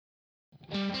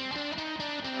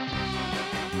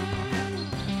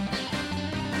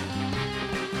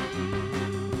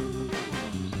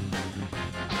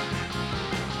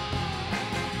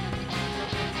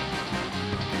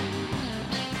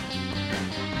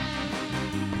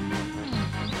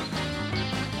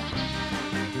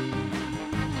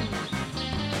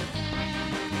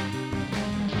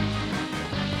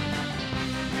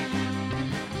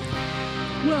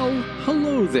Well,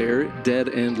 hello there, dead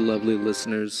and lovely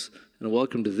listeners, and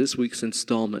welcome to this week's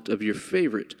installment of your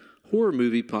favorite horror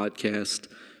movie podcast,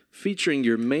 featuring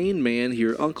your main man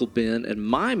here, Uncle Ben, and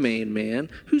my main man,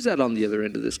 who's that on the other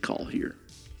end of this call here?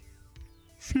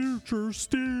 Future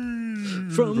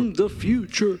Steve! From the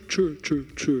future,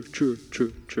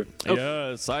 Oh.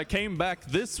 Yes, I came back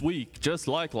this week, just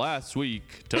like last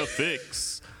week, to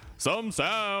fix some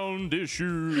sound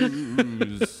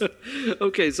issues.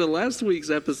 Okay, so last week's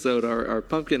episode, our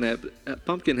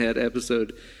Pumpkinhead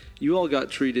episode, you all got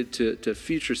treated to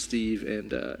Future Steve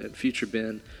and Future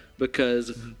Ben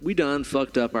because we done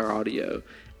fucked up our audio.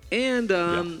 And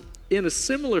in a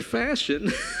similar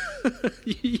fashion,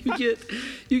 you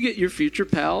get your future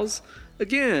pals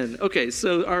again. Okay,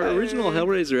 so our original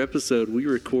Hellraiser episode, we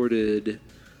recorded.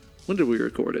 When did we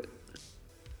record it?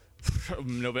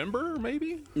 November,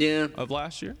 maybe? Yeah. Of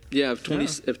last year? Yeah, of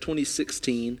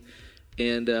 2016.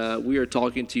 And we are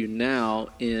talking to you now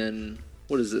in,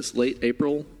 what is this, late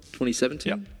April 2017?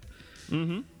 Yep.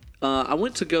 Mm-hmm. I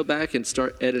went to go back and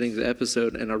start editing the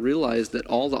episode, and I realized that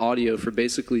all the audio for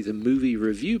basically the movie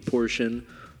review portion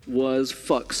was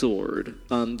fuck sword.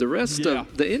 The rest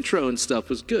of the intro and stuff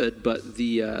was good, but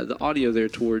the audio there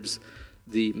towards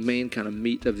the main kind of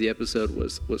meat of the episode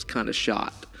was kind of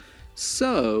shot.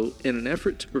 So, in an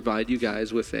effort to provide you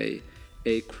guys with a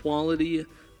quality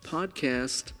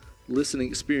podcast listening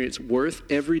experience worth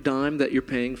every dime that you're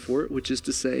paying for it, which is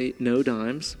to say, no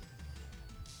dimes.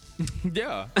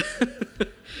 Yeah.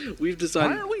 We've decided.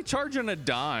 Why aren't we charging a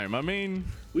dime? I mean,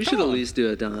 we should at least do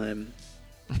a dime.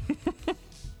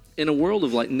 In a world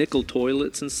of like nickel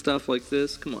toilets and stuff like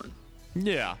this, come on.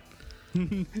 Yeah.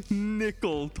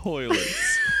 Nickel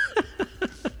toilets.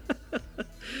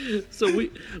 So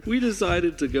we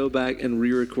decided to go back and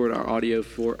re-record our audio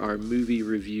for our movie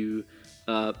review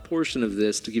portion of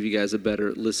this to give you guys a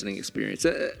better listening experience.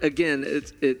 Again,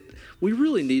 we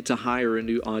really need to hire a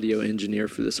new audio engineer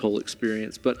for this whole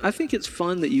experience, but I think it's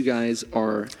fun that you guys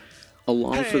are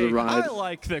along for the ride. I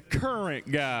like the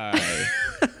current guy.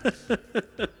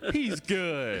 He's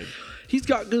good. He's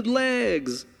got good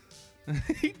legs.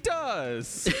 He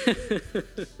does.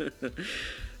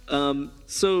 But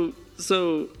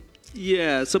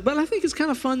I think it's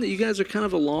kind of fun that you guys are kind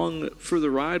of along for the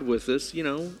ride with us, you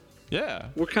know. Yeah.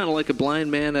 We're kind of like a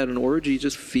blind man at an orgy,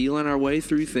 just feeling our way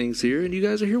through things here, and you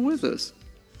guys are here with us.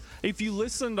 If you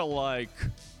listen to like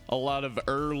a lot of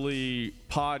early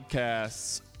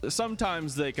podcasts,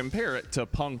 sometimes they compare it to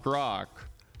punk rock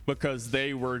because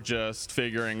they were just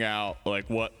figuring out like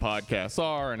what podcasts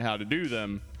are and how to do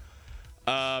them.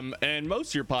 And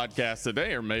most of your podcasts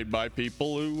today are made by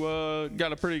people who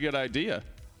got a pretty good idea.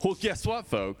 Well, guess what,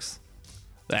 folks?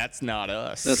 That's not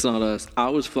us. That's not us. I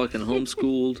was fucking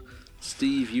homeschooled.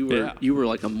 Steve, you were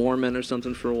like a Mormon or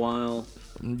something for a while.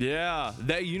 Yeah.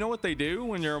 You know what they do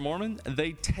when you're a Mormon?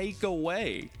 They take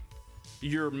away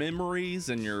your memories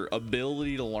and your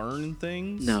ability to learn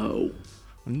things. No.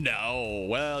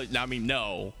 Well, I mean,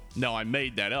 no, I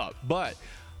made that up. But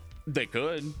they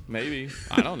could, maybe.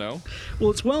 I don't know.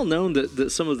 Well, it's well known that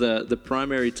some of the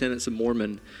primary tenets of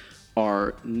Mormon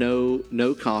are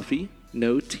no coffee,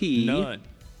 no tea. None.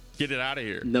 Get it out of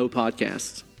here. No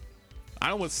podcasts. I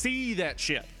don't want to see that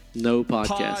shit. No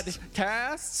podcasts.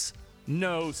 Podcasts?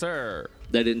 No, sir.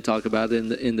 They didn't talk about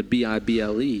it in the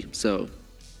BIBLE, so.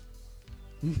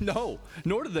 No,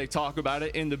 nor did they talk about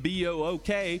it in the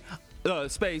BOOK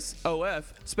space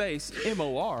OF space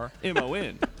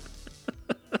MORMON.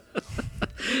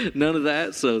 None of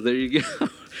that, so there you go.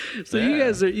 So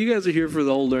yeah. you guys are here for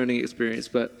the whole learning experience,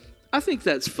 but I think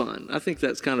that's fun. I think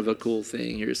that's kind of a cool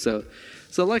thing here. So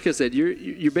like I said,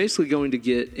 you're basically going to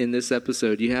get in this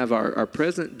episode, you have our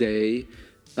present day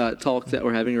talk that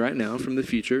we're having right now from the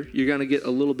future. You're going to get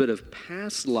a little bit of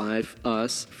past life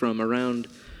us from around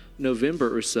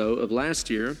November or so of last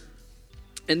year.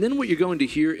 And then what you're going to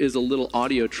hear is a little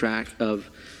audio track of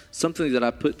something that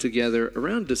I put together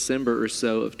around December or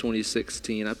so of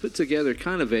 2016. I put together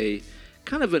kind of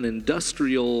an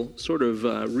industrial sort of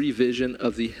revision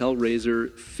of the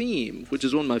Hellraiser theme, which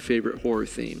is one of my favorite horror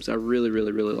themes. I really,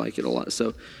 really, really like it a lot.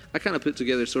 So I kind of put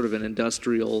together sort of an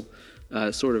industrial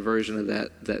sort of version of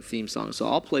that theme song. So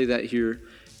I'll play that here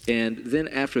And then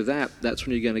after that, that's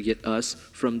when you're going to get us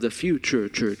from the future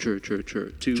to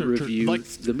review like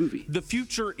the movie. The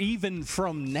future even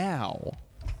from now.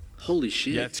 Holy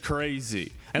shit. That's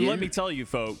crazy. And Yeah. let me tell you,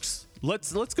 folks,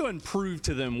 let's go and prove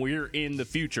to them we're in the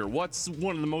future. What's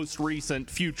one of the most recent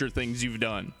future things you've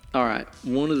done? All right.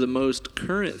 One of the most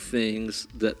current things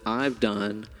that I've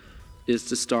done is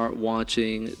to start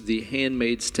watching The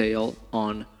Handmaid's Tale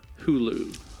on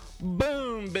Hulu.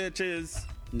 Boom, bitches.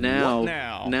 Now, What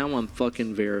now? Now I'm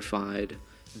fucking verified.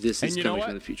 This is And you know coming what?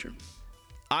 from the future.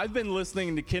 I've been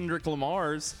listening to Kendrick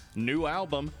Lamar's new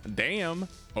album, Damn,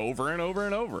 over and over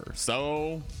and over.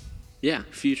 So, Yeah,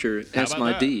 future. How S about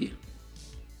my that? D.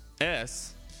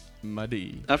 S, my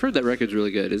D. I've heard that record's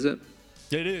really good. Is it?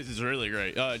 It is. It's really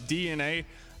great. DNA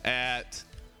at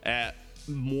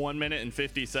 1 minute and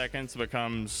 50 seconds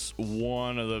becomes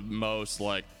one of the most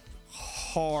like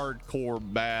hardcore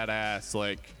badass,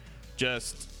 like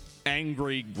just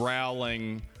angry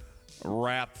growling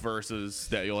rap verses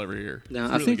that you'll ever hear. Now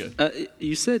It's I really think good.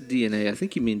 you said DNA. I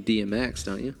think you mean DMX,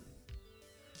 don't you?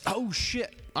 Oh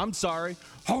shit! I'm sorry.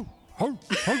 Ho ho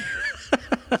ho.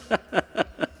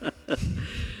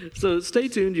 So stay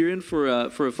tuned. You're in for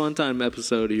a fun time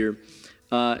episode here.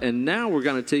 And now we're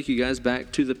going to take you guys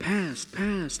back to the past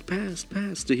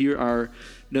to hear our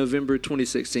November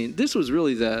 2016. This was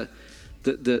really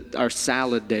our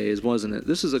salad days, wasn't it?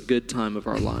 This is a good time of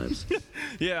our lives.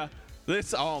 Yeah.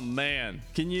 Oh man,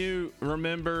 can you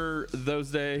remember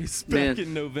those days back Man,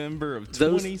 in November of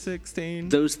those- 2016?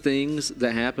 Those things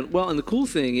that happen. Well, and the cool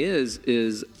thing is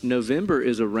November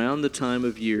is around the time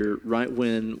of year right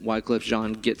when Wyclef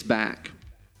Jean gets back.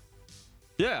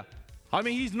 Yeah. I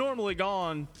mean, he's normally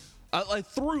gone like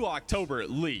through October at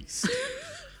least.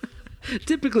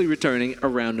 Typically returning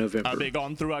around November. I'll be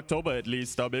gone through October at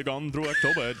least. I'll be gone through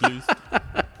October at least.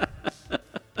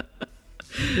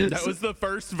 That was the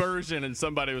first version, and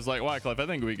somebody was like, Wyclef, I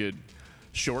think we could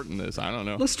shorten this. I don't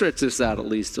know. Let's stretch this out at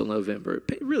least till November.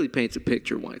 It really paints a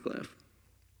picture, Wyclef.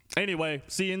 Anyway,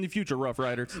 see you in the future, Rough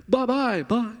Riders. Bye.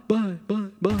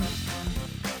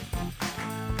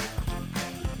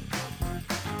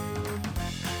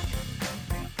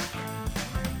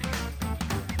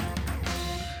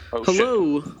 Oh,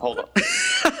 Hello. shit. Hold on.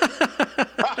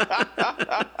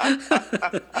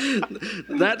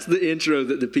 That's the intro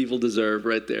that the people deserve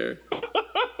right there.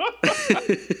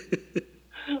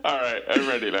 All right, I'm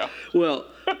ready now. Well,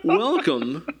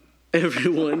 welcome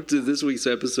everyone to this week's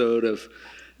episode of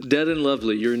Dead and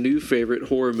Lovely, your new favorite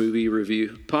horror movie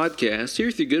review podcast. Here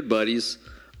with your good buddies,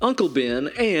 Uncle Ben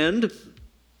and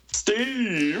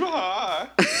Steve, hi.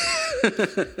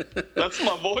 That's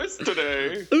my voice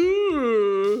today.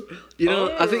 Ooh. You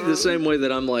know, I think the same way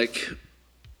that I'm like,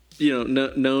 you know,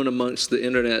 known amongst the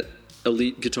internet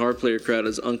elite guitar player crowd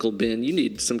as Uncle Ben, you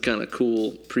need some kind of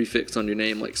cool prefix on your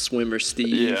name like Swimmer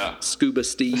Steve, Yeah. Scuba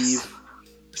Steve,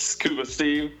 Scuba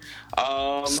Steve.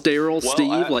 Sterile well,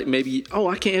 Steve, like maybe,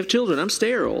 I can't have children, I'm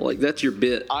sterile. Like that's your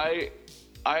bit. I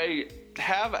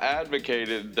have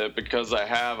advocated that because I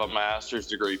have a master's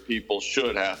degree, people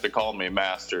should have to call me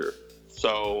Master.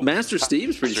 So Master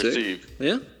Steve's pretty Master sick. Steve.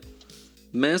 Yeah.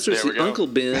 Master There we Steve, go. Uncle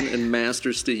Ben and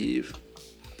Master Steve.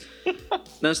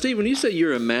 Now, Steve, when you say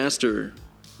you're a master,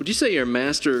 would you say you're a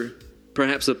master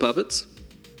perhaps of puppets?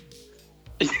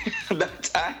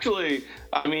 That's actually,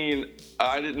 I mean,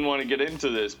 I didn't want to get into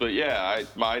this, but yeah,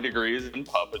 my degree is in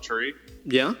puppetry.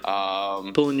 Yeah.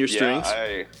 Pulling your strings?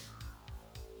 Yeah,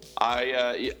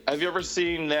 I have you ever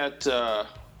seen that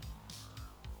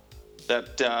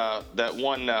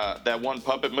one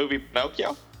puppet movie,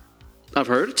 Pinocchio? I've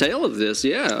heard a tale of this.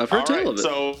 Yeah, I've heard All tale right, of it.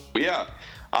 So yeah,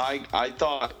 I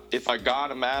thought if I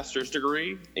got a master's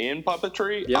degree in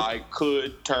puppetry, Yeah. I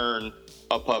could turn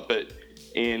a puppet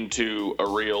into a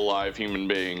real live human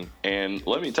being. And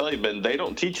let me tell you, Ben, they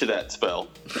don't teach you that spell.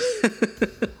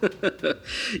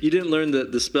 You didn't learn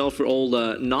the spell for old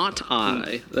not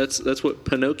I. That's what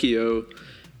Pinocchio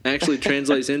actually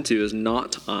translates into is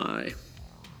not I.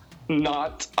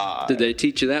 Not I. Did they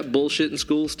teach you that bullshit in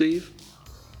school, Steve?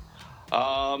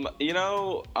 You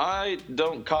know, I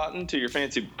don't cotton to your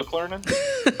fancy book learning.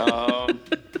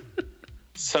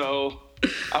 So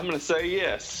I'm going to say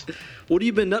yes. What have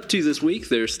you been up to this week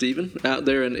there, Steven? Out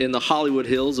there in the Hollywood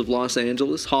Hills of Los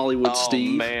Angeles, Hollywood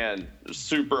Steve? Oh, man.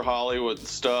 Super Hollywood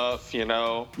stuff, you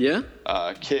know. Yeah?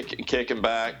 Kicking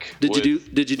back. Did you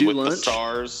do with lunch? The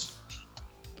stars.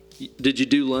 Did you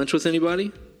do lunch with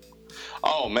anybody?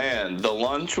 Oh, man. The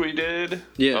lunch we did.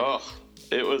 Yeah. Oh,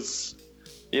 it was,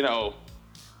 you know,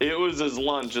 It was as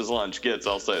lunch gets,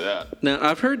 I'll say that. Now,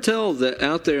 I've heard tell that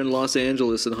out there in Los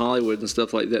Angeles and Hollywood and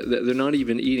stuff like that, that they're not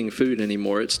even eating food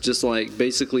anymore. It's just like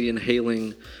basically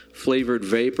inhaling flavored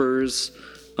vapors,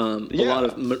 a lot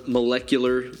of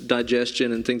molecular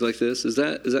digestion and things like this. Is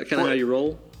that kind of how you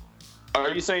roll? Are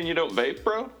you saying you don't vape,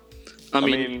 bro? I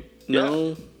mean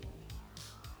no.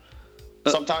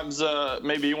 Sometimes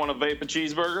maybe you want to vape a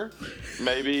cheeseburger.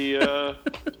 Maybe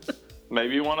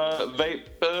maybe you want to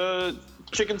vape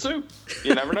chicken soup.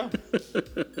 You never know.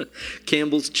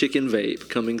 Campbell's Chicken Vape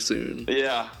coming soon.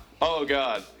 Yeah. Oh,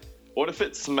 God. What if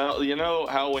it smells? You know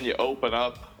how when you open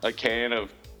up a can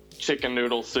of chicken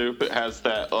noodle soup, it has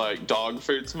that, like, dog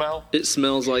food smell? It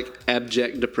smells like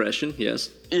abject depression, yes.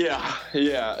 Yeah.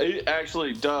 It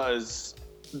actually does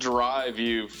drive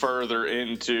you further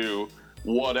into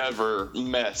whatever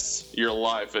mess your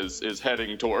life is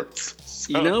heading towards.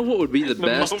 So, you know what would be the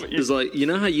best is, like, you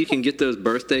know how you can get those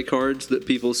birthday cards that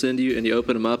people send you and you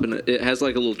open them up and it has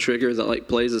like a little trigger that like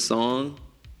plays a song?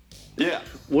 Yeah.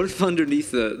 What if underneath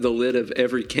the lid of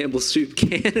every Campbell's soup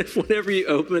can, if whenever you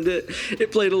opened it,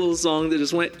 it played a little song that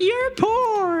just went, "You're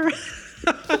poor."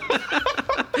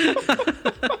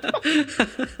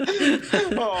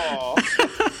 Aww.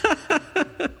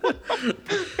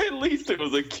 At least it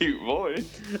was a cute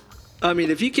voice. I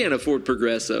mean, if you can't afford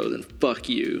Progresso, then fuck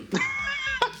you.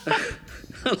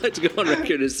 I'd like to go on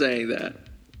record as saying that.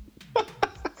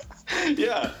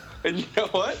 Yeah. And you know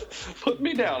what? Put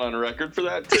me down on record for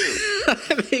that, too.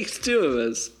 That makes two of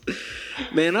us.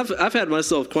 Man, I've had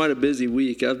myself quite a busy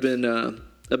week. I've been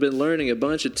learning a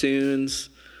bunch of tunes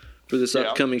for this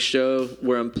upcoming show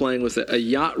where I'm playing with a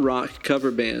yacht rock cover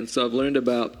band. So I've learned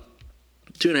about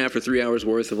 2.5 or 3 hours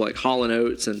worth of like Hall &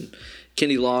 Oates and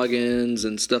Kenny Loggins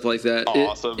and stuff like that.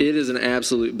 Awesome. It is an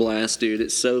absolute blast, dude.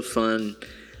 It's so fun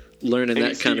learning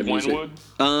that kind of music.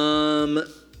 Winwood?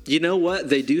 You know what?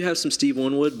 They do have some Steve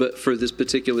Winwood, but for this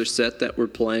particular set that we're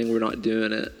playing, we're not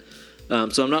doing it.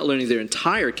 So I'm not learning their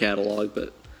entire catalog,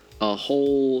 but a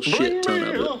whole shit ton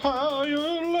of it.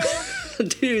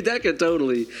 Dude, that could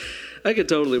totally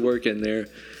work in there.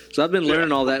 So I've been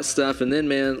learning all that stuff, and then,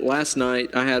 man, last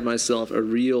night I had myself a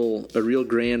real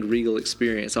grand regal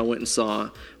experience. I went and saw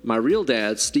my real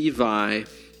dad, Steve Vai,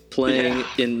 playing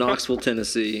in Knoxville,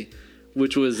 Tennessee,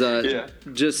 which was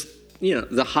just, you know,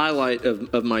 the highlight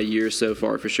of my year so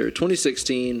far for sure.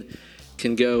 2016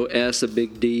 can go S a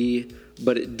big D,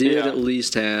 but it did at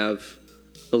least have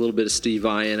a little bit of Steve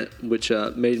Vai in it, which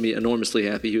made me enormously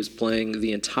happy. He was playing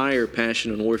the entire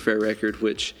Passion and Warfare record,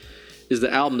 which is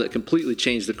the album that completely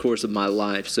changed the course of my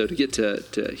life. So to get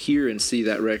to hear and see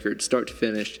that record start to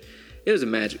finish, it was a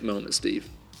magic moment, Steve.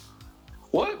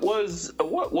 What was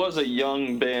a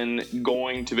young Ben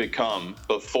going to become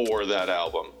before that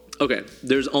album? Okay,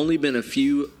 there's only been a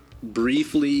few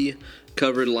briefly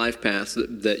covered life paths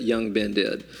that young Ben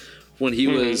did. When he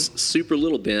was super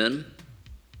little Ben,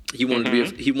 he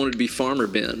wanted to be Farmer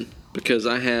Ben, because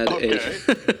I had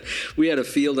we had a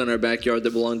field in our backyard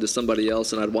that belonged to somebody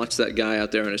else, and I'd watch that guy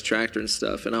out there on his tractor and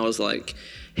stuff, and I was like,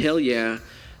 hell yeah,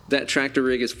 that tractor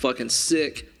rig is fucking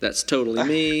sick. That's totally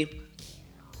me.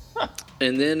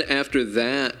 And then after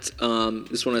that,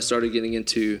 is when I started getting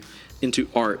into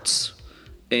arts.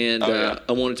 And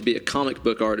I wanted to be a comic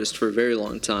book artist for a very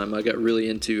long time. I got really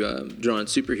into drawing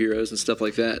superheroes and stuff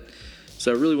like that.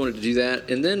 So I really wanted to do that.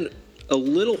 And then a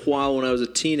little while when I was a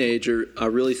teenager, I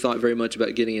really thought very much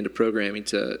about getting into programming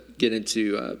to get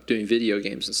into doing video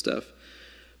games and stuff.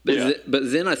 But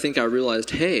then I think I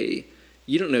realized, hey,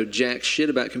 you don't know jack shit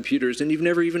about computers, and you've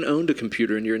never even owned a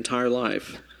computer in your entire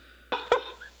life.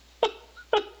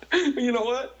 You know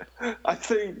what? I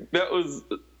think that was,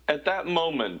 at that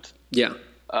moment... Yeah.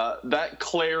 That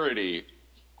clarity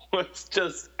was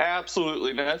just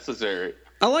absolutely necessary.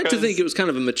 I like to think it was kind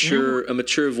of a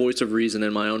mature voice of reason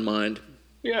in my own mind.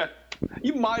 Yeah.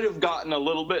 You might have gotten a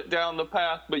little bit down the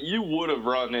path, but you would have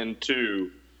run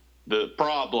into the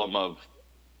problem of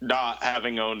not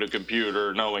having owned a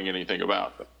computer, knowing anything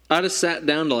about it. I'd have sat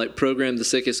down to like program the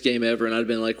sickest game ever, and I'd have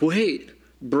been like, wait,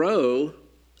 bro,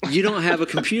 you don't have a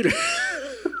computer.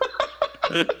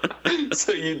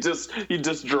 So you just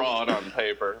draw it on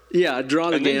paper. Yeah, I draw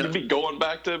the game. And then you'd be going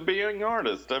back to being an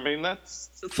artist. I mean, that's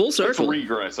full circle. That's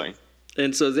regressing.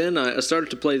 And so then I started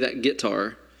to play that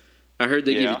guitar. I heard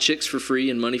they give you chicks for free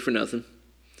and money for nothing.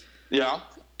 Yeah.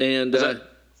 And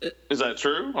is that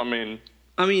true? I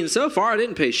mean, so far I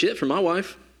didn't pay shit for my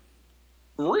wife.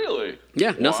 Really?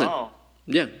 Yeah, nothing. Wow.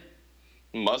 Yeah.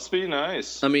 Must be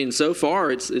nice. I mean, so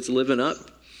far it's living up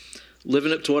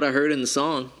to what I heard in the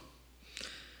song.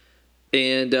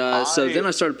 And so then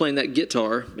I started playing that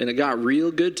guitar, and it got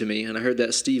real good to me. And I heard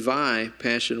that Steve Vai,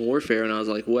 Passion Warfare, and I was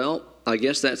like, well, I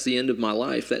guess that's the end of my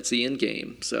life. That's the end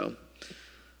game. So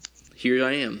here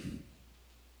I am.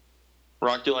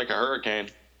 Rock You Like a Hurricane.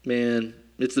 Man,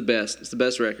 it's the best. It's the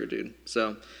best record, dude.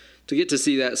 So to get to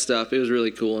see that stuff, it was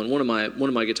really cool. And one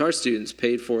of my guitar students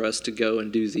paid for us to go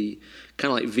and do the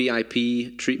kind of like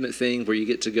VIP treatment thing where you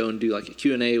get to go and do like a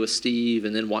Q&A with Steve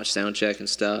and then watch sound check and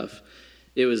stuff.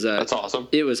 It was that's awesome.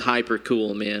 It was hyper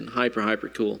cool, man. Hyper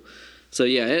cool. So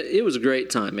yeah, it was a great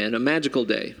time, man. A magical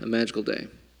day.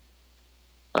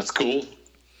 That's cool.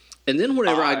 And then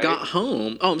whenever I got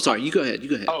home, I'm sorry. You go ahead.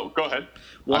 Oh, go ahead.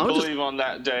 Well, I believe on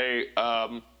that day,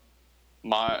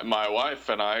 my wife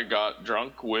and I got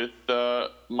drunk with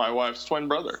my wife's twin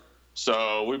brother.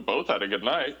 So we both had a good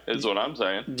night, is what I'm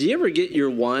saying. Do you ever get your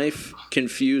wife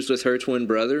confused with her twin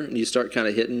brother, and you start kind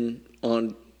of hitting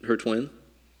on her twin?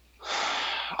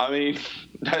 I mean,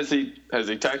 has he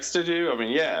texted you? I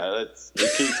mean, yeah, it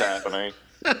keeps happening.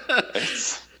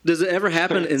 Does it ever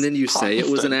happen and then you say it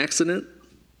was an accident?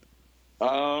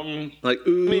 Like, oops.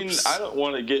 I mean, I don't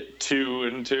want to get too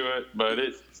into it, but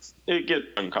it gets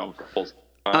uncomfortable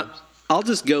sometimes. I'll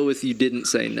just go with you didn't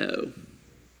say no.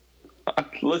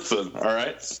 Listen, all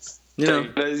right? You know,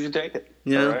 take it as you take it.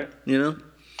 Yeah, all right? You know?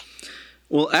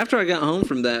 Well, after I got home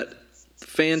from that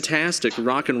fantastic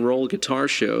rock and roll guitar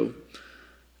show,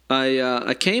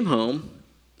 I came home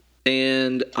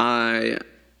and I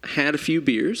had a few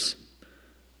beers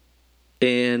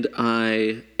and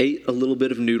I ate a little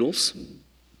bit of noodles.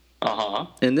 Uh-huh.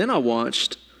 And then I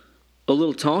watched a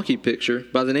little talkie picture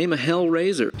by the name of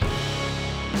Hellraiser.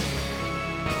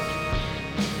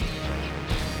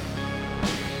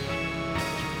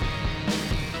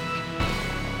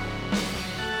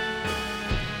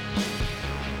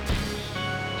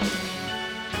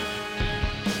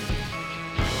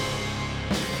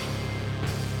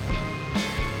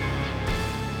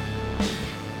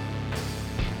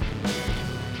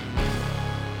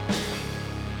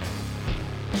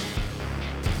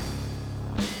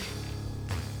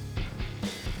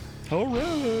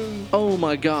 Oh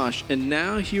my gosh, and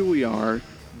now here we are,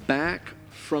 back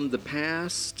from the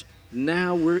past.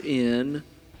 Now we're in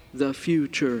the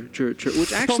future,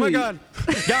 which actually... Oh my God.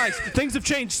 Guys, things have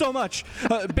changed so much.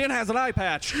 Ben has an eye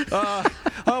patch. Oh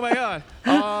my God.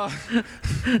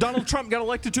 Donald Trump got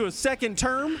elected to a second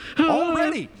term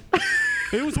already.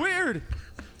 It was weird.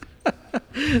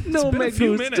 No been a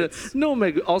few minutes.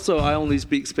 Also, I only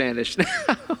speak Spanish now.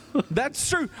 That's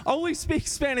true. Only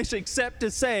speaks Spanish except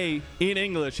to say in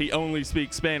English he only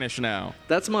speaks Spanish now.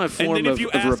 That's my form of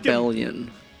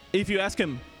rebellion. If you ask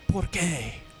him, ¿por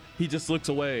qué? He just looks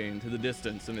away into the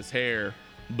distance and his hair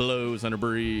blows on a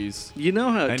breeze. You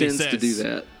know how it tends to do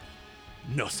that.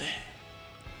 No sé.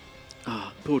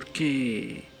 ¿Por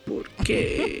qué? ¿Por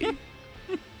qué?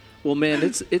 Well, man,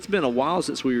 it's been a while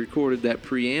since we recorded that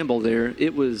preamble there.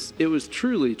 It was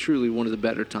truly one of the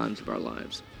better times of our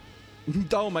lives.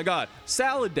 Oh my God,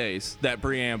 salad days, that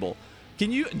preamble. Do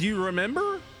you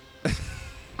remember?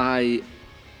 I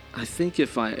think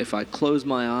if I close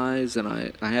my eyes and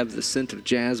I have the scent of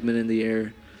jasmine in the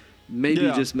air,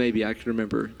 just maybe I can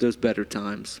remember those better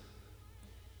times.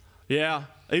 Yeah,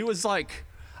 it was like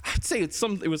I'd say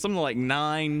it was something like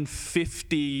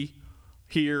 9:50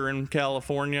 here in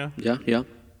California. Yeah.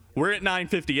 We're at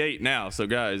 9:58 now, so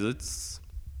guys,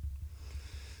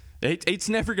 it's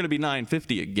never going to be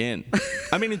 9:50 again.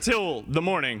 I mean, until the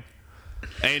morning.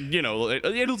 And,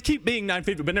 it'll keep being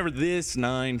 9:50, but never this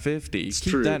 9:50.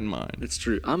 Keep that in mind. It's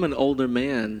true. I'm an older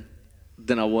man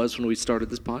than I was when we started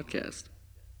this podcast.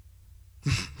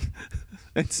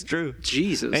 It's true.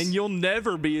 Jesus. And you'll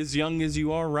never be as young as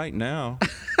you are right now.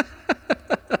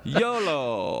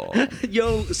 YOLO.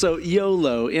 So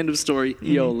YOLO. End of story.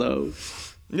 YOLO.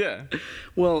 Yeah.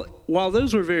 Well, while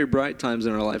those were very bright times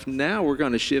in our life, now we're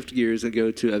going to shift gears and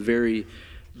go to a very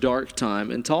dark time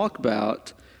and talk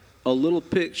about a little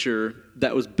picture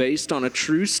that was based on a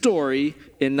true story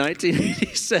in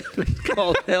 1987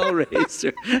 called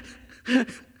Hellraiser.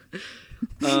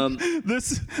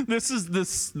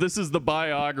 This is the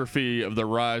biography of the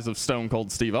rise of Stone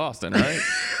Cold Steve Austin, right?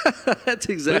 That's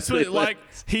exactly like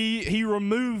he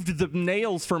removed the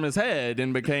nails from his head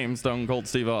and became Stone Cold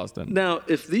Steve Austin. Now,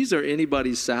 if these are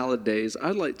anybody's salad days,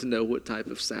 I'd like to know what type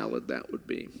of salad that would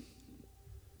be.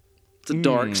 It's a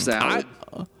dark salad.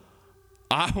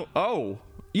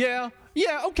 Yeah,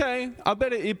 okay. I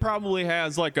bet it probably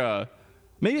has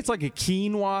maybe it's like a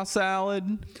quinoa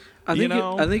salad. I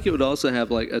think it would also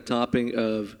have like a topping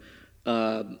of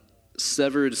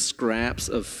severed scraps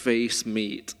of face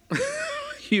meat,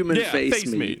 human face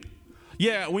meat.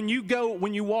 Yeah, when you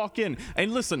walk in,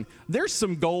 and listen, there's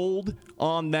some gold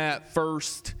on that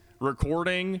first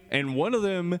recording, and one of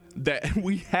them that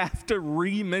we have to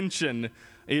re-mention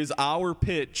is our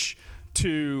pitch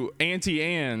to Auntie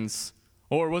Anne's,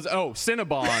 or was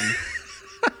Cinnabon,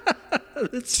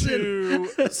 to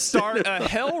start a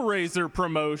Hellraiser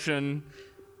promotion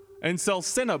and sell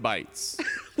Cinnabites,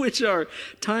 which are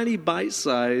tiny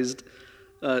bite-sized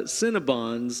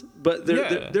Cinnabons, but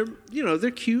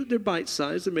they're cute. They're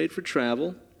bite-sized. They're made for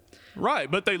travel.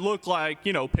 Right, but they look like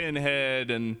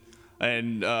Pinhead and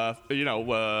a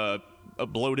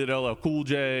bloated LL Cool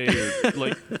J. Or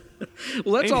like,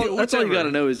 well, that's all you got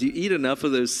to know is you eat enough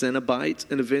of those Cinnabites,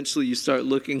 and eventually you start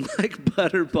looking like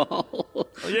Butterball.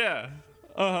 Yeah,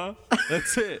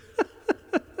 that's it.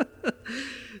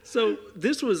 So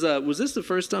this was this the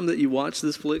first time that you watched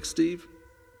this flick, Steve?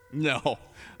 No,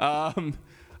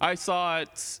 I saw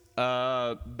it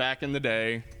back in the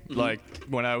day, like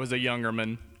when I was a younger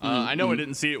man. I know I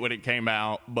didn't see it when it came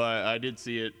out, but I did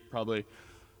see it probably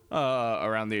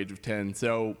around the age of 10.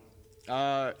 So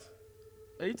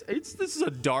this is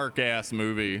a dark ass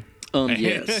movie.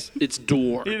 Yes, it's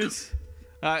dark. It is.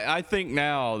 I think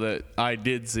now that I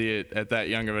did see it at that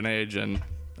young of an age, and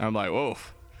I'm like, whoa,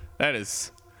 that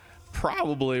is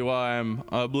probably why I'm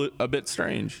a bit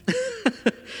strange.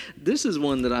 This is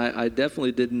one that I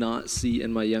definitely did not see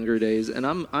in my younger days, and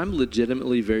I'm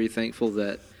legitimately very thankful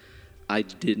that I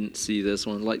didn't see this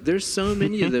one. Like, there's so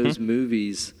many of those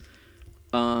movies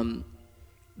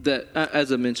that,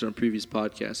 as I mentioned on previous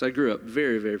podcasts, I grew up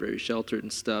very, very, very sheltered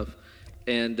and stuff,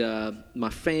 and my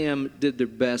fam did their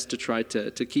best to try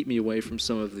to keep me away from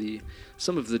some of the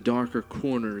darker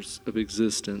corners of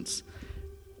existence.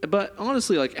 But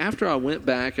honestly, like, after I went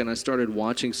back and I started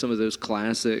watching some of those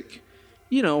classic,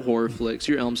 horror flicks,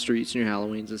 your Elm Streets and your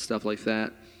Halloweens and stuff like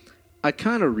that, I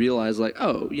kind of realized, like,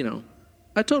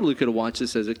 I totally could have watched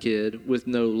this as a kid with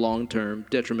no long-term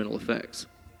detrimental effects.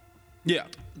 Yeah.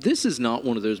 This is not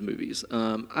one of those movies.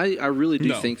 I really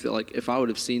do think that, like, if I would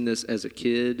have seen this as a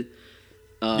kid,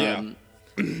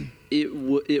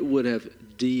 it would have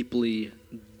deeply,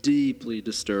 deeply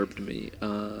disturbed me.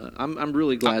 I'm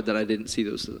really glad that I didn't see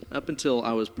those up until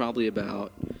I was probably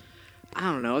about,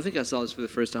 I don't know, I think I saw this for the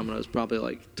first time when I was probably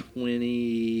like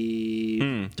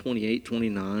 28,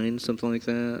 29, something like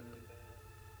that.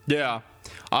 Yeah.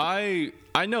 I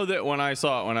know that when I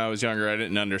saw it when I was younger, I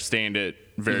didn't understand it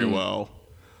very well.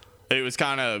 It was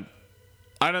kind of,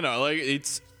 I don't know, like,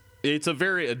 it's a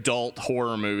very adult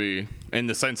horror movie in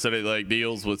the sense that it, like,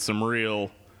 deals with some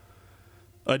real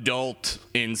adult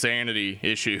insanity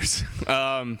issues.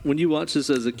 When you watched this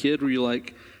as a kid, were you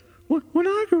like, when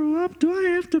I grow up, do I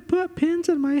have to put pins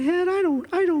in my head? I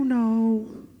don't know.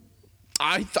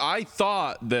 I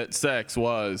thought that sex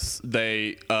was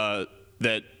that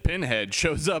Pinhead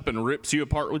shows up and rips you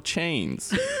apart with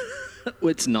chains.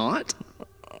 It's not?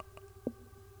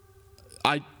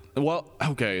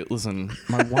 Okay, listen.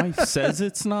 My wife says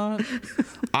it's not.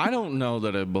 I don't know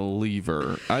that I believe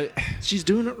her. She's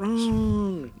doing it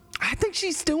wrong. I think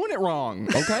she's doing it wrong,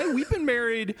 okay? We've been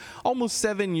married almost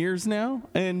 7 years now,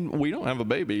 and we don't have a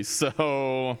baby,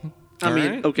 so... I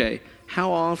mean, okay,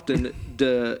 how often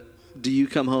do you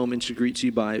come home and she greets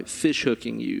you by fish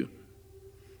hooking you?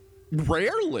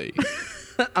 Rarely.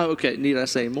 Okay, need I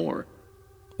say more?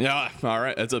 Yeah, all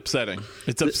right, that's upsetting.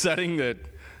 It's upsetting that,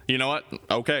 you know what?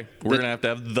 Okay, we're going to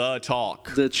have the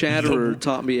talk. The Chatterer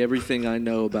taught me everything I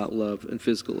know about love and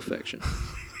physical affection.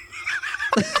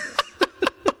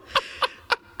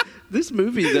 This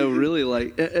movie, though, really,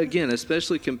 like, again,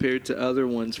 especially compared to other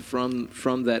ones from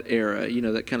that era,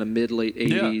 that kind of mid-late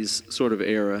 80s sort of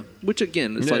era, which,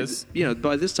 again, it's like,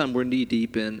 by this time we're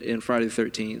knee-deep in Friday the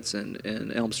 13th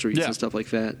and Elm Streets and stuff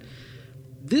like that.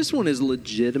 This one is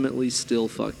legitimately still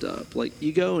fucked up. Like,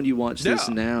 you go and you watch this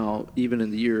now, even in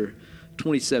the year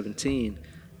 2017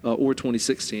 or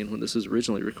 2016 when this was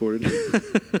originally recorded.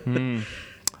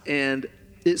 And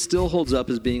it still holds up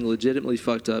as being legitimately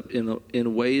fucked up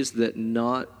in ways that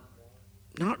not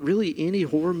really any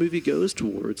horror movie goes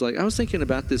towards. Like, I was thinking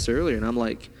about this earlier, and I'm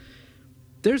like,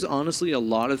 there's honestly a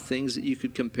lot of things that you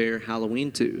could compare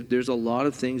Halloween to. There's a lot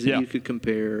of things that you could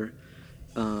compare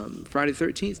Friday the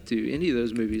 13th to. Any of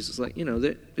those movies. It's like,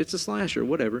 it's a slasher,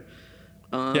 whatever.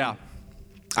 I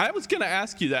was going to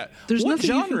ask you that. There's what nothing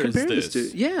genre you can compare is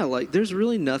this to. Yeah, like, there's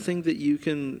really nothing that you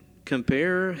can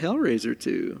compare Hellraiser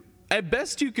to. At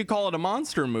best, you could call it a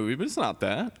monster movie, but it's not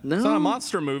that. No. It's not a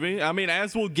monster movie. I mean,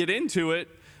 as we'll get into it,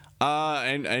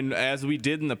 and as we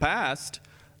did in the past,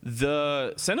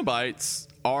 the Cenobites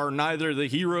are neither the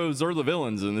heroes or the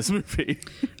villains in this movie.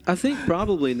 I think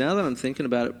probably, now that I'm thinking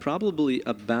about it, probably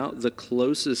about the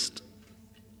closest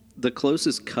the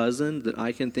closest cousin that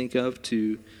I can think of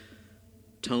to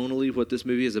tonally what this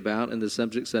movie is about and the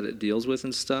subjects that it deals with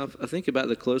and stuff, I think about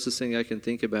the closest thing I can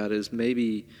think about is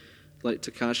maybe like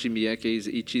Takashi Miike's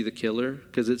Ichi the Killer,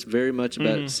 because it's very much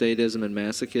about sadism and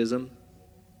masochism.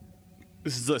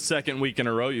 This is the second week in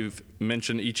a row you've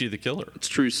mentioned Ichi the Killer. It's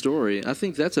a true story. I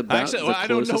think that's about Actually, the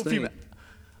closest thing.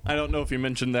 I don't know if you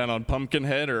mentioned that on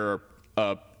Pumpkinhead or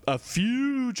a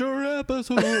future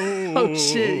episode. Oh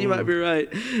shit, you might be right.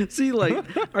 See, like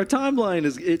our timeline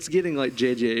it's getting like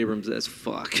J.J. Abrams as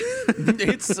fuck.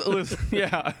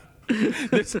 Yeah.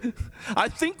 I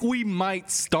think we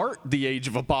might start the Age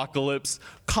of Apocalypse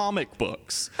comic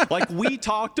books. Like, we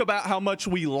talked about how much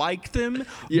we like them,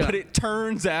 but it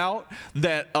turns out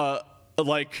that we're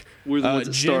the ones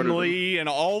that Jim Lee and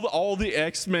all the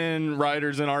X-Men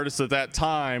writers and artists at that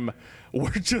time were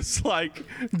just like,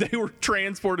 they were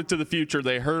transported to the future.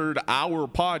 They heard our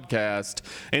podcast,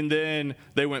 and then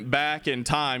they went back in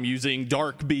time using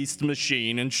Dark Beast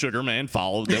Machine, and Sugar Man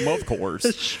followed them, of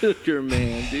course. Sugar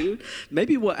Man, dude.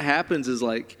 Maybe what happens is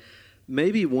like,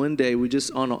 maybe one day we just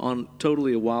on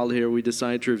totally a wild hair, we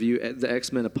decide to review the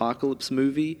X-Men Apocalypse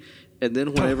movie, and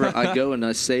then whenever I go and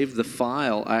I save the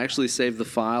file, I actually save the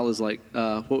file as like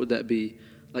what would that be?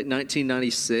 Like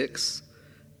 1996.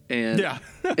 And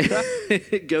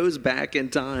it goes back in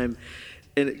time,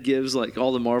 and it gives like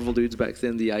all the Marvel dudes back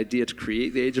then the idea to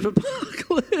create the Age of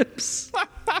Apocalypse.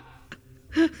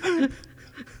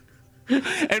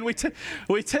 And we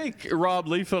take Rob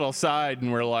Liefeld aside,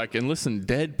 and we're like, and listen,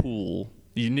 Deadpool,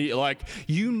 you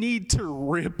need to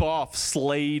rip off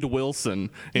Slade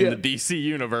Wilson in the DC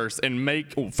universe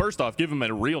and first off, give him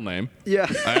a real name. Yeah.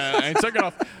 And second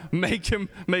off, make him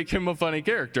a funny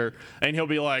character, and he'll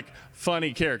be like,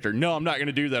 funny character. No, I'm not going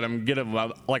to do that. I'm going to give him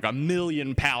like 1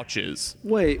 million pouches.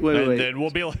 Wait. And then we'll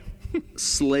be like,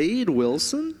 Slade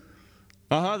Wilson?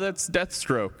 That's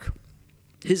Deathstroke.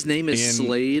 His name is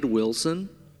Slade Wilson?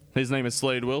 His name is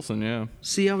Slade Wilson, yeah.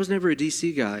 See, I was never a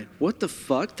DC guy. What the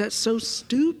fuck? That's so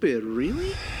stupid.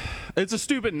 Really? It's a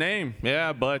stupid name,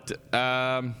 yeah, but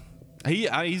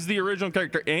he's the original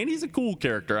character, and he's a cool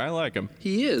character. I like him.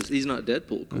 He is. He's not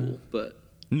Deadpool cool, but...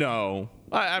 No.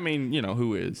 I mean,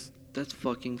 who is? That's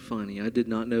fucking funny. I did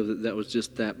not know that was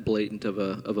just that blatant of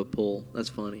a pull. That's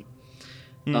funny.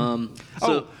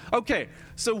 Okay.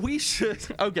 So we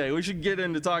should get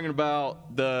into talking about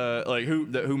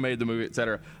who made the movie,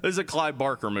 etc. This is a Clive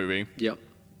Barker movie. Yep.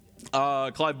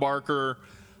 Clive Barker,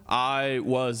 I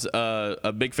was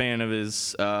a big fan of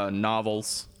his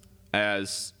novels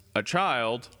as a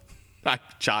child. As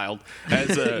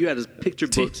you had his picture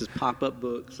books, his pop-up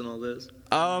books, and all this.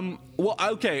 Well,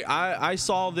 okay. I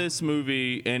saw this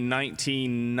movie in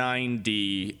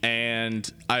 1990,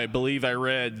 and I believe I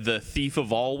read The Thief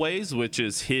of Always, which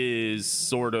is his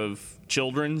sort of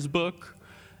children's book,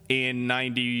 in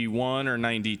 91 or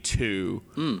 92.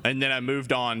 And then I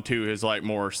moved on to his like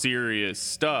more serious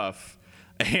stuff,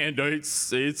 and it's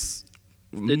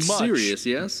serious,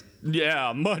 yes.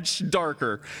 Yeah, much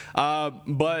darker.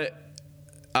 But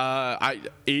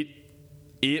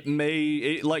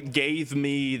it like gave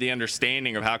me the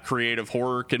understanding of how creative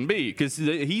horror can be, because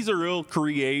he's a real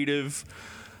creative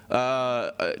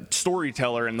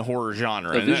storyteller in the horror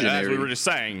genre. And as we were just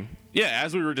saying,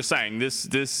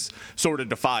 this sort of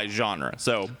defies genre.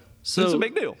 So it's a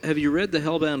big deal. Have you read The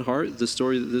Hellbound Heart, the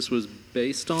story that this was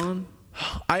based on?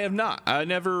 I have not. I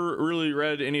never really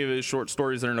read any of his short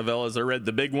stories or novellas. I read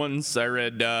the big ones. I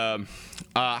read,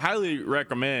 highly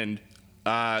recommend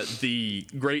the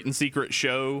Great and Secret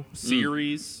Show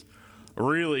series.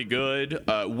 Really good.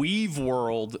 Weave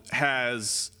World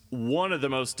has one of the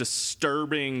most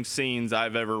disturbing scenes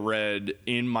I've ever read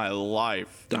in my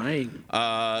life. Dying.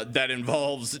 That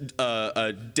involves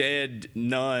a dead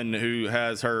nun who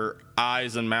has her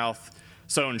eyes and mouth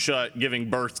sewn shut, giving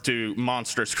birth to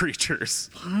monstrous creatures.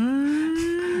 What?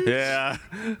 Yeah.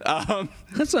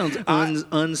 That sounds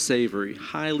unsavory.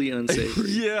 Highly unsavory.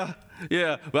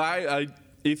 Yeah. But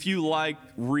if you like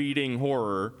reading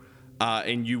horror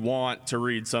and you want to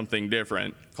read something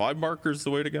different, Clive Barker's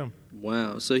the way to go.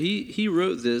 Wow. So he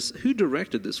wrote this. Who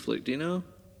directed this flick? Do you know?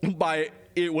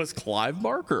 It was Clive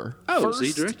Barker. Oh, so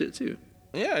he directed it too.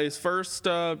 Yeah, his first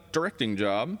directing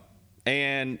job.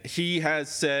 And he has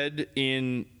said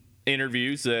in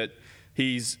interviews that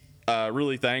he's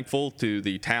really thankful to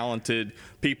the talented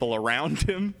people around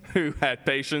him who had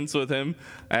patience with him,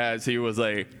 as he was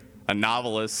a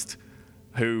novelist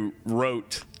who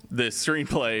wrote this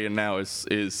screenplay and now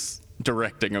is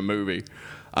directing a movie.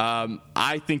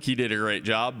 I think he did a great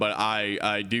job, but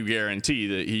I do guarantee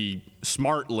that he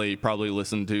smartly probably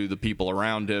listened to the people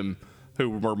around him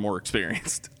who were more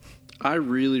experienced. I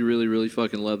really, really, really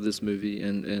fucking love this movie,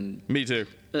 and Me too.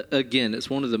 Again, it's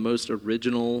one of the most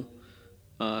original,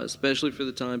 especially for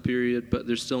the time period. But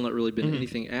there's still not really been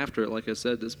anything after it, like I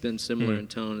said, that's been similar in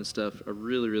tone and stuff. I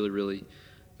really, really, really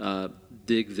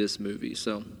dig this movie.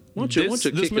 So why don't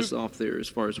you kick us off there as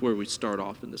far as where we start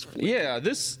off in this flick? Yeah,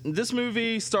 this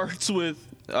movie starts with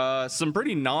some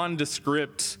pretty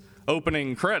nondescript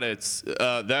opening credits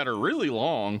that are really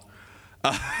long.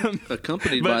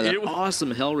 Accompanied by that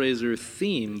awesome Hellraiser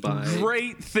theme by...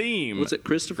 Great theme. Was it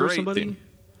Christopher somebody? Theme.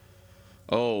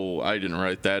 Oh, I didn't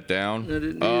write that down. I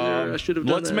didn't either. I should have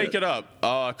done Let's that. make it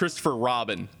up. Christopher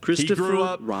Robin. Christopher he grew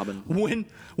up Robin.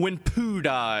 When Pooh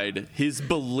died, his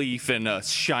belief in a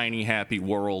shiny, happy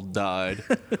world died.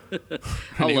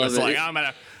 And he was like, I'm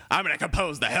gonna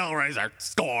compose the Hellraiser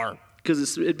score.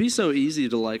 Because it'd be so easy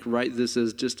to like write this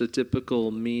as just a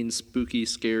typical mean, spooky,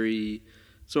 scary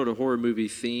sort of horror movie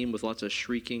theme with lots of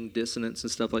shrieking dissonance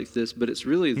and stuff like this, but it's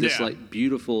really this like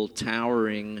beautiful,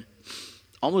 towering,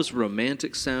 almost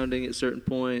romantic sounding at certain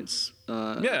points.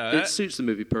 It suits the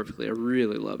movie perfectly. I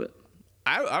really love it.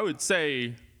 I would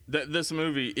say that this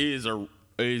movie is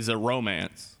a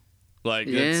romance. Like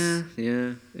yeah,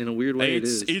 in a weird way it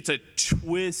is. It's a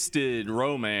twisted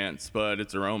romance, but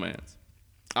it's a romance.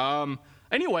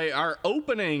 Anyway, our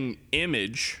opening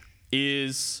image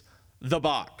is the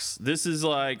box. This is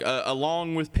like,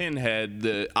 along with Pinhead,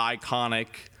 the iconic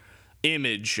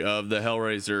image of the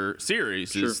Hellraiser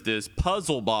series is this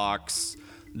puzzle box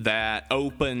that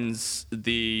opens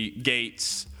the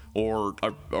gates or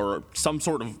some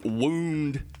sort of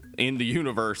wound in the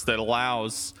universe that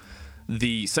allows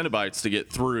the Cenobites to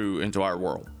get through into our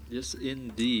world. Yes,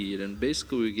 indeed. And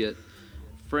basically we get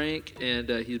Frank, and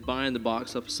he's buying the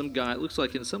box up. Some guy, it looks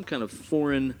like in some kind of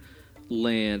foreign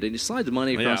land, and he slides the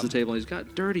money across the table, and he's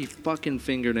got dirty fucking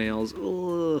fingernails.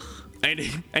 Ugh.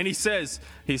 And he says,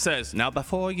 now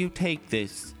before you take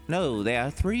this, no, there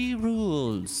are 3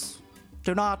 rules.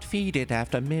 Do not feed it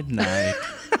after midnight.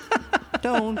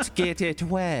 Don't get it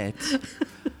wet.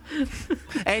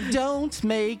 And don't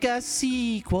make a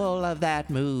sequel of that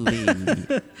movie.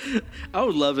 I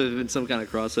would love it in some kind of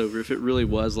crossover if it really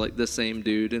was like the same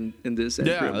dude in this.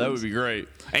 Yeah, that would be great.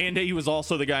 And he was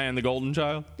also the guy in The Golden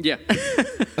Child. Yeah.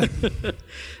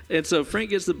 And so Frank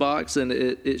gets the box, and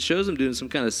it shows him doing some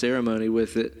kind of ceremony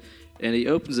with it. And he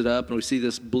opens it up, and we see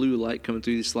this blue light coming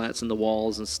through these slats in the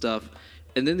walls and stuff.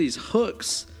 And then these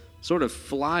hooks sort of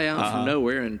fly out from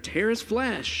nowhere and tear his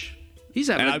flesh. He's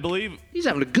having a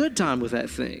good time with that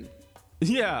thing.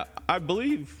 Yeah, I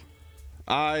believe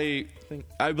I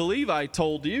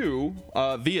told you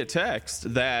via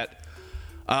text that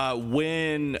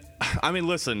listen,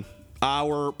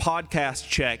 our podcast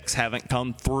checks haven't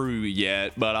come through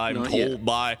yet, but I'm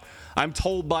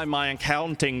told by my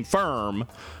accounting firm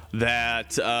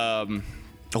that I'm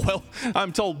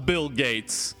told Bill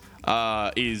Gates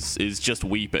is just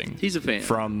weeping. He's a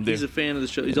fan. He's a fan of the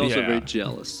show. He's also very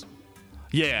jealous.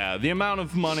 Yeah, the amount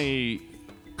of money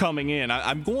coming in.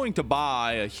 I'm going to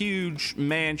buy a huge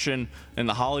mansion in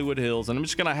the Hollywood Hills, and I'm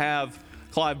just going to have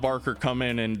Clive Barker come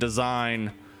in and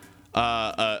design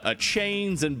a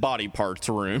chains and body parts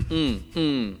room.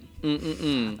 I'm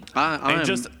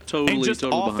totally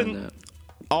behind that.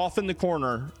 Off in the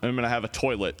corner, I'm going to have a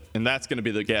toilet, and that's going to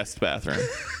be the guest bathroom.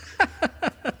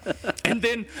 And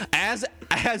then as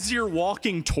you're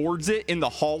walking towards it in the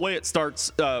hallway, it starts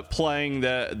playing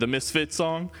the Misfits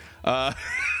song.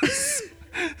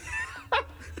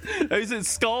 Is it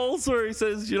Skulls where he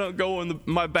says, "You don't go in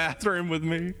my bathroom with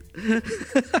me"?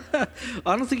 I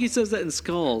don't think he says that in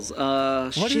Skulls.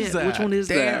 What is that? Which one is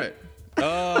that?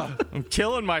 I'm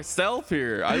killing myself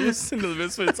here. I listen to the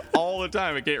Misfits all the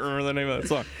time. I can't remember the name of that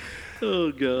song.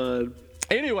 Oh God.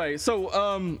 Anyway,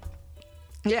 so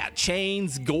yeah,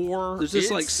 chains, gore. There's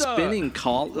this like spinning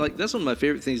column. Like that's one of my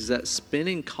favorite things is that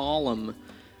spinning column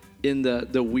in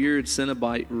the weird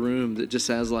Cenobite room that just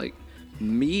has like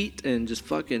meat and just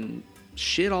fucking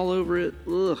shit all over it.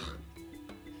 Ugh.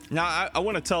 Now I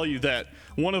want to tell you that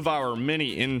one of our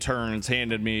many interns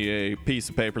handed me a piece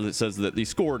of paper that says that the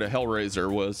score to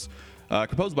Hellraiser was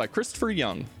composed by Christopher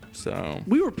Young. So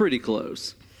we were pretty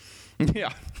close.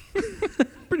 Yeah,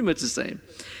 pretty much the same.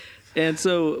 And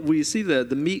so we see the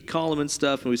meat column and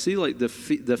stuff, and we see like the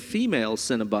female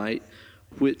Cenobite,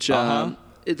 which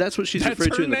that's what she's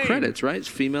referred to in the credits, right? It's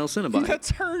female Cenobite.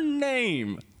 That's her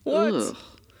name. What? Ugh.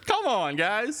 Come on,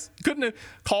 guys. Couldn't have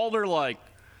called her like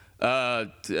Gross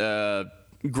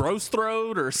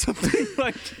Throat or something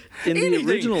like in anything,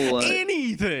 the original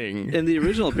anything. In the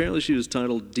original, apparently she was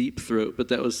titled Deep Throat, but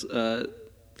that was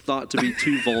thought to be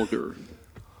too vulgar.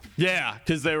 Yeah,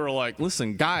 because they were like,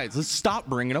 listen, guys, let's stop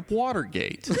bringing up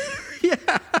Watergate.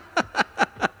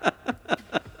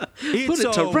 It's Put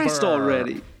it to rest over.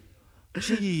 already.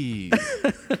 Jeez.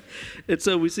 And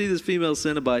so we see this female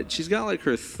Cenobite. She's got like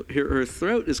her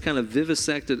throat is kind of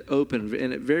vivisected open,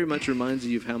 and it very much reminds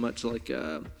you of how much like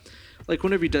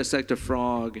whenever you dissect a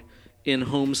frog in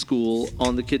homeschool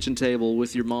on the kitchen table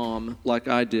with your mom, like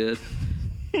I did.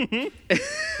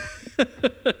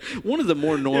 One of the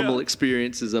more normal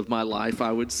experiences of my life,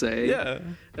 I would say,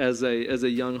 as a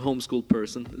young homeschooled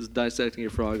person, is dissecting a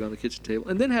frog on the kitchen table,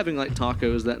 and then having like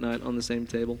tacos that night on the same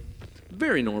table.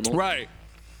 Very normal, Right.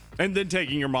 And then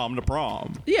taking your mom to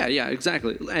prom. Yeah,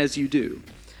 exactly, as you do.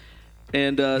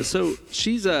 And so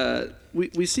she's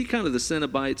we see kind of the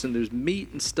Cenobites, and there's meat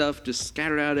and stuff just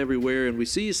scattered out everywhere, and we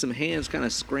see some hands kind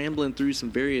of scrambling through some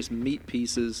various meat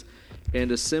pieces and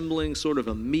assembling sort of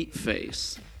a meat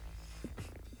face.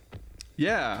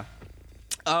 Yeah.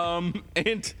 And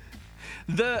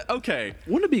okay.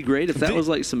 Wouldn't it be great if that was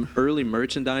like some early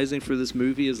merchandising for this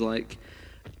movie, is like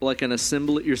an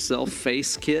assemble it yourself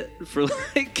face kit for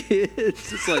like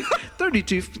kids? It's like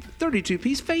 32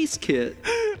 piece face kit.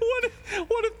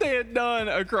 What if they had done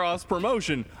a cross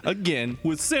promotion again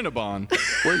with Cinnabon,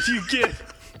 where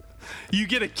you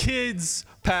get a kid's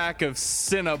pack of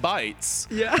Cinnabites,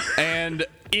 and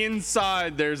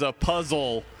inside there's a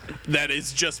puzzle that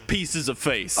is just pieces of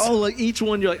face. Oh, like each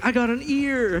one you're like, I got an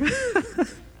ear.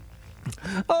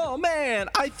 Oh man,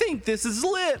 I think this is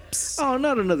lips. Oh,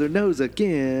 not another nose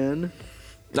again.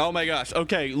 Oh my gosh.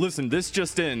 Okay, listen, this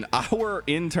just in. Our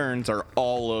interns are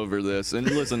all over this. And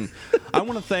listen, I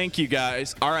want to thank you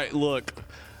guys. All right, look,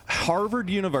 Harvard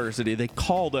University, they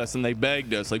called us and they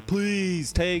begged us, like,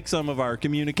 please take some of our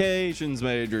communications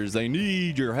majors. They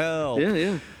need your help.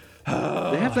 Yeah.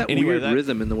 They have that Anyway, weird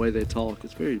rhythm in the way they talk.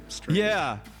 It's very strange.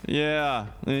 Yeah.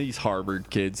 These Harvard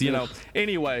kids, you know.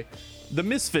 Anyway, the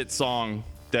Misfits song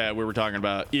that we were talking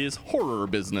about is Horror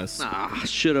Business.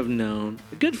 Should have known.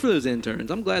 Good for those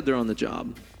interns. I'm glad they're on the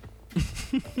job.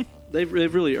 They've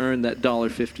really earned that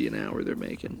 $1.50 an hour they're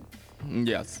making.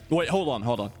 Yes. Wait, hold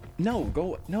on. No.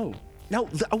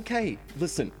 Okay,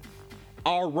 listen.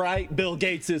 All right, Bill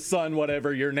Gates' son,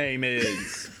 whatever your name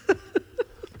is.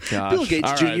 Gosh. Bill Gates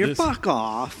All Jr., right, fuck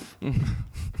off.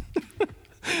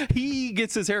 He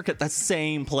gets his haircut the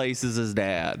same place as his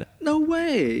dad. No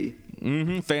way.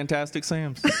 Fantastic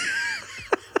Sam's.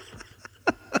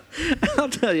 I'll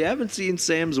tell you, I haven't seen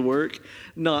Sam's work.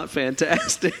 Not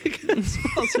fantastic.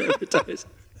 False advertising.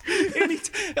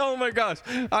 Oh my gosh.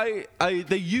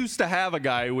 They used to have a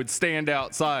guy who would stand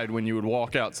outside when you would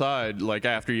walk outside, like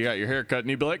after you got your hair cut, and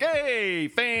he'd be like, hey,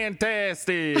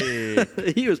 fantastic.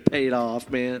 He was paid off,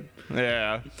 man.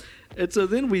 Yeah. And so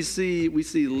then we see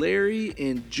Larry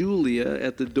and Julia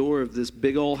at the door of this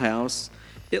big old house.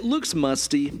 It looks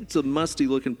musty. It's a musty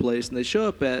looking place, and they show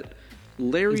up at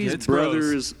Larry's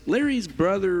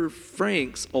brother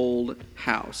Frank's old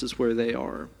house is where they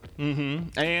are.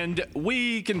 And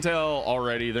we can tell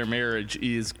already their marriage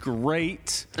is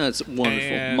great. That's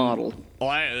wonderful. And, Model. Well,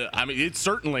 I mean, it's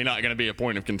certainly not going to be a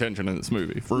point of contention in this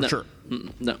movie, for sure.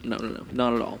 No, not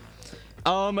at all.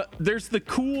 There's the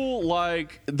cool,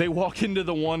 like, they walk into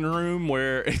the one room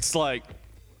where it's like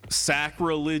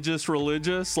sacrilegious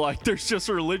religious. Like, there's just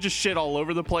religious shit all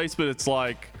over the place, but it's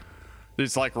like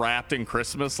wrapped in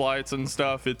Christmas lights and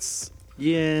stuff. It's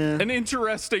an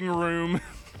interesting room.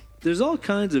 There's all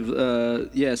kinds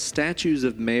of statues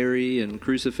of Mary and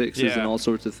crucifixes and all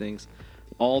sorts of things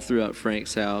all throughout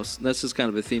Frank's house. And that's just kind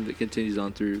of a theme that continues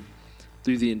on through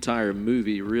the entire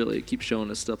movie, really. It keeps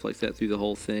showing us stuff like that through the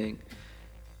whole thing.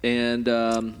 And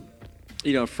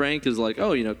Frank is like,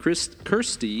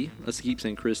 Kirsty, let's keep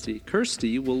saying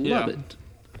Kirsty will love it.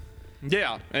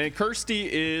 Yeah, and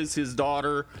Kirsty is his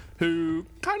daughter, who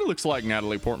kind of looks like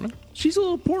Natalie Portman. She's a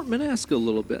little Portman-esque a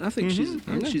little bit. I think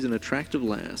she's an attractive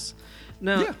lass.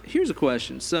 Now, here's a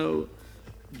question. So,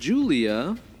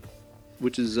 Julia,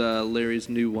 which is Larry's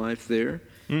new wife there.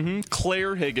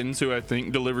 Claire Higgins, who I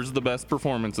think delivers the best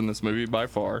performance in this movie by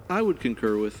far. I would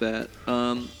concur with that.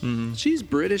 She's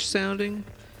British sounding.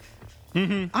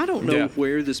 I don't know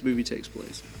where this movie takes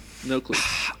place. No clue.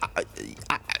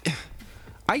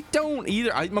 I don't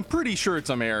either. I'm pretty sure it's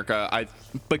America.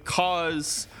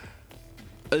 Because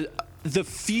the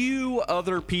few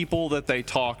other people that they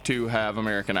talk to have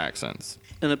American accents.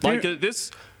 And it's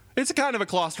a kind of a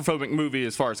claustrophobic movie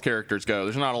as far as characters go.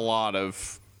 There's not a lot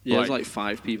of there's like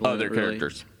 5 people. Other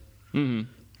characters.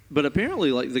 But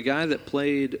apparently, like, the guy that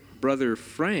played Brother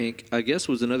Frank, I guess,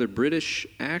 was another British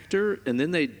actor, and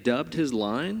then they dubbed his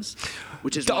lines,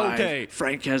 which is why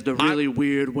Frank has the really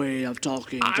weird way of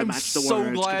talking to match the words.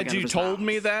 I'm so glad you told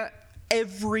me that,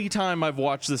 every time I've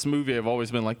watched this movie, I've always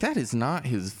been like, that is not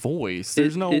his voice.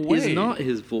 There's no way. It is not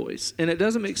his voice. And it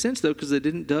doesn't make sense, though, because they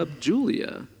didn't dub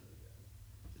Julia.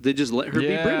 They just let her be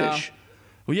British.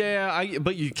 Well, yeah,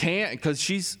 but you can't because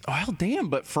she's, well, damn,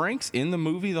 but Frank's in the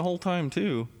movie the whole time,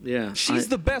 too. Yeah. She's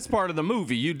the best part of the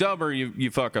movie. You dub her,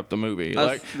 you fuck up the movie.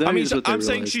 I mean, I'm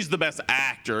saying she's the best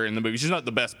actor in the movie. She's not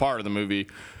the best part of the movie.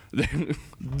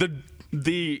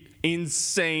 The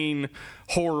insane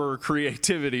horror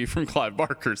creativity from Clive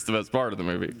Barker is the best part of the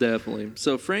movie. Definitely.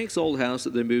 So Frank's old house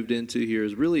that they moved into here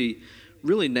is really,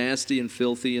 really nasty and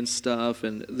filthy and stuff.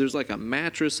 And there's like a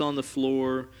mattress on the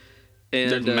floor. And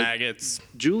there's maggots.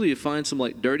 Julia finds some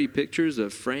like dirty pictures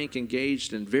of Frank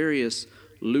engaged in various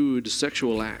lewd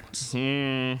sexual acts.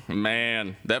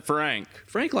 Man, that Frank.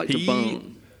 Frank liked to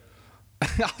bone.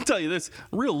 I'll tell you this,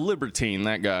 real libertine,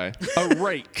 that guy. A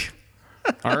rake.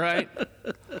 All right?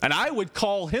 And I would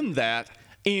call him that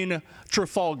in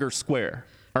Trafalgar Square.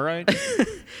 All right?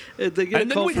 And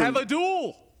then we'd have a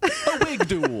duel. A wig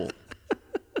duel.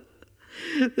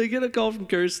 They get a call from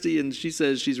Kirsty, and she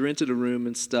says she's rented a room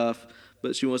and stuff,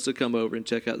 but she wants to come over and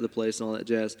check out the place and all that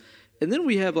jazz. And then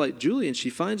we have, like, Julie, and she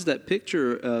finds that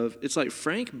picture of, it's like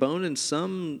Frank boning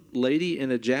some lady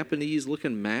in a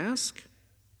Japanese-looking mask.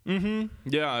 Mm-hmm.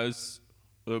 Yeah, it's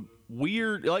a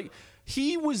weird, like,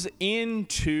 he was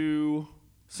into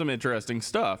some interesting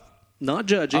stuff. Not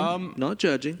judging. Not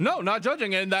judging. No, not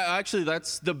judging. And that's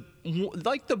the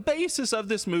basis of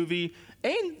this movie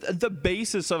and the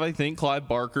basis of, I think, Clive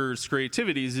Barker's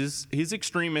creativities is his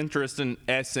extreme interest in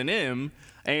S&M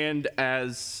and,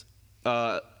 as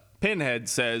Pinhead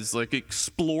says, like,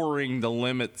 exploring the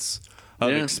limits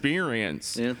of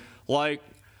experience. Yeah. Like,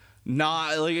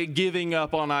 not like giving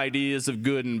up on ideas of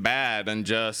good and bad and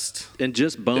just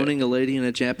boning a lady in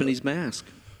a Japanese mask.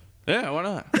 Yeah, why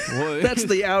not? Well, that's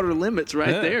the outer limits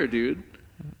right there, dude.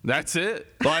 That's it.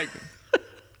 Like,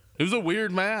 it was a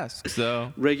weird mask.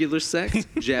 So regular sex,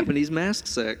 Japanese mask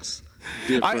sex.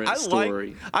 Different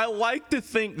story. I like to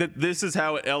think that this is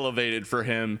how it elevated for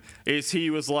him. Is he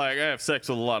was like, I have sex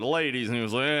with a lot of ladies, and he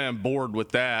was like, I'm bored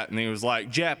with that. And he was like,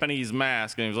 Japanese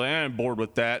mask, and he was like, I'm bored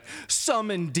with that.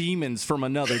 Summon demons from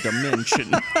another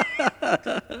dimension.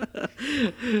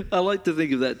 I like to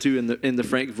think of that too in the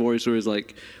Frank voice, where he's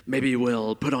like, maybe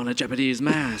we'll put on a Japanese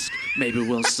mask, maybe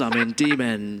we'll summon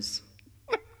demons.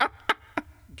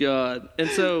 God,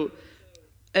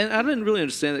 and I didn't really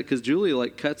understand that because Julie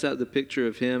like cuts out the picture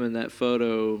of him in that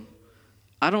photo.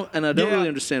 I don't really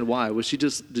understand why. Did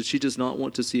she just not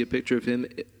want to see a picture of him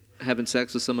having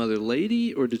sex with some other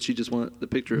lady, or did she just want the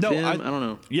picture of him? I don't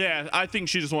know. Yeah, I think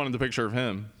she just wanted the picture of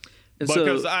him. And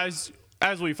because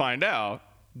as we find out,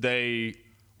 they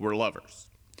were lovers.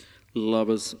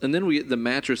 And then we get the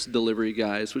mattress delivery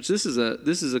guys, which this is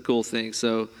a cool thing.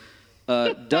 So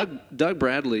Doug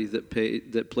Bradley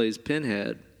that plays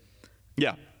Pinhead.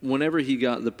 Yeah. Whenever he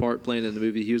got the part playing in the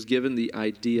movie, he was given the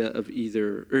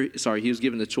he was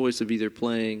given the choice of either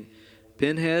playing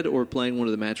Pinhead or playing one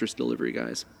of the mattress delivery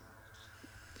guys.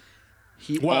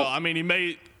 He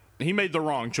made the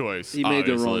wrong choice. He made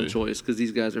the wrong choice because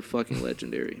these guys are fucking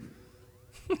legendary.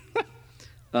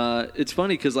 It's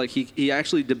funny because like he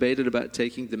actually debated about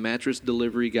taking the mattress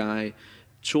delivery guy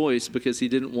choice because he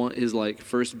didn't want his like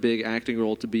first big acting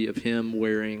role to be of him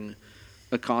wearing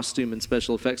a costume and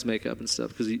special effects makeup and stuff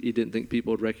because he didn't think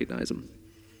people would recognize him.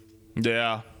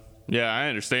 Yeah, I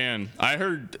understand. I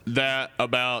heard that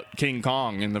about King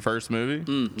Kong in the first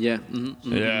movie. Yeah.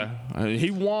 Mm-hmm. Yeah.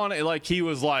 He wanted, like, he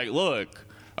was like, look,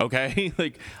 okay,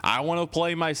 like, I want to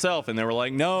play myself. And they were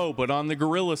like, no, put on the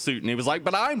gorilla suit. And he was like,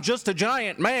 but I'm just a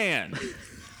giant man.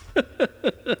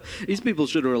 These people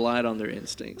should have relied on their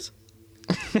instincts.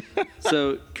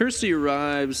 So Kirsty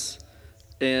arrives.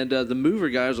 And the mover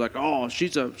guy's like, "Oh,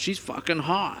 she's fucking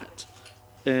hot,"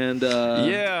 and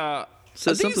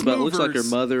says something about looks like her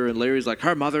mother. And Larry's like,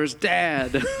 "Her mother's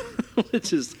dead,"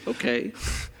 which is okay.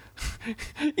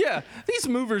 Yeah, these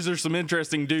movers are some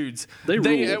interesting dudes.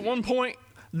 They at one point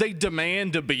they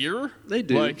demand a beer. They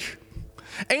do.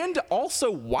 And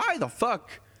also, why the fuck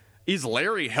is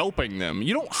Larry helping them?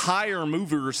 You don't hire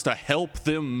movers to help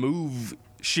them move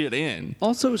shit in.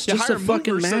 Also, it's just a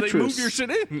fucking mattress. So they move your shit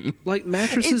in. Like,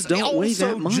 mattresses don't weigh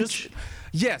that much.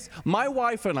 Yes, my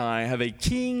wife and I have a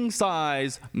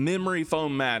king-size memory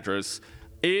foam mattress.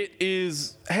 It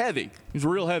is heavy. It's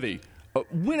real heavy.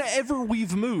 Whenever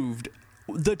we've moved,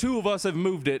 the two of us have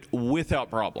moved it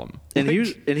without problem. And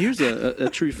here's a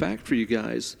true fact for you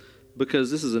guys,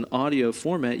 because this is an audio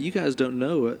format. You guys don't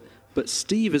know it, but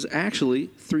Steve is actually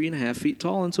 3.5 feet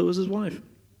tall, and so is his wife.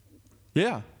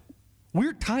 Yeah.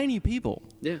 We're tiny people.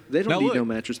 Yeah, they don't need no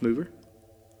mattress mover.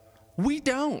 We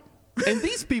don't. And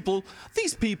these people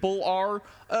are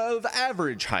of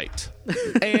average height.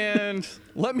 And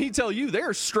let me tell you,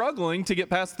 they're struggling to get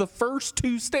past the first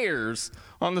 2 stairs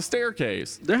on the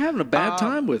staircase. They're having a bad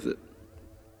time with it.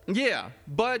 Yeah,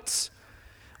 but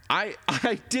I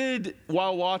did,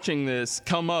 while watching this,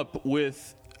 come up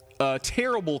with a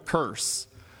terrible curse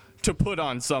to put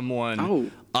on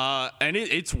someone. And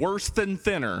it's worse than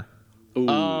thinner.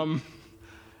 Ooh.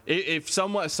 If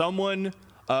someone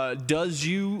does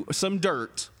you some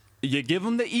dirt, you give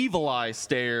them the evil eye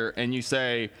stare and you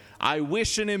say, "I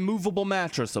wish an immovable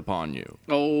mattress upon you."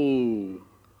 Oh,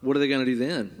 what are they going to do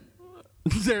then?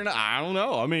 They're not, I don't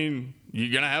know. I mean,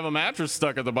 you're going to have a mattress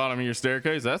stuck at the bottom of your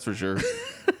staircase, that's for sure.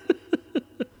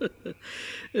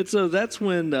 And so that's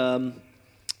when,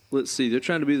 let's see, they're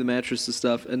trying to be the mattress and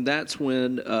stuff, and that's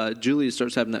when Julia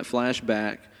starts having that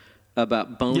flashback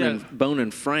about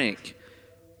boning Frank.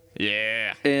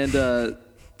 Yeah. And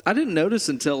I didn't notice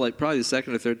until like probably the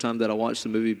second or third time that I watched the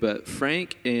movie, but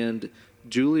Frank and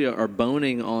Julia are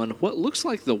boning on what looks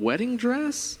like the wedding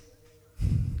dress.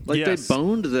 Like Yes. they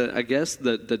boned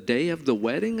the day of the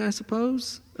wedding, I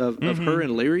suppose, of her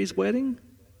and Larry's wedding.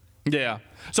 Yeah.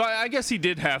 So I guess he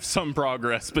did have some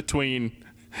progress between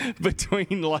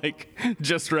like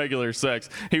just regular sex.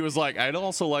 He was like, "I'd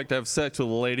also like to have sex with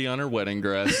a lady on her wedding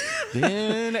dress,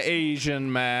 then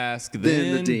Asian mask,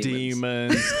 then the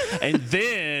demons, and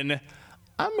then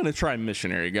I'm going to try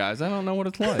missionary, guys. I don't know what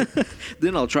it's like."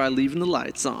 Then I'll try leaving the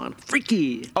lights on.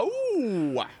 Freaky.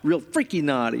 Oh. Real freaky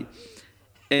naughty.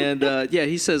 And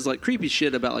he says like creepy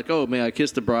shit about like, "Oh, may I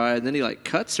kiss the bride?" And then he like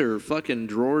cuts her fucking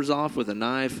drawers off with a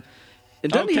knife.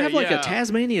 And doesn't he have like a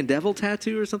Tasmanian devil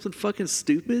tattoo or something fucking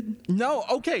stupid? No,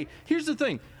 okay. Here's the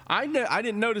thing. I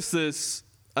didn't notice this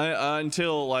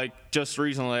until like just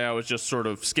recently. I was just sort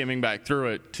of skimming back through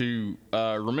it to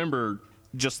remember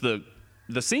just the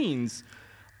scenes.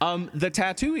 The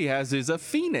tattoo he has is a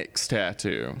phoenix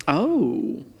tattoo.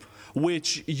 Oh.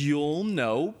 Which you'll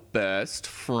know best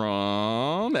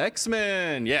from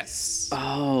X-Men. Yes.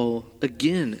 Oh,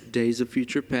 again, Days of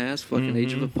Future Past, fucking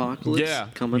Age of Apocalypse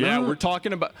coming up. Yeah, we're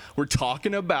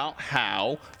talking about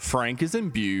how Frank is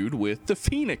imbued with the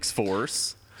Phoenix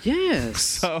Force. Yes.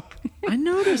 So I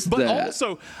noticed but that. But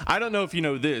also, I don't know if you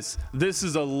know this. This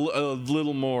is a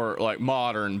little more like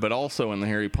modern, but also in the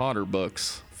Harry Potter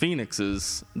books,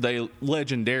 Phoenixes, they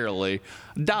legendarily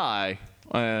die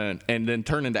and then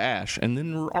turn into ash and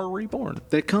then are reborn.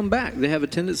 They come back. They have a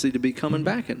tendency to be coming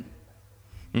back in.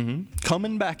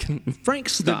 Coming back in. Frank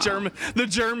style. The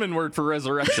German word for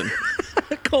resurrection.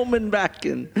 Coming back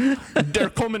in. They're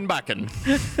coming back in.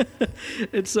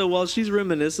 And so while she's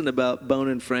reminiscing about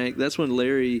boning Frank, that's when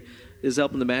Larry is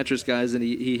helping the mattress guys, and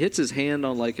he hits his hand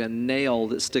on like a nail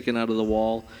that's sticking out of the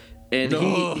wall, and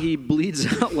he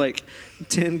bleeds out like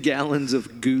 10 gallons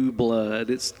of goo blood.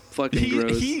 It's fucking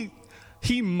gross.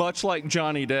 He, much like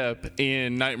Johnny Depp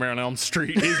in Nightmare on Elm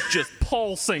Street, is just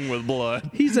pulsing with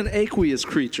blood. He's an aqueous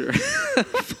creature,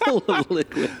 full of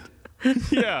liquid.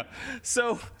 Yeah.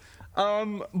 So,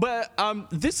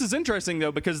 this is interesting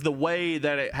though, because the way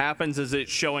that it happens is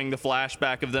it's showing the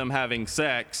flashback of them having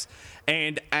sex,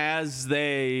 and as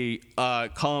they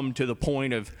come to the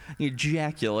point of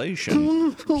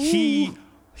ejaculation,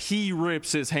 he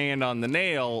rips his hand on the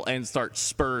nail and starts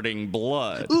spurting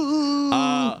blood.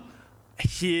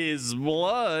 His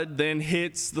blood then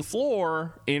hits the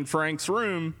floor in Frank's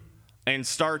room and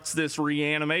starts this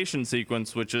reanimation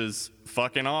sequence, which is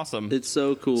fucking awesome. It's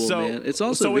so cool, man. It's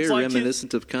also very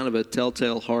reminiscent of kind of a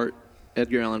Telltale Heart,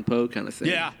 Edgar Allan Poe kind of thing.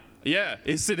 Yeah,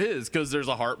 yes, it is, because there's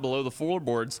a heart below the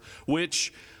floorboards,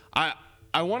 which I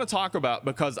want to talk about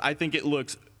because I think it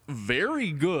looks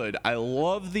very good. I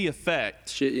love the effect.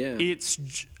 Shit, yeah. It's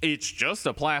just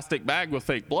a plastic bag with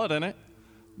fake blood in it.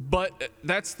 But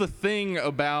that's the thing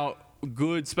about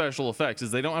good special effects, is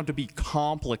they don't have to be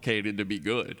complicated to be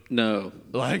good. No.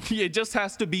 Like, it just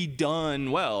has to be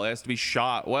done well. It has to be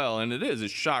shot well, and it is.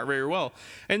 It's shot very well.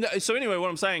 And so anyway, what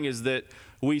I'm saying is that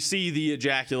we see the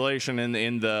ejaculation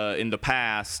in the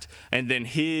past, and then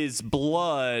his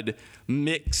blood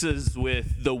mixes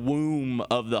with the womb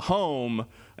of the home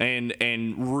and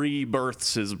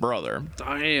rebirths his brother.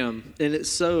 Damn. And it's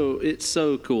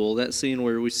so cool, that scene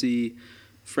where we see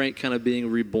Frank kind of being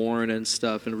reborn and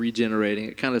stuff and regenerating.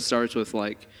 It kind of starts with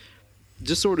like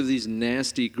just sort of these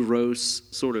nasty, gross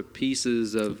sort of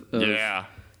pieces of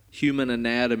human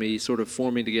anatomy sort of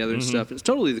forming together and stuff. It's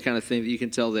totally the kind of thing that you can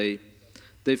tell they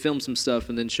filmed some stuff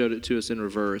and then showed it to us in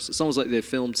reverse. It's almost like they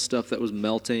filmed stuff that was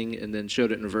melting and then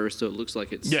showed it in reverse, so it looks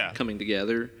like it's coming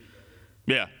together.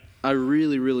 Yeah. I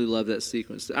really, really love that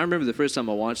sequence. I remember the first time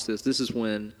I watched this. This is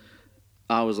when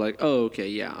I was like, oh, okay,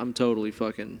 yeah, I'm totally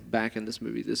fucking back in this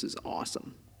movie. This is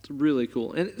awesome. It's really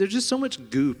cool. And there's just so much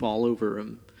goop all over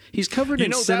him. He's covered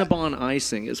in Cinnabon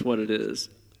icing is what it is.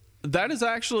 That is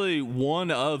actually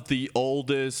one of the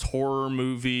oldest horror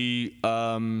movie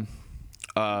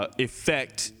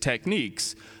effect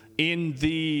techniques. In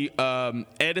the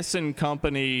Edison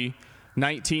Company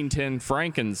 1910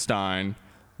 Frankenstein,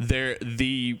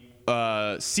 the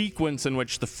sequence in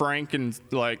which the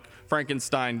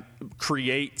Frankenstein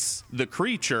creates the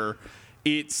creature,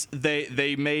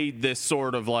 they made this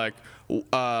sort of like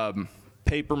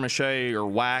paper mache or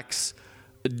wax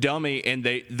dummy, and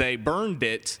they burned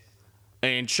it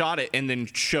and shot it and then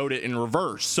showed it in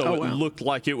reverse, so it looked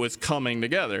like it was coming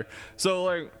together. So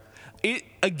like it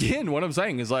again, what I'm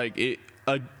saying is like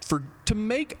to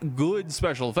make good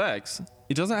special effects,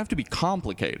 it doesn't have to be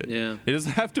complicated. Yeah, it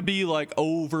doesn't have to be like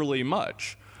overly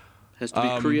much. It has to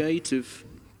be creative.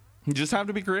 You just have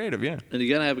to be creative, yeah. And you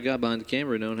gotta have a guy behind the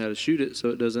camera knowing how to shoot it so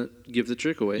it doesn't give the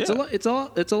trick away. Yeah. It's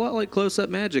a lot like close-up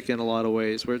magic in a lot of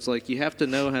ways, where it's like you have to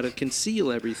know how to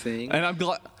conceal everything. And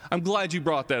I'm glad you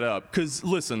brought that up, because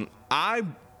listen,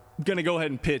 I'm gonna go ahead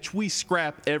and pitch. We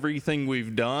scrap everything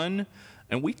we've done,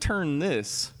 and we turn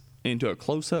this into a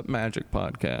close-up magic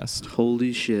podcast.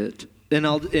 Holy shit! And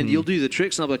you'll do the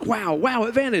tricks, and I'll be like, wow,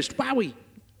 it vanished, wowie.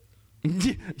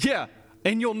 Yeah.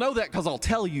 And you'll know that because I'll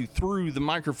tell you through the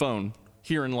microphone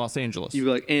here in Los Angeles. You'll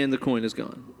be like, and the coin is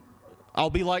gone. I'll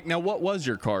be like, now what was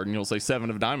your card? And you'll say 7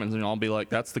 of diamonds. And I'll be like,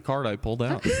 that's the card I pulled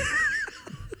out.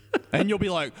 And you'll be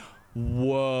like,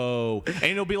 whoa. And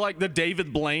it'll be like the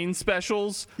David Blaine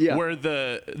specials, where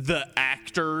the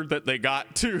actor that they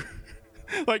got to,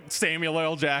 like Samuel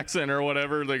L. Jackson or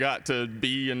whatever, they got to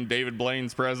be in David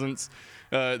Blaine's presence.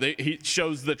 He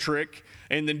shows the trick,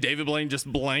 and then David Blaine just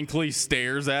blankly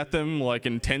stares at them like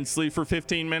intensely for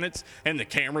 15 minutes, and the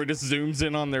camera just zooms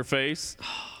in on their face.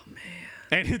 Oh man!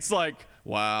 And it's like,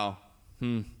 wow,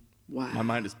 wow, my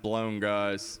mind is blown,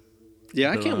 guys.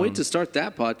 Yeah, I can't wait to start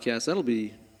that podcast. That'll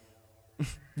be.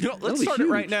 Let's start it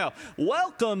right now.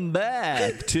 Welcome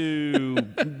back to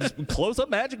Close Up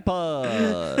Magic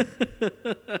Pod.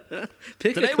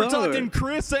 Today we're talking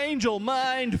Criss Angel,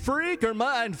 Mind Freak or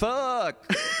Mind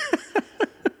Fuck.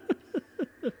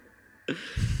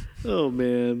 Oh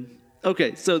man.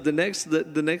 Okay, so the next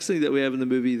thing that we have in the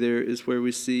movie there is where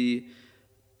we see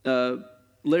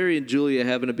Larry and Julia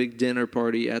having a big dinner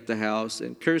party at the house,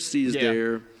 and Kirsty is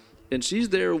there, and she's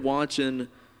there watching.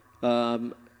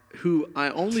 Who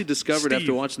I only discovered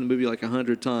after watching the movie like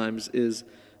 100 times is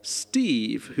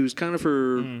Steve, who's kind of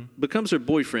becomes her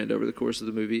boyfriend over the course of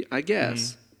the movie, I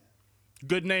guess.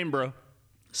 Good name, bro.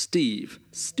 Steve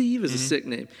is a sick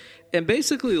name. And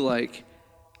basically, like,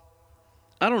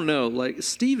 I don't know, like,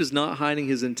 Steve is not hiding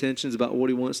his intentions about what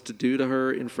he wants to do to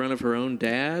her in front of her own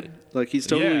dad. Like, he's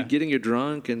totally getting her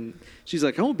drunk, and she's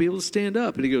like, I won't be able to stand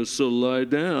up. And he goes, so lie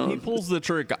down. He pulls the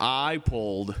trick I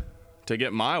pulled to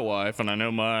get my wife, and I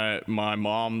know my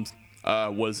mom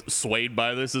was swayed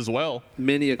by this as well.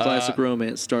 Many a classic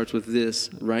romance starts with this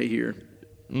right here.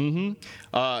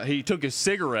 He took his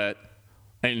cigarette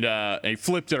and he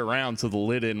flipped it around so the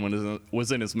lid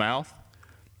was in his mouth.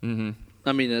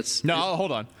 I mean, that's... No,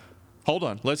 hold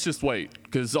on. Let's just wait,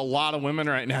 because a lot of women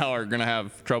right now are going to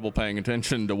have trouble paying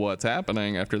attention to what's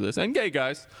happening after this, and gay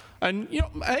guys. And, you know,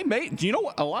 hey, mate, do you know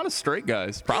what? A lot of straight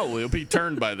guys probably will be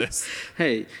turned by this.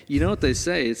 Hey, you know what they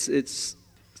say? It's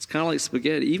kind of like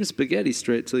spaghetti. Even spaghetti's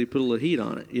straight till you put a little heat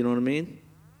on it. You know what I mean?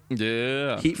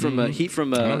 Yeah. Heat from a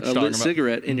lit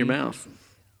cigarette in your mouth.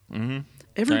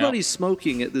 Everybody's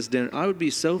smoking at this dinner. I would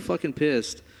be so fucking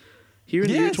pissed. Here in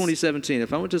the year 2017,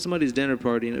 if I went to somebody's dinner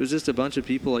party and it was just a bunch of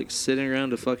people like sitting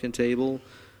around a fucking table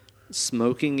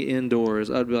smoking indoors,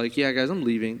 I'd be like, yeah, guys, I'm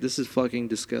leaving. This is fucking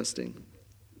disgusting.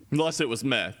 Unless it was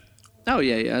meth. Oh,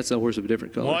 yeah, that's a horse of a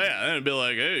different color. Well, yeah, then it'd be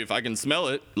like, hey, if I can smell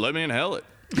it, let me inhale it.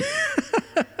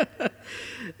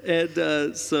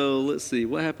 And so let's see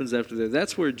what happens after that.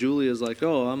 That's where Julia's like,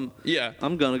 "Oh, I'm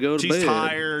gonna go to bed." She's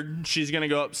tired. She's gonna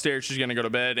go upstairs. She's gonna go to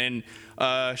bed, and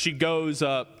she goes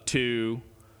up to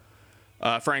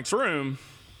Frank's room,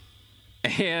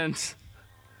 and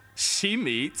she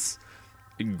meets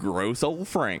gross old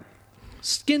Frank.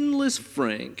 Skinless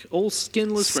Frank. Old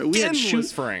skinless Frank. We had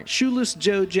Frank. Shoeless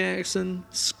Joe Jackson.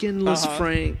 Skinless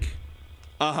Frank.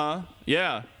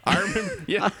 Yeah. I remember.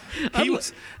 Yeah.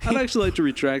 I'd actually like to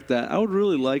retract that. I would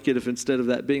really like it if instead of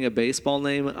that being a baseball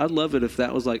name, I'd love it if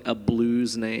that was like a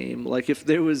blues name. Like if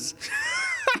there was,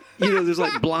 there's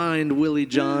like Blind Willie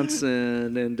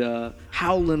Johnson and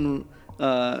Howlin'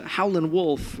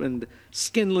 Wolf and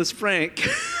Skinless Frank.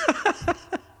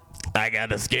 I got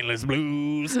the skinless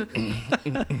blues.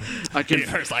 It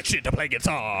hurts like shit to play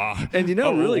guitar. And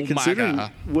really my considering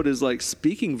God. what his like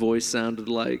speaking voice sounded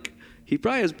like, he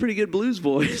probably has a pretty good blues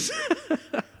voice.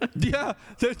 Yeah,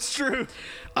 that's true.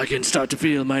 I can start to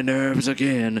feel my nerves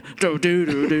again. Do do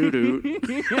do do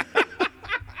do.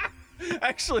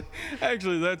 Actually,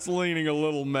 that's leaning a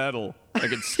little metal. I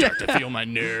can start to feel my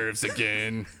nerves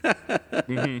again.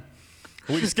 Mhm.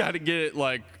 We just got to get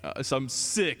like some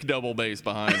sick double bass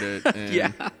behind it. And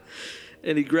Yeah.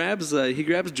 And he grabs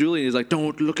Julie and he's like,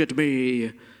 "Don't look at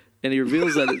me." And he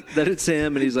reveals that it's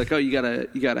him, and he's like, "Oh, you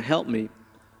gotta help me."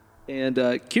 And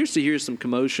Kirsty hears some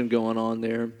commotion going on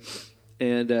there,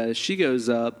 and she goes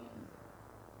up,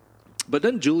 but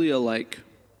doesn't Julia like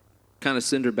kind of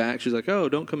send her back? She's like, "Oh,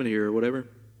 don't come in here," or whatever.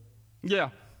 Yeah.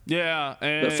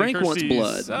 And But Frank wants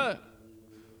Kirsty's, blood.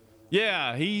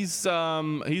 Yeah, he's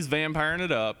vampiring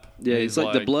it up. Yeah, he's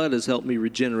like, the blood has helped me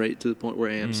regenerate to the point where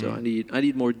I am, so I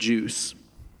need more juice.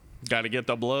 Got to get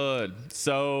the blood.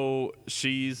 So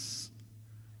he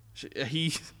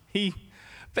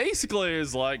basically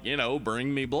is like,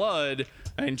 bring me blood,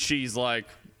 and she's like,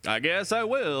 I guess I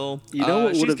will. You know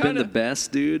what would have been kinda, the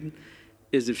best, dude?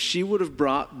 Is if she would have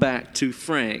brought back to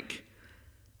Frank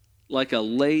like a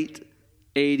late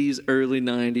 80s, early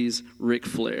 90s Ric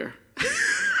Flair.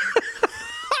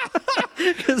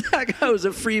 Because that guy was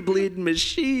a free bleeding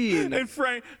machine. And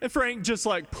Frank just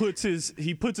like puts his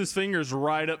fingers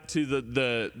right up to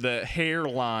the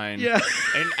hairline. Yeah.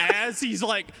 And as he's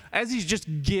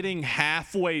just getting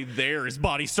halfway there, his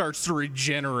body starts to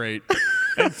regenerate.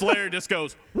 And Flair just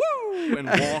goes, woo, and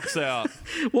walks out.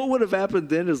 What would have happened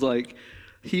then is like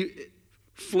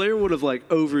Flair would have like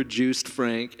overjuiced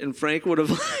Frank, and Frank would have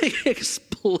like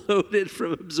exploded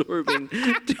from absorbing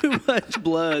too much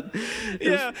blood.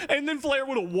 Yeah, and then Flair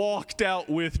would have walked out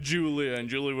with Julia, and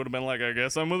Julia would have been like, I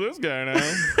guess I'm with this guy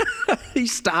now.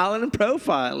 He's styling and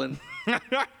profiling.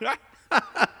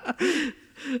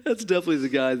 That's definitely the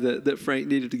guy that Frank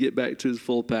needed to get back to his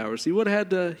full powers. He had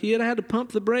had to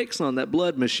pump the brakes on that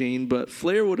blood machine, but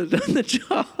Flair would have done the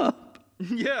job.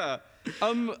 Yeah.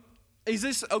 Is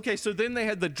this okay? So then they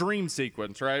had the dream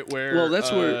sequence, right? Well,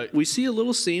 that's where we see a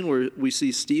little scene where we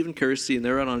see Steve and Kirsty, and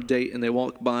they're out on a date, and they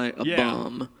walk by a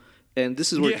bum, and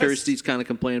this is where Kirsty's kind of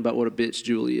complaining about what a bitch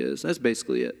Julie is. That's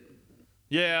basically it.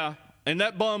 Yeah, and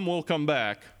that bum will come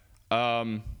back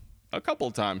a couple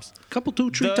of times.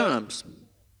 Two, three times.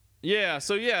 Yeah.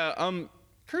 So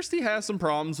Kirsty has some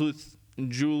problems with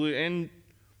Julie, and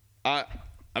I'm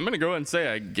gonna go ahead and say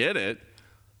I get it.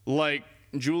 Like,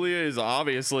 Julia is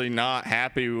obviously not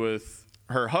happy with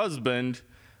her husband,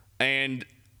 and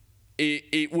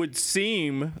it would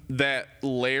seem that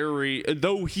Larry,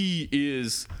 though he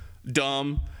is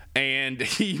dumb and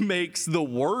he makes the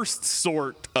worst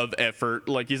sort of effort,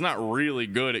 like he's not really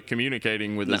good at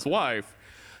communicating with his wife,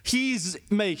 he's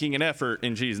making an effort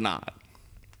and she's not.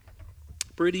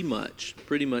 Pretty much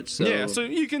so. Yeah, so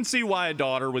you can see why a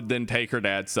daughter would then take her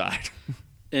dad's side.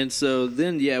 And so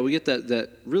then, we get that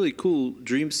really cool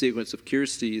dream sequence of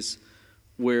Kirsty's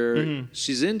where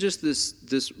she's in just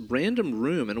this random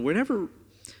room, and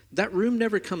that room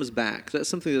never comes back. That's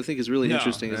something that I think is really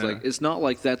interesting. It's like, it's not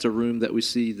like that's a room that we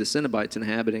see the Cenobites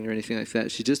inhabiting or anything like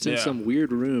that. She's just in some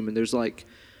weird room, and there's like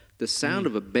the sound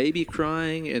of a baby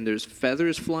crying, and there's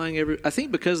feathers flying I think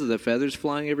because of the feathers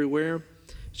flying everywhere,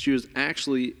 she was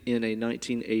actually in a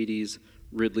 1980s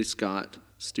Ridley Scott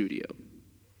studio.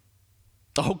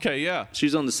 Okay, yeah.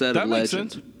 She's on the set that of makes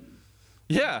Legend. Sense.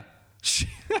 Yeah.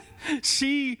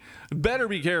 She better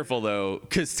be careful, though,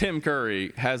 because Tim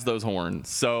Curry has those horns.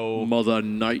 So Mother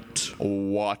Night.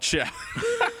 Watch out.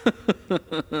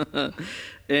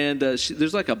 And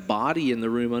there's like a body in the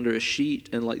room under a sheet,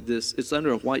 and like it's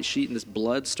under a white sheet, and this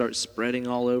blood starts spreading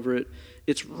all over it.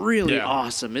 It's really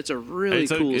awesome. It's a really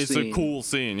cool scene. It's a cool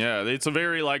scene, yeah. It's a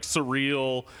very, like,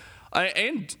 surreal.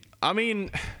 And, I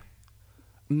mean,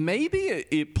 maybe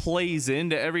it plays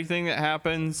into everything that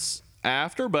happens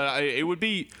after, but it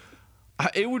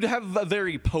would have a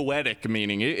very poetic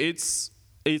meaning. It's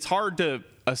hard to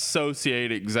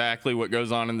associate exactly what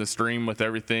goes on in the stream with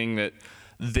everything that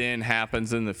then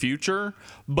happens in the future,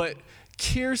 but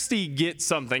Kirsty gets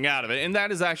something out of it, and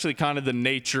that is actually kind of the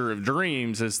nature of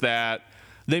dreams, is that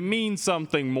they mean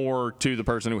something more to the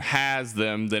person who has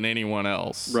them than anyone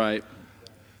else. Right.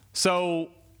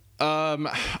 So I'm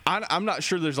not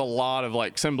sure there's a lot of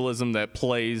like symbolism that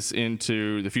plays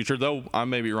into the future, though I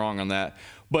may be wrong on that.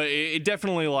 But it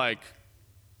definitely like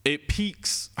it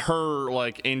piques her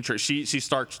like interest. She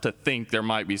starts to think there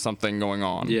might be something going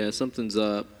on. Yeah, something's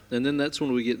up. And then that's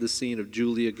when we get the scene of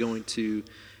Julia going to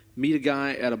meet a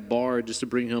guy at a bar just to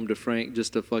bring home to Frank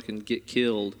just to fucking get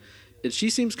killed. And she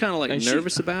seems kind of like And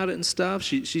nervous about it and stuff.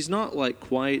 She's not like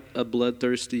quite a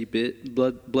bloodthirsty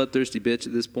bitch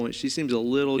at this point. She seems a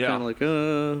little Yeah. kind of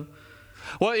like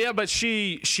Well, yeah, but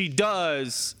she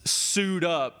does suit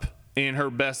up in her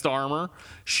best armor.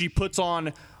 She puts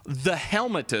on the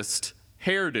helmetest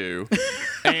hairdo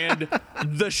and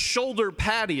the shoulder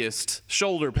pads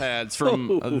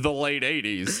from the late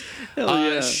 80s. Hell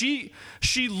yeah.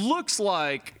 She looks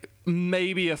like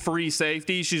maybe a free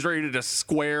safety. She's ready to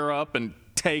square up and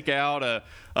take out a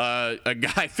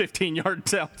guy 15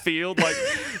 yards downfield. Like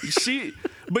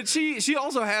she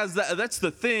also has that. That's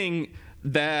the thing.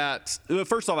 That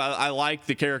first off, I like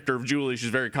the character of Julie.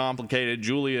 She's very complicated.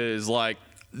 Julia is like,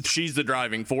 she's the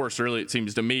driving force, really, it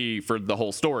seems to me, for the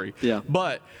whole story. Yeah.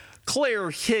 But Claire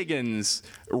Higgins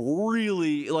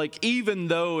really, like, even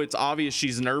though it's obvious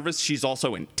she's nervous, she's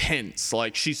also intense.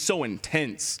 Like, she's so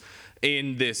intense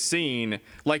in this scene.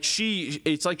 Like,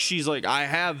 it's like she's like, I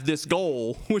have this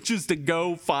goal, which is to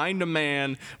go find a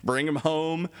man, bring him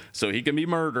home so he can be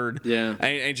murdered. Yeah.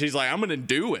 And she's like, I'm going to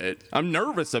do it. I'm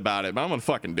nervous about it, but I'm going to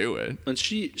fucking do it. and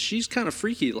she's kind of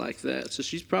freaky like that. So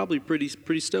she's probably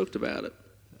pretty stoked about it.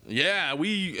 Yeah,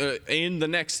 we in the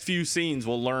next few scenes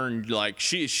we'll learn like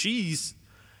she is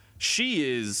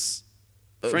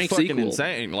Frank's fucking equal.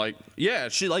 insane. Like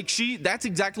she that's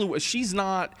exactly what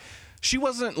she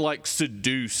wasn't like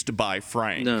seduced by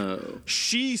Frank. No.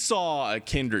 She saw a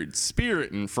kindred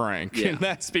spirit in Frank. Yeah. And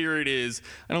that spirit is,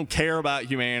 I don't care about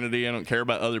humanity. I don't care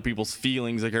about other people's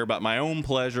feelings. I care about my own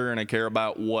pleasure, and I care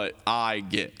about what I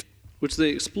get. Which they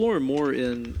explore more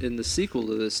in the sequel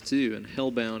to this too, in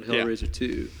Hellbound, Hellraiser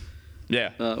 2.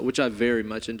 Yeah. Which I very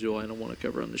much enjoy and I want to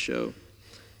cover on the show.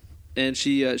 And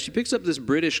she picks up this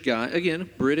British guy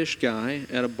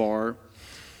at a bar.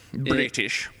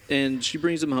 British. And she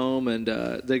brings him home, and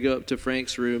they go up to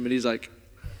Frank's room, and he's like,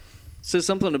 says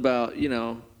something about,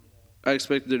 I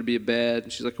expected there to be a bed.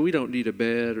 And she's like, we don't need a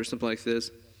bed, or something like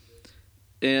this.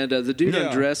 And the dude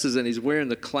undresses, and he's wearing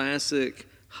the classic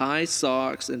high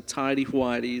socks and tidy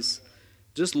whities.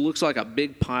 Just looks like a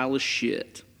big pile of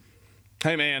shit.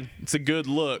 Hey man, it's a good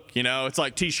look. It's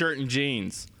like t-shirt and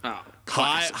jeans. Oh,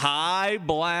 High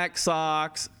black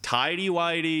socks, tidy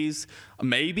whities,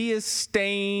 maybe a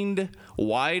stained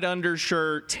white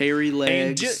undershirt, hairy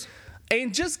legs.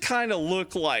 and just kind of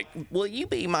look like, will you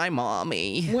be my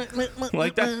mommy?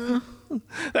 Like that.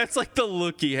 That's like the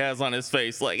look he has on his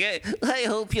face. Like, hey, I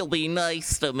hope you'll be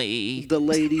nice to me. The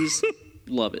ladies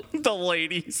love it. The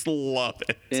ladies love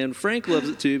it. And Frank loves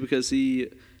it too because he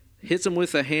hits him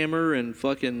with a hammer and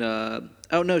fucking.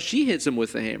 Oh no, she hits him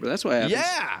with the hammer. That's what happens.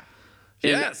 Yeah.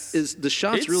 And Yes. the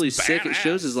shot's It's really sick. It badass.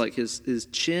 shows his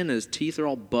chin, his teeth are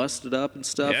all busted up and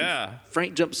stuff. Yeah. And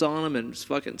Frank jumps on him and is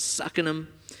fucking sucking him,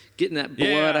 getting that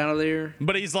blood out of there.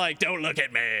 But he's like, don't look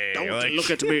at me. Don't look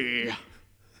at me.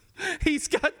 He's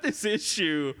got this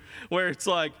issue where it's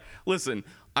like, listen,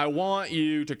 I want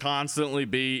you to constantly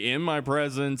be in my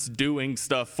presence doing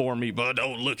stuff for me, but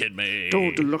don't look at me.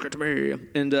 Don't look at me.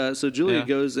 And so Julia Yeah.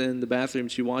 goes in the bathroom.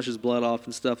 She washes blood off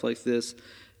and stuff like this.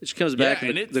 And she comes back,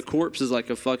 and the corpse is like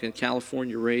a fucking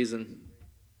California raisin.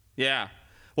 Yeah.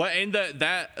 Well, and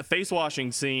that face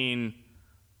washing scene,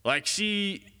 like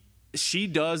she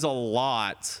does a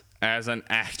lot as an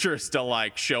actress to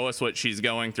like show us what she's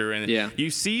going through. And Yeah.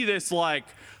 you see this like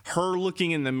her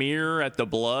looking in the mirror at the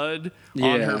blood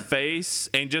on Yeah. her face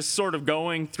and just sort of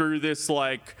going through this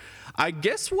like, I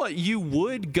guess what you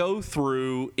would go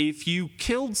through if you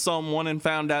killed someone and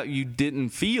found out you didn't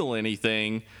feel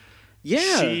anything.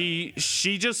 Yeah.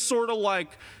 She just sort of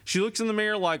like, she looks in the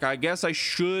mirror like, I guess I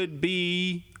should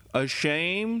be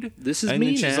ashamed. This is and me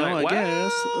then she's now, like, I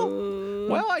guess.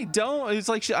 Well, I don't. It's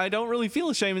like I don't really feel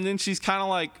ashamed. And then she's kind of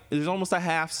like, there's almost a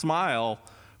half smile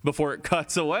before it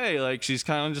cuts away. Like she's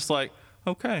kind of just like,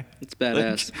 okay, It's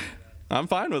badass. Like, I'm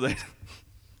fine with it.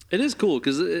 It is cool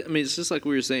because, I mean, it's just like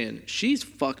we were saying. She's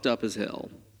fucked up as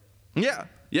hell. Yeah.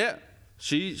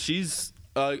 She's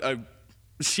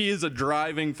she is a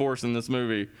driving force in this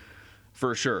movie,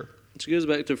 for sure. She goes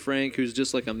back to Frank, who's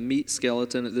just like a meat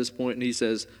skeleton at this point, and he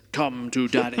says, "Come to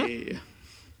daddy."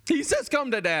 He says,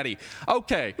 "Come to daddy."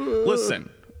 Okay, listen.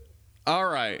 All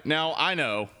right, now I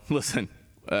know. Listen,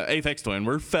 Aphex Twin,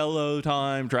 we're fellow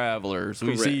time travelers. We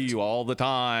Correct. see you all the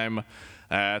time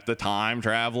at the Time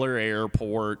Traveler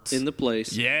Airport. In the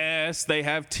place. Yes, they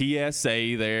have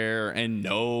TSA there, and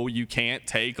no, you can't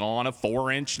take on a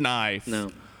 4-inch knife. No.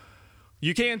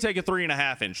 You can take a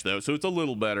 3.5-inch though, so it's a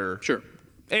little better. Sure.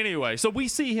 Anyway, so we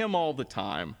see him all the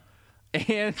time,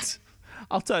 and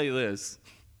I'll tell you this.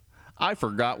 I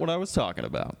forgot what I was talking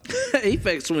about.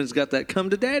 Aphex Twin's got that "Come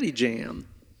to Daddy" jam.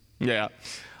 Yeah.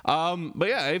 But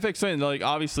yeah, Aphex Twin, like,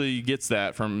 obviously gets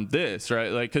that from this,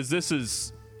 right? Like, because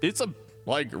it's a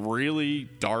like really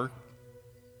dark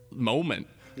moment.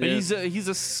 Yeah. He's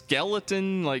a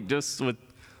skeleton, like, just with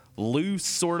loose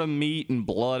sort of meat and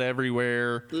blood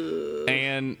everywhere.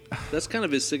 And That's kind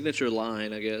of his signature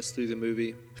line, I guess, through the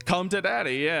movie. come to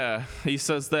daddy, yeah. He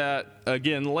says that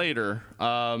again later.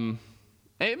 And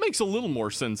it makes a little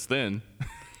more sense then.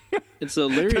 And so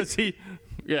Larry, Because he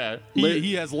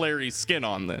has Larry's skin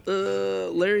on then.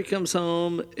 Larry comes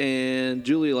home and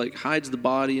Julia like hides the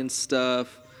body and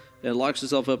stuff and locks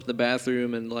herself up in the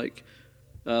bathroom and like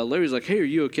Larry's like, "Hey, are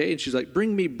you okay?" And she's like,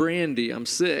 "Bring me brandy. I'm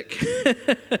sick."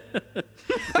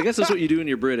 I guess that's what you do when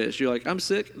you're British. You're like, "I'm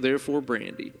sick, therefore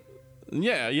brandy."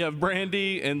 Yeah, you have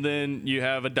brandy, and then you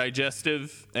have a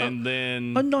digestive, and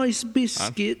then A nice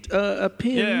biscuit, a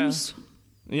Pimm's.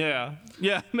 yeah,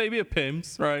 maybe a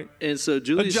Pimm's, right? And so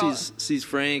Julia John- sees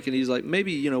Frank, and he's like,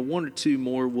 maybe one or two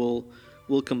more will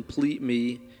complete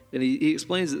me. And he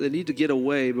explains that they need to get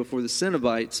away before the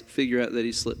Cenobites figure out that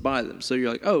he slipped by them. So you're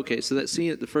like, oh, okay. So that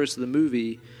scene at the first of the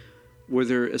movie where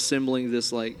they're assembling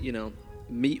this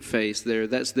meat face there,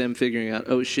 that's them figuring out,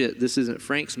 oh shit, this isn't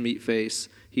Frank's meat face.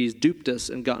 He's duped us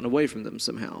and gotten away from them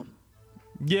somehow.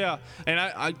 Yeah,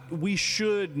 and we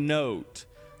should note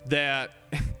that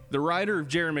the writer of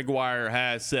Jerry Maguire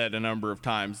has said a number of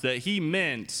times that he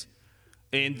meant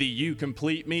in the "you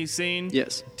complete me" scene,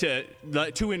 Yes.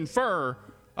 to infer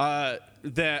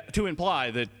to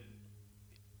imply that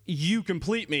you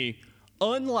complete me,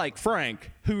 unlike Frank,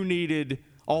 who needed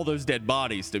all those dead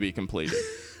bodies to be completed.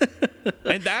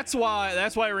 And that's why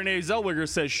Renee Zellweger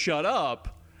says shut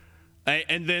up.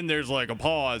 And then there's like a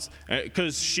pause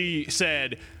because she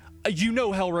said,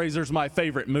 Hellraiser's my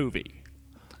favorite movie.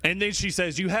 And then she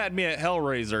says, you had me at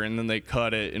Hellraiser. And then they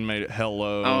cut it and made it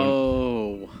Hello.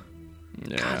 Oh.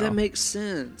 Yeah. God, that makes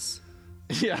sense.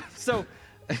 Yeah. So.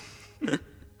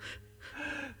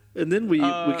 And then we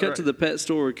cut right. to the pet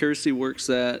store where Kirsty works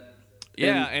at.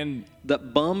 Yeah. And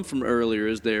that bum from earlier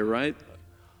is there, right?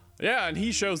 yeah. And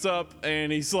he shows up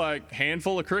and he's like,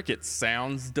 handful of crickets.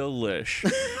 Sounds delish.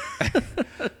 And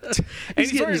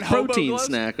He's getting his hobo protein gloves.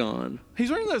 snack on. He's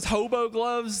wearing those hobo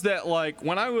gloves that, like,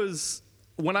 when I was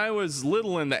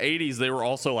little in the 80s, they were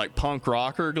also like punk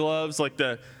rocker gloves, like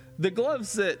the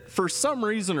gloves that for some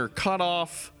reason are cut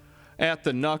off at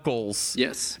the knuckles.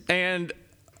 Yes. And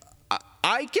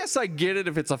I guess I get it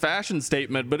if it's a fashion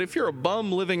statement, but if you're a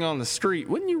bum living on the street,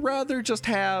 wouldn't you rather just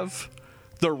have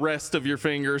the rest of your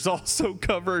fingers also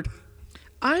covered?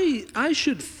 I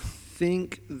should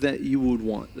think that you would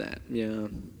want that, yeah.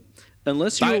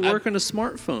 Unless you were working a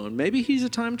smartphone. Maybe he's a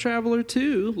time traveler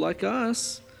too, like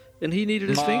us, and he needed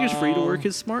his fingers free to work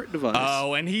his smart device.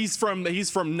 Oh, and he's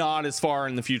from not as far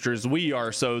in the future as we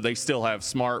are, so they still have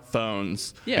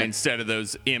smartphones instead of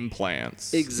those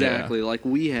implants. Exactly, like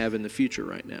we have in the future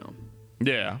right now.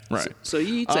 Yeah, right. So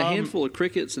he eats a handful of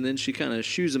crickets, and then she kind of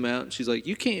shoos him out, and she's like,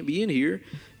 "You can't be in here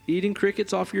eating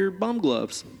crickets off your bum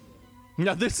gloves."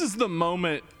 Now, this is the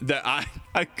moment that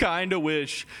I kind of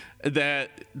wish that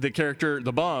the character,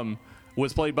 the bum,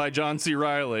 was played by John C.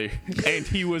 Reilly, and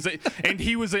he was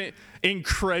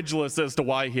incredulous as to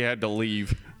why he had to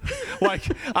leave. Like,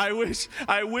 I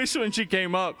wish when she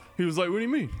came up, he was like, "What do you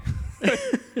mean?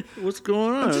 What's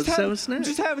going on? Let's have a snack." I'm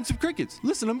just having some crickets.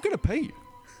 Listen, I'm gonna pay you."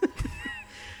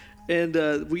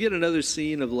 And we get another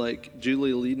scene of like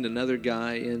Julia leading another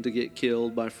guy in to get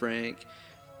killed by Frank.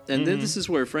 And then this is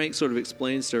where Frank sort of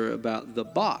explains to her about the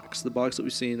box that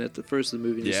we've seen at the first of the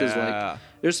movie. And he says, like,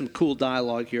 there's some cool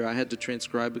dialogue here I had to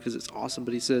transcribe because it's awesome.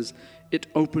 But he says, "It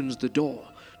opens the door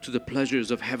to the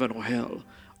pleasures of heaven or hell.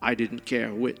 I didn't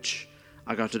care which.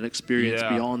 I got an experience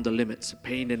beyond the limits.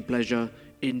 Pain and pleasure,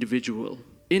 indivisible.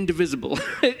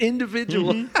 And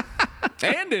individual.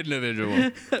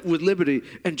 With liberty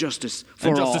and justice for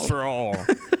all." Justice for all.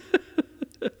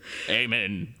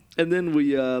 Amen. And then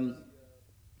we...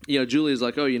 Julia's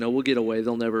like, "Oh, we'll get away.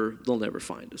 They'll never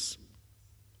find us."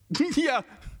 Yeah.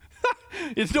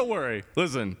 Don't worry.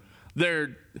 Listen,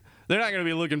 they're not going to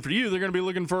be looking for you. They're going to be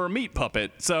looking for a meat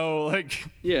puppet. So, like,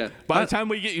 by the time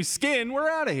we get you skin, we're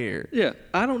out of here. Yeah.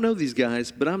 I don't know these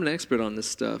guys, but I'm an expert on this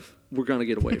stuff. We're going to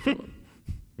get away from them.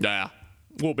 Yeah.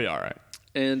 We'll be all right.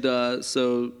 And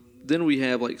so then we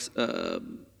have, like,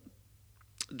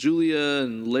 Julia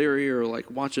and Larry are, like,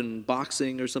 watching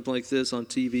boxing or something like this on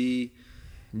TV.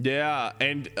 Yeah,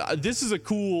 and this is a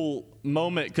cool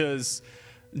moment because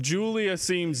Julia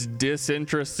seems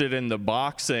disinterested in the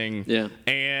boxing. Yeah.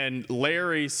 And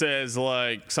Larry says,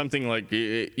 like, something like,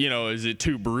 is it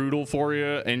too brutal for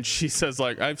you? And she says,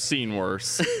 like, I've seen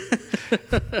worse.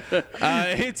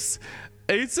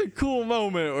 it's a cool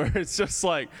moment where it's just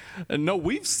like, no,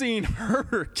 we've seen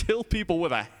her kill people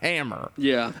with a hammer.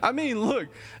 Yeah. I mean, look,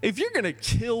 if you're going to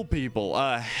kill people,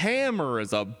 a hammer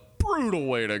is a brutal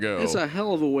way to go. It's a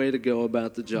hell of a way to go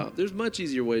about the job. There's much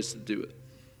easier ways to do it.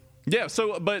 Yeah,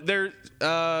 so, but they're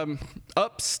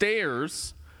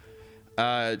upstairs,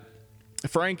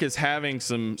 Frank is having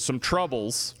some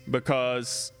troubles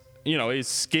because, you know, his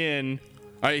skin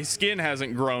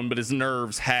hasn't grown, but his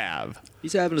nerves have.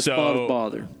 He's having a spot of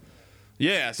bother.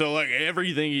 Yeah, so like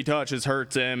everything he touches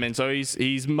hurts him, and so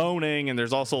he's moaning, and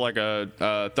there's also like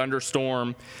a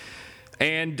thunderstorm,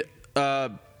 and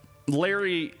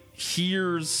Larry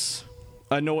hears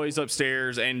a noise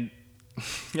upstairs, and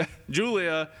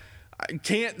Julia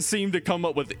can't seem to come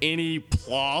up with any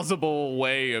plausible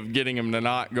way of getting him to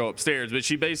not go upstairs, but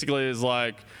she basically is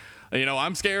like, you know,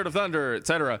 I'm scared of thunder,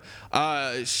 etc.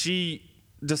 She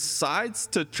decides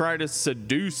to try to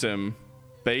seduce him,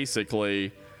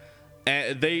 basically.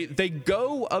 And they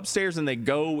go upstairs and they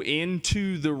go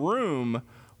into the room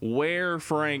where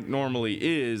Frank normally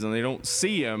is, and they don't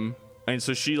see him, and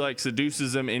so she like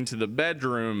seduces him into the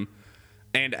bedroom,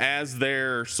 and as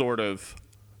they're sort of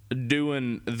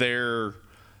doing their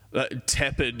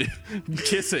tepid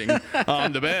kissing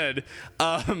on the bed,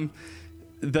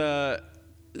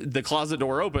 the closet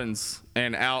door opens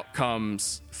and out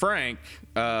comes Frank,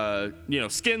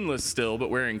 skinless still but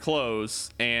wearing clothes,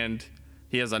 and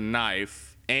he has a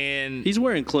knife, and he's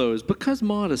wearing clothes because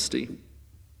modesty.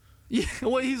 Yeah,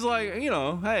 well, he's like,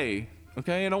 hey,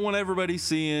 okay, I don't want everybody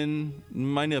seeing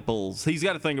my nipples. He's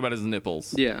got to think about his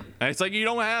nipples. Yeah. And it's like, you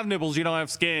don't have nipples, you don't have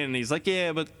skin. And he's like,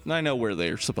 yeah, but I know where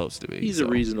they're supposed to be. He's a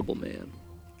reasonable man.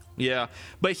 Yeah.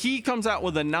 But he comes out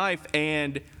with a knife,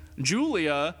 and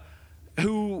Julia,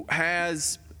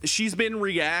 she's been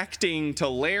reacting to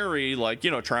Larry, like,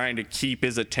 trying to keep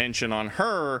his attention on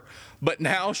her, but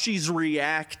now she's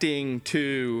reacting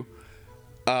to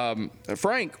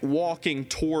Frank walking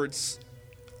towards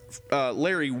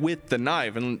Larry with the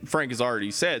knife, and Frank has already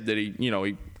said that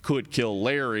he could kill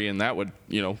Larry, and that would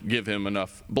give him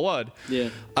enough blood. Yeah.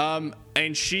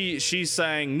 And she's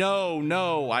saying,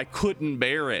 no, I couldn't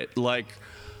bear it. Like,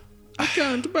 I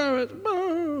can't bear it.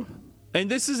 No. And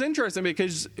this is interesting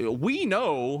because we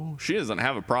know she doesn't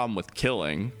have a problem with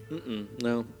killing.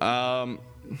 No. And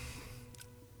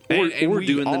or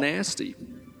doing the nasty.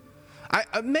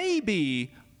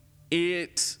 Maybe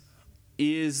it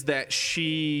is that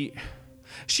she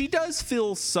does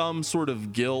feel some sort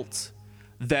of guilt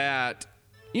that,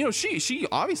 she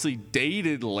obviously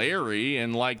dated Larry,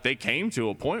 and like they came to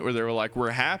a point where they were like,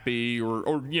 we're happy,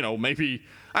 or maybe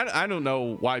I don't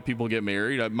know why people get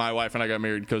married. My wife and I got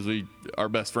married because we are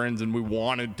best friends and we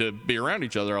wanted to be around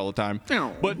each other all the time.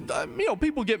 Oh. But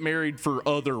people get married for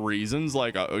other reasons,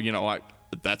 like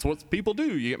that's what people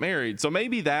do. You get married. So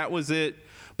maybe that was it.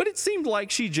 But it seemed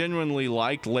like she genuinely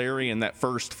liked Larry in that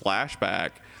first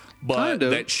flashback. But kind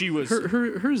of. That she was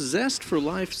her zest for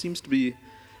life seems to be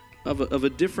of a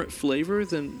different flavor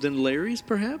than Larry's.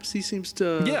 Perhaps he seems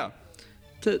to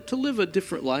to live a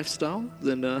different lifestyle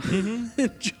than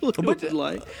Julia would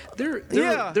like.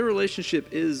 Their relationship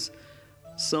is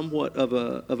somewhat of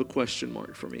a question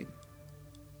mark for me.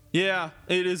 Yeah,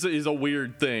 it is a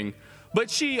weird thing. But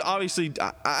she obviously,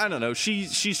 I don't know,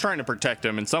 she's trying to protect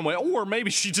him in some way. Or maybe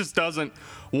she just doesn't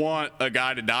want a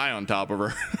guy to die on top of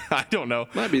her. I don't know.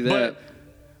 Might be that.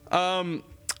 But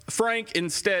Frank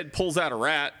instead pulls out a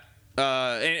rat.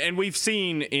 And we've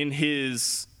seen in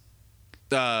his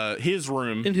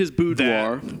room. In his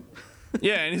boudoir.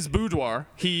 In his boudoir.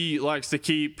 He likes to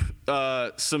keep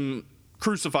some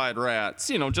crucified rats,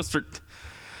 just for...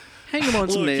 Hang them on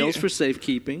some nails for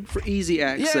safekeeping, for easy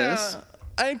access. Yeah.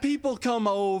 And people come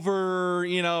over,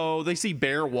 they see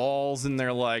bare walls and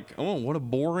they're like, oh, what a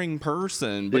boring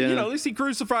person. But, they see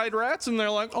crucified rats and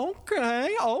they're like,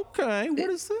 okay, what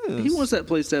is this? He wants that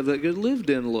place to have that good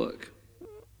lived-in look.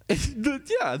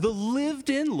 The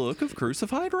lived-in look of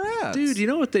crucified rats. Dude, you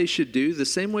know what they should do? The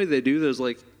same way they do those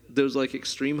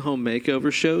extreme home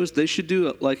makeover shows, they should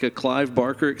do like a Clive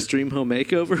Barker extreme home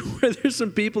makeover where there's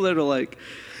some people that are like,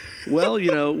 well,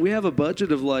 we have a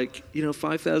budget of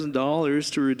 $5,000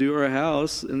 to redo our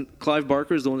house, and Clive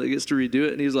Barker is the one that gets to redo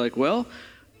it, and he's like, well,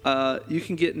 you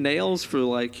can get nails for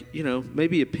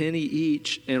maybe a penny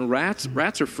each, and rats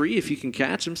are free if you can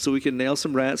catch them, so we can nail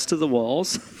some rats to the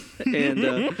walls.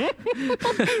 And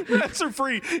rats are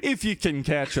free if you can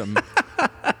catch them.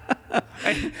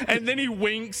 and then he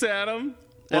winks at them.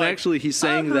 And actually, he's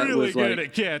saying I'm that really with good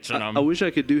at catching them. I wish I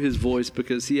could do his voice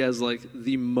because he has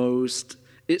the most.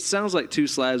 It sounds like two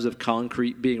slabs of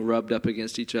concrete being rubbed up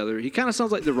against each other. He kind of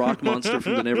sounds like the rock monster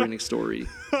from the Neverending Story.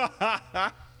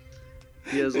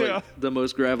 He has like the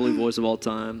most gravelly voice of all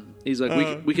time. He's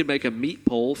like, we could make a meat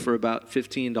pole for about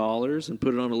 $15 and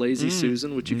put it on a Lazy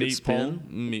Susan, which you could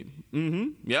spin.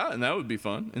 Yeah, and that would be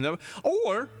fun.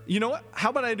 Or, you know what? How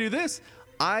about I do this?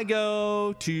 I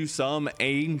go to some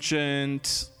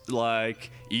ancient,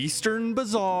 like, Eastern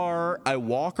bazaar. I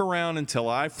walk around until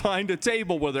I find a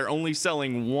table where they're only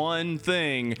selling one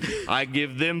thing. I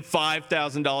give them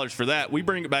 $5,000 for that. We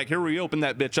bring it back here. We open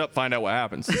that bitch up, find out what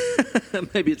happens.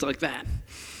 Maybe it's like that.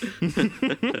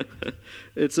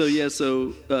 And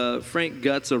so Frank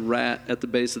guts a rat at the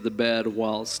base of the bed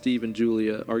while Steve and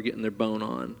Julia are getting their bone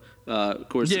on. Of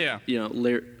course,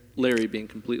 Larry being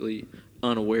completely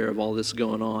unaware of all this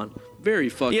going on. Very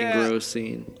fucking gross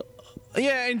scene.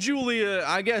 Yeah, and Julia,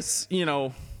 I guess,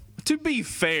 to be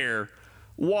fair,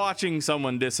 watching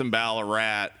someone disembowel a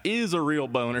rat is a real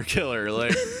boner killer.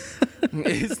 Like,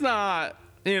 it's not,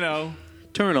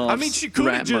 Turn off. I mean, she could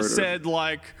have just said,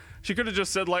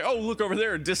 oh, look over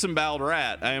there, a disemboweled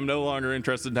rat. I am no longer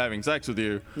interested in having sex with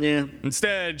you. Yeah.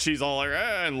 Instead, she's all like,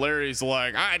 and Larry's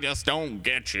like, I just don't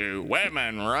get you.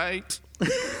 Women, right?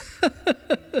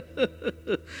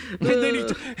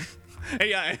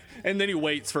 And then he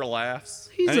waits for laughs.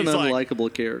 He's an like,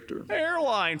 unlikable character.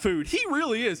 Airline food. He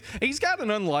really is. He's got an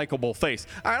unlikable face.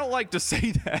 I don't like to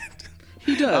say that.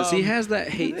 He does. He has that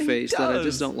hate face that I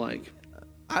just don't like.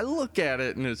 I look at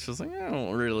it and it's just like, I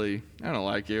don't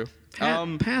like you.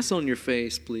 Pass on your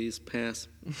face, please. Pass.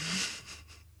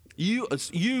 You,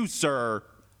 sir,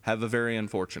 have a very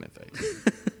unfortunate face.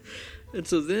 And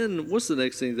so then, what's the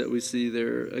next thing that we see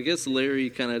there? I guess Larry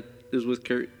kind of is with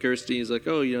Kirsty. He's like,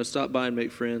 oh, stop by and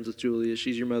make friends with Julia.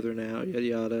 She's your mother now, yada,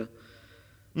 yada.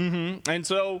 Mm-hmm. And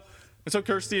so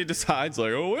Kirsty decides,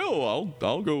 like, oh, well,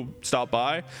 I'll go stop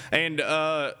by. And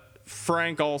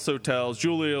Frank also tells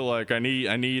Julia, like, I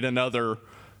need another,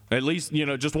 at least,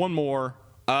 just one more.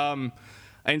 And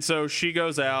so she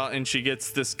goes out and she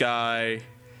gets this guy.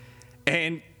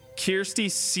 And Kirsty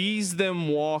sees them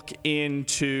walk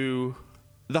into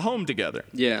the home together.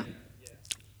 Yeah.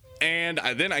 And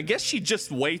then I guess she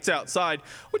just waits outside,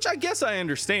 which I guess I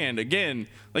understand. Again,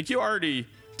 like, you already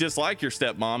dislike your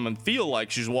stepmom and feel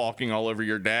like she's walking all over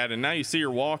your dad, and now you see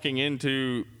her walking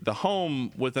into the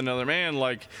home with another man.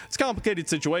 Like, it's a complicated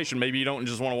situation. Maybe you don't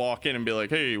just want to walk in and be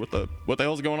like, hey, what the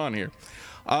hell's going on here?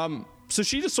 So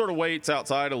she just sort of waits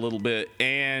outside a little bit,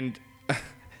 and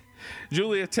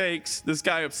Julia takes this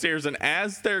guy upstairs, and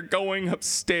as they're going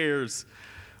upstairs,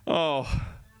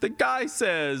 the guy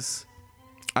says,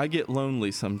 I get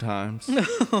lonely sometimes.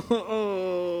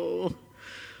 Oh.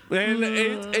 And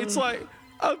it's like,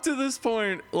 up to this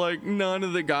point, like, none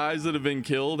of the guys that have been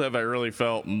killed have I really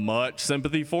felt much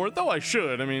sympathy for, though I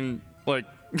should. I mean, like,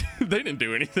 they didn't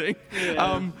do anything.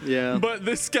 Yeah. But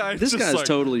this guy's like,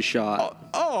 totally shot.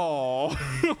 Oh,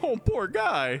 poor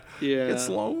guy. Yeah. It's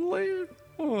lonely.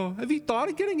 Oh, have you thought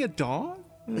of getting a dog?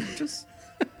 Just,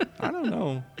 I don't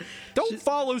know. Don't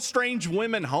follow strange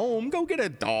women home. Go get a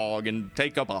dog and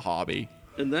take up a hobby.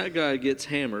 And that guy gets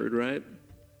hammered, right?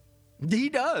 He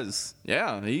does.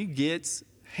 Yeah, he gets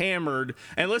hammered.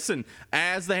 And listen,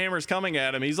 as the hammer's coming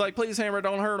at him, he's like, please, hammer,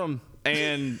 don't hurt him.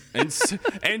 And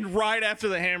right after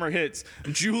the hammer hits,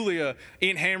 Julia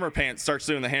in hammer pants starts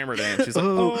doing the hammer dance. She's like,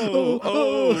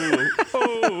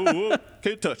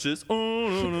 can't touch this.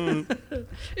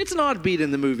 It's an odd beat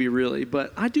in the movie, really,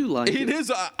 but I do like it. It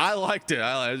is. I liked it.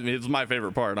 It's my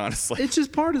favorite part, honestly. It's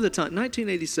just part of the time.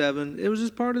 1987, it was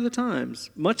just part of the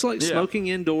times. Much like smoking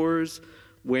indoors,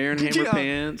 wearing hammer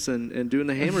pants, and doing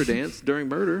the hammer dance during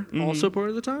murder, also part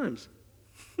of the times.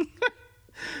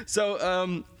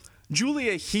 So,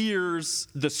 Julia hears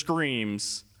the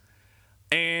screams,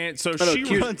 and so she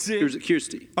runs in.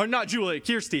 Kirsty. Oh, not Julia,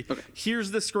 Kirsty. Okay.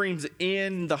 Hears the screams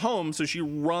in the home, so she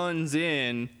runs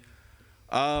in.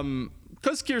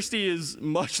 Because Kirsty is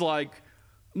much like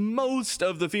most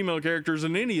of the female characters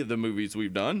in any of the movies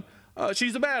we've done.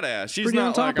 She's a badass. She's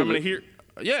not like, I'm going to hear.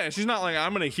 Yeah, she's not like,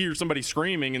 I'm going to hear somebody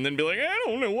screaming and then be like, I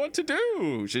don't know what to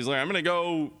do. She's like, I'm going to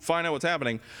go find out what's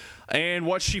happening. And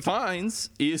what she finds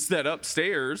is that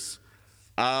upstairs,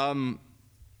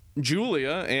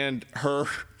 Julia and her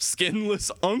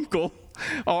skinless uncle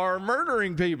are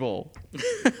murdering people.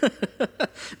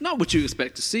 Not what you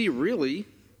expect to see, really.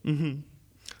 Mm-hmm.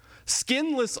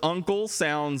 Skinless uncle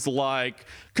sounds like,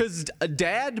 because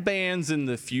dad bands in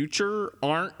the future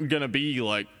aren't going to be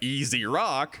like easy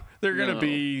rock. They're going to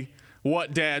be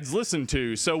what dads listen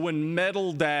to. So when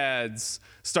metal dads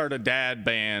start a dad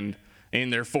band in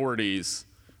their 40s,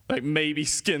 like, maybe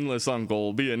Skinless Uncle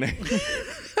will be a name.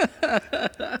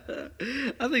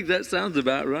 I think that sounds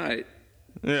about right.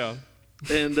 Yeah.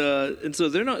 And so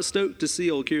they're not stoked to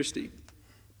see old Kirsty.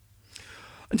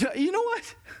 You know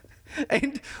what?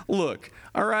 And look,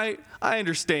 all right, I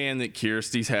understand that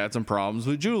Kirsty's had some problems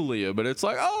with Julia, but it's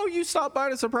like, oh, you stopped by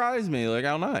to surprise me. Like,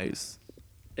 how nice.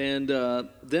 And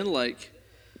then, like,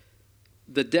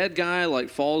 the dead guy, like,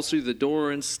 falls through the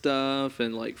door and stuff,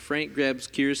 and, like, Frank grabs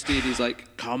Kirsty, and he's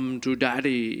like, come to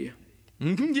daddy.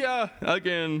 Yeah,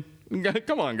 again,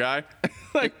 come on, guy.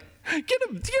 Like, get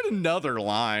another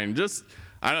line. Just,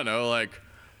 I don't know, like,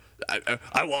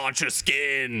 I want your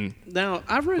skin. Now,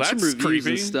 I've read some That's reviews creepy.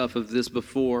 and stuff of this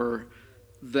before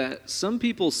that some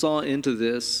people saw into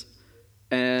this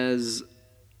as,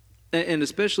 and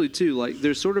especially too, like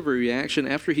there's sort of a reaction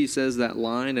after he says that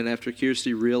line and after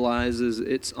Kirsty realizes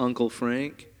it's Uncle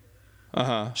Frank.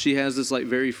 She has this like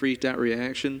very freaked out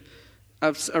reaction.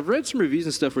 I've read some reviews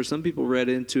and stuff where some people read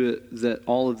into it that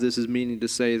all of this is meaning to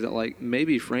say that like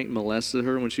maybe Frank molested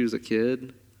her when she was a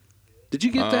kid. Did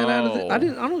you get that out of it? I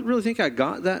don't really think I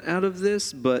got that out of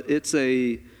this, but it's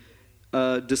a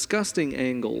disgusting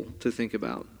angle to think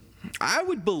about. I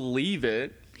would believe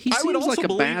it. He seems like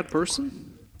a bad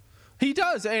person. He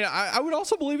does, and I would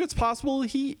also believe it's possible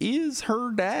he is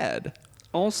her dad.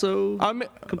 Also,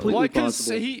 completely like,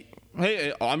 possible.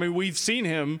 I mean, we've seen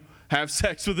him have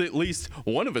sex with at least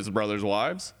one of his brother's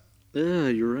wives. Yeah,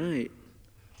 you're right.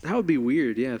 That would be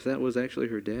weird, yeah, if that was actually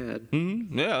her dad.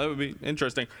 Mm-hmm. Yeah, that would be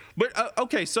interesting. But,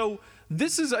 okay, so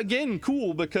this is, again,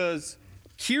 cool because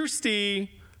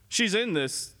Kirsty, she's in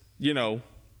this,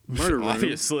 Murder room.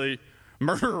 Obviously,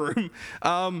 murder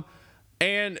room.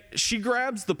 And she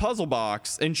grabs the puzzle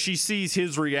box, and she sees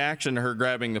his reaction to her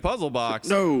grabbing the puzzle box.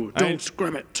 No, don't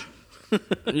grab it.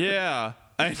 Yeah.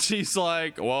 And she's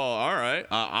like, well, all right,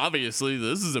 obviously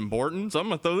this is important, so I'm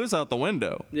going to throw this out the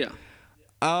window. Yeah.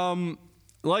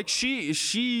 Like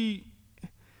she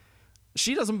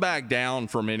doesn't back down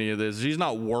from any of this. She's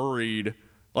not worried.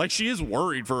 Like she is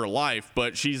worried for her life,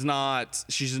 but she's not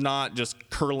just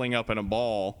curling up in a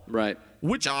ball. Right.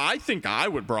 Which I think I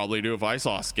would probably do if I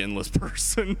saw a skinless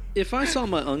person. If I saw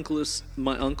my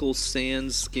uncle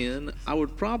sans skin, I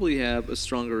would probably have a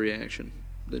stronger reaction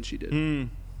than she did.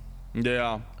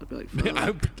 Yeah. I'd be like,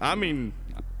 fuck. I mean,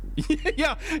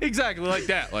 yeah, exactly like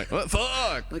that. Like, what,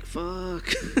 fuck? Like,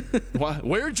 fuck.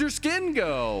 Where'd your skin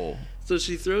go? So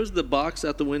she throws the box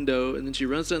out the window, and then she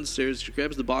runs down the stairs. She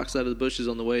grabs the box out of the bushes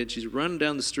on the way, and she's running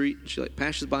down the street. And she like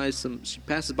passes by some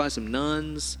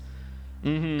nuns,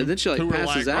 and then she like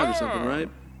passes out or something, right?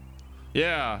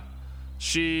 Yeah,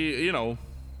 she,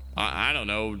 I don't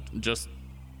know, just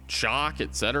shock,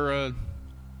 etc.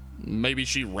 Maybe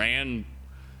she ran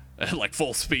at like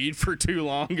full speed for too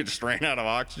long and just ran out of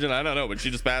oxygen. I don't know, but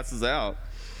she just passes out.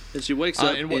 And she wakes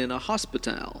up in a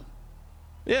hospital.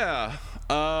 Yeah.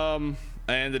 And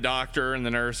the doctor and the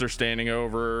nurse are standing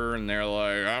over her, and they're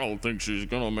like, I don't think she's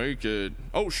gonna make it.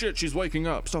 Oh shit, she's waking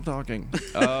up. Stop talking.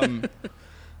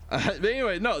 But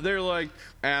anyway, no, they're like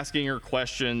asking her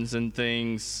questions and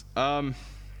things. And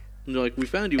they're like, we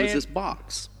found you with this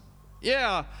box.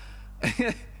 Yeah.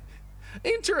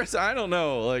 Interesting. I don't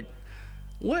know. Like,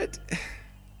 what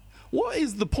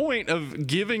is the point of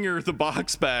giving her the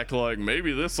box back? Like,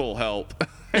 maybe this will help.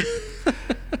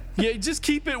 Yeah, just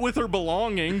keep it with her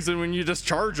belongings, and when you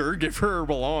discharge her, give her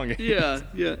belongings. Yeah.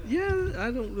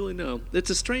 I don't really know. It's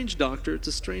a strange doctor. It's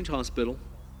a strange hospital.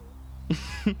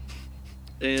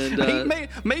 And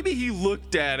maybe he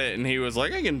looked at it and he was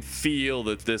like, I can feel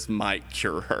that this might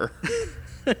cure her.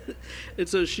 And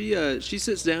so she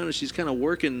sits down and she's kind of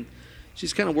working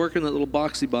that little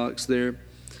boxy box there.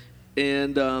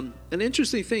 And an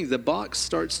interesting thing, the box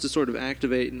starts to sort of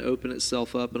activate and open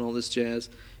itself up and all this jazz.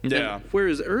 Yeah. And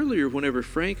whereas earlier, whenever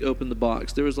Frank opened the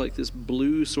box, there was like this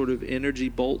blue sort of energy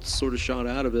bolts sort of shot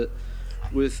out of it.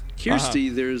 With Kirsty,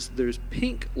 there's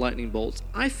pink lightning bolts.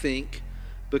 I think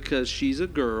because she's a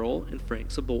girl and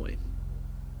Frank's a boy.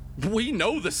 We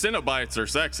know the Cenobites are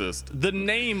sexist. The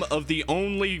name of the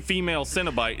only female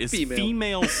Cenobite is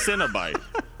Female Cenobite.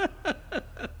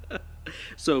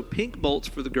 So pink bolts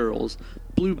for the girls,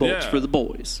 blue bolts for the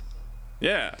boys.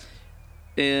 Yeah.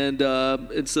 And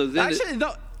so then actually,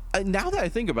 now that I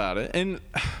think about it, and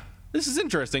this is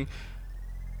interesting,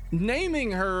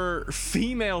 naming her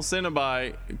Female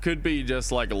Cenobite could be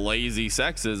just like lazy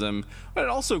sexism, but it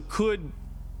also could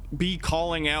be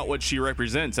calling out what she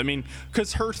represents. I mean,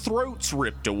 because her throat's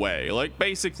ripped away. Like,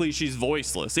 basically, she's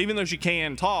voiceless. Even though she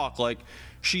can talk, like,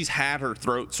 she's had her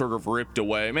throat sort of ripped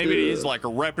away. Maybe it is like a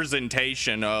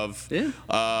representation of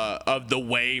the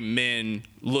way men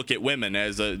look at women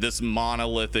as this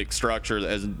monolithic structure that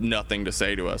has nothing to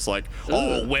say to us. Like,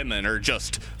 all women are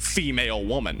just female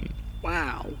woman.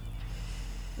 Wow.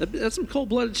 That's some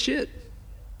cold-blooded shit.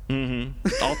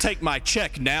 I'll take my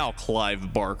check now,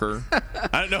 Clive Barker.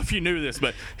 I don't know if you knew this,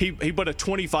 but he put a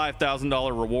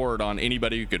 $25,000 reward on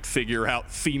anybody who could figure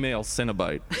out female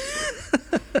Cenobite.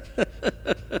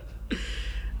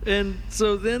 And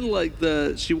so then, like,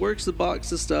 she works the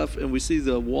box of stuff, and we see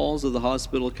the walls of the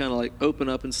hospital kind of like open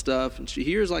up and stuff, and she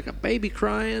hears like a baby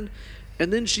crying,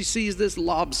 and then she sees this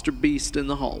lobster beast in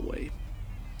the hallway.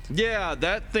 Yeah,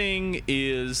 that thing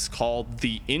is called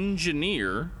the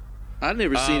Engineer. I've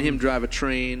never seen him drive a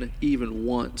train even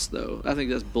once, though. I think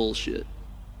that's bullshit.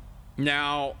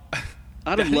 Now,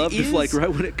 I'd have loved if, like, right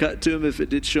when it cut to him, if it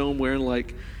did show him wearing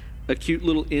like a cute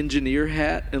little engineer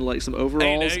hat and like some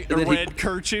overalls, and a red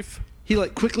kerchief. He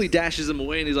like quickly dashes him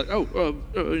away, and he's like, "Oh,"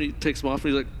 and he takes him off,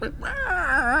 and he's like,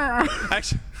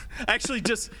 Actually,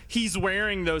 just he's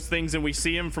wearing those things, and we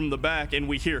see him from the back, and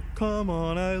we hear, "Come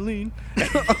on, Eileen."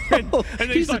 and then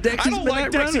he's like, "I don't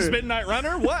like Dexy's Midnight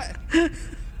Runner." What?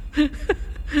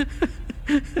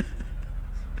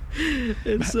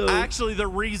 And so, actually, the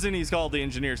reason he's called the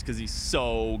Engineer is because he's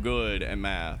so good at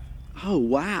math. Oh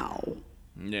wow!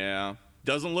 Yeah,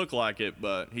 doesn't look like it,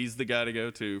 but he's the guy to go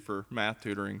to for math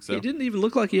tutoring. So he didn't even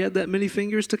look like he had that many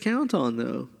fingers to count on,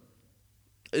 though.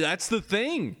 That's the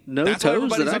thing. No That's toes why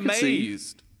everybody's that I could see.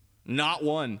 amazed. Not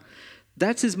one.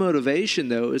 That's his motivation,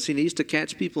 though, is he needs to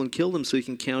catch people and kill them so he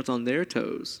can count on their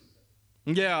toes.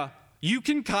 Yeah. You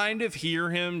can kind of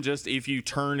hear him just if you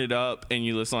turn it up and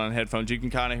you listen on headphones. You can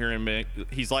kind of hear him.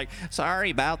 He's like, "Sorry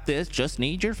about this. Just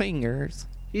need your fingers."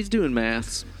 He's doing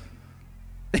maths.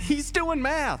 He's doing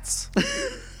maths.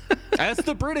 As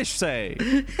the British say.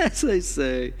 As they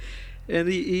say. And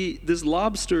this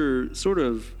lobster, sort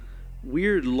of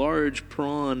weird large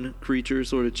prawn creature,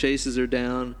 sort of chases her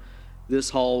down this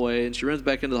hallway, and she runs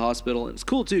back into the hospital. And it's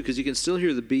cool, too, because you can still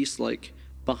hear the beast, like,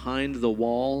 behind the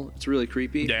wall. It's really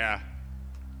creepy. Yeah.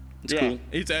 It's cool.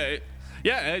 It's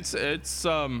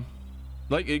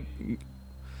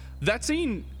that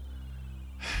scene.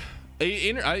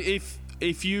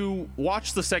 If you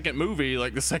watch the second movie,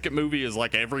 like the second movie is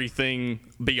like everything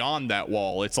beyond that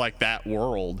wall. It's like that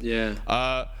world.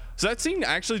 Yeah. So that scene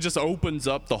actually just opens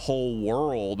up the whole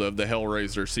world of the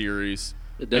Hellraiser series.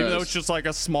 It does. Even though it's just like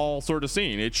a small sort of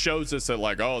scene, it shows us that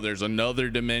like, oh, there's another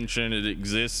dimension. It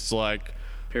exists like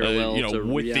parallel to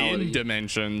within reality.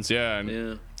 Dimensions. Yeah. And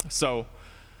Yeah. So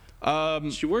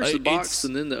she works the box,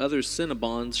 and then the other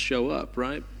Cinnabons show up,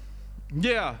 right?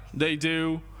 Yeah, they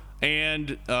do.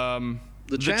 And the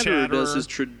Chatterer does his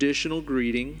traditional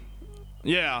greeting.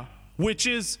 Yeah, which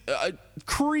is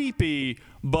creepy,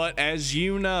 but as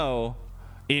you know,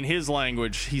 in his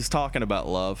language, he's talking about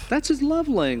love. That's his love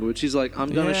language. He's like, I'm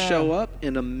going to show up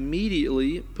and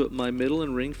immediately put my middle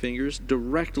and ring fingers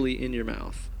directly in your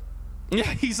mouth.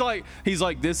 Yeah, he's like,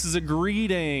 this is a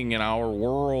greeting in our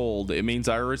world. It means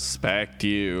I respect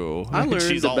you. I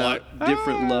learned about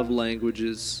different love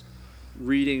languages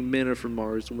reading Men Are From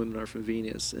Mars and Women Are From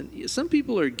Venus. And some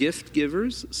people are gift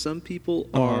givers. Some people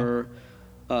are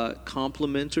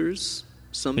complimenters.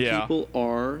 Some people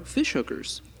are fish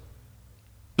hookers.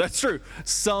 That's true.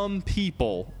 Some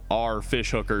people are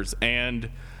fish hookers, and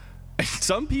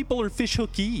some people are fish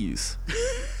hookies.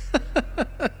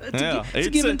 It's a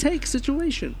give and take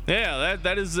situation. Yeah,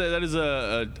 that is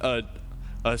a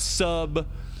sub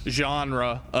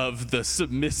genre of the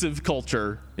submissive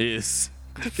culture is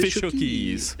fish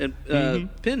hookies. And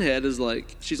Pinhead is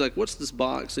like, she's like, "What's this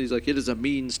box?" And he's like, "It is a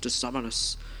means to summon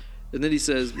us." And then he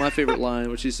says my favorite line,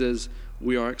 which he says,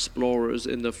 "We are explorers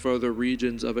in the further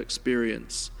regions of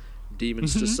experience,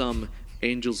 demons to some,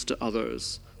 angels to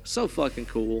others." So fucking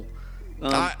cool.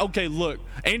 Okay, look,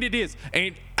 and it is,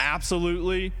 and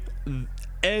absolutely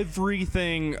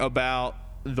everything about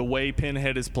the way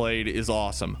Pinhead is played is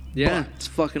awesome. Yeah, but it's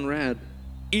fucking rad.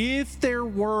 If there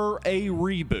were a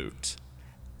reboot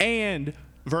and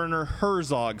Werner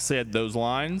Herzog said those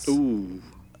lines, ooh,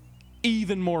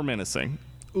 even more menacing.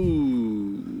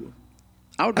 Ooh,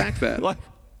 I would back that. Like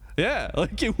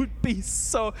it would be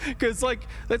so, because like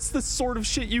that's the sort of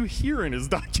shit you hear in his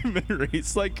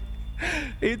documentaries. Like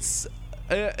it's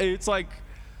like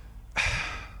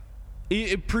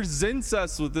it presents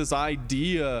us with this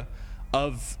idea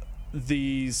of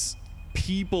these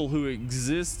people who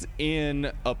exist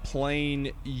in a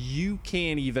plane you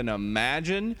can't even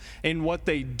imagine, and what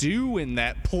they do in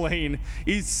that plane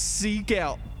is seek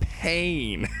out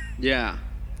pain. Yeah,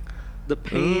 the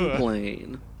pain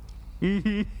plane.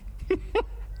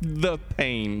 The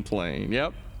pain plane.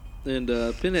 Yep. And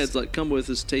Pinhead's like, "Come with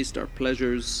us, taste our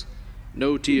pleasures.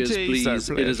 No tears, please.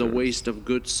 It is a waste of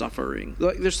good suffering."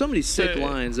 Like, there's so many sick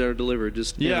lines that are delivered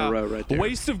just in a row right there.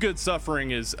 Waste of good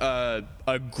suffering is a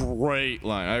great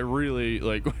line. I really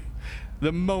like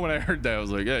The moment I heard that, I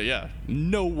was like, yeah,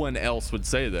 no one else would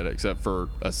say that except for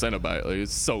a Cenobite. Like,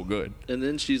 it's so good. And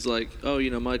then she's like, oh,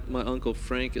 my Uncle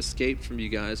Frank escaped from you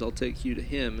guys. I'll take you to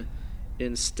him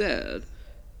instead.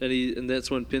 And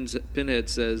that's when Pinhead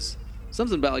says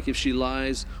something about, like, if she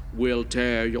lies, we'll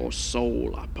tear your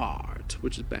soul apart,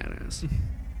 which is badass.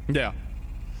 Yeah.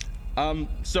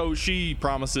 So she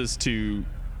promises to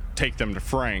take them to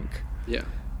Frank. Yeah.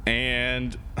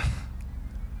 And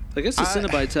I guess the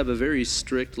Cenobites have a very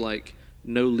strict, like,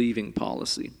 no leaving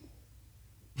policy.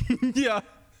 Yeah.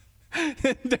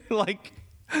 They're like,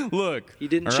 look. He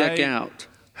didn't check out.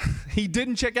 He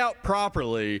didn't check out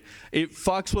properly. It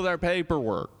fucks with our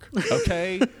paperwork,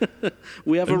 okay?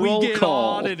 We have a roll we get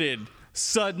call. audited.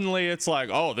 Suddenly it's like,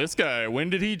 oh, this guy, when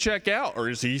did he check out? Or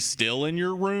is he still in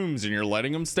your rooms and you're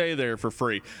letting him stay there for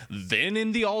free? Then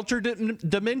in the alternate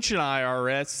dimension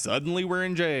IRS, suddenly we're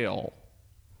in jail.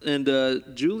 And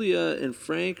Julia and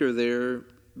Frank are there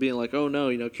being like, oh,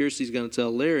 no, Kirsty's going to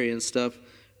tell Larry and stuff.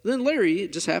 And then Larry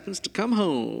just happens to come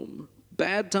home.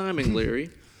 Bad timing,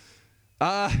 Larry.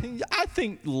 I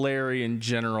think Larry in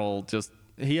general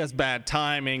he has bad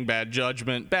timing, bad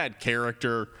judgment, bad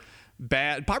character,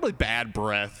 probably bad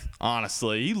breath,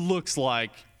 honestly. He looks like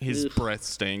his breath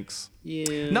stinks.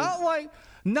 Yeah.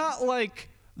 Not like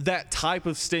that type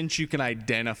of stench you can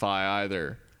identify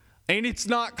either. And it's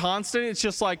not constant. It's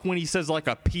just like when he says like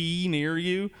a pee near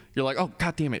you, you're like, oh,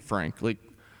 God damn it, Frank. Like,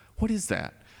 what is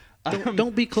that?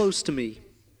 Don't be close to me.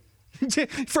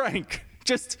 Frank,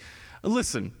 just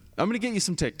listen. I'm going to get you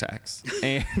some Tic Tacs.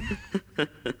 And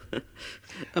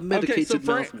a medicated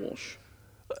Frank, mouthwash.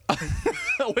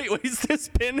 Wait, is this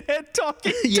Pinhead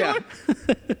talking? Yeah.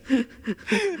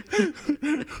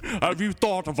 Have you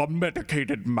thought of a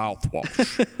medicated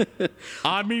mouthwash?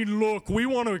 I mean, look, we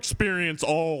want to experience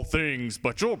all things,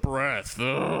 but your breath,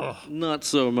 ugh. Not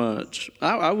so much.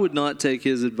 I would not take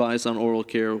his advice on oral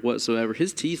care whatsoever.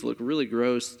 His teeth look really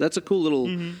gross. That's a cool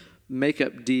little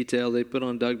makeup detail they put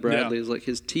on Doug Bradley. Is like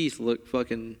his teeth look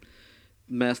fucking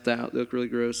messed out. They look really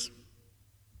gross.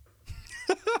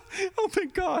 Oh my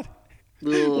God.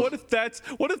 Ugh. What if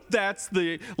that's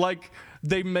the, like,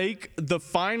 they make the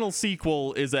final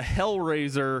sequel is a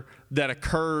Hellraiser that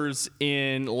occurs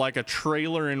in like a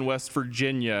trailer in West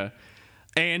Virginia,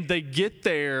 and they get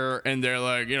there and they're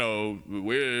like,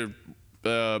 we're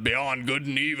beyond good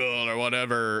and evil or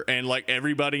whatever, and like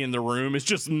everybody in the room is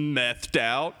just methed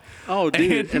out. Oh,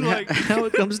 dude. And like how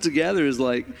it comes together is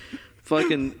like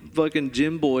fucking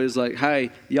Jim Boy is like,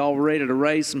 hey, y'all ready to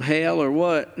raise some hell or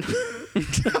what?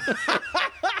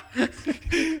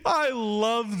 I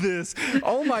love this.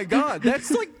 Oh my God.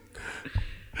 That's like,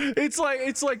 it's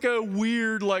like a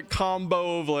weird like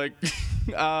combo of like,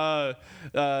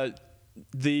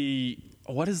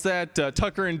 what is that?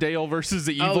 Tucker and Dale versus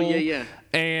the Evil. Oh, yeah.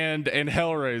 And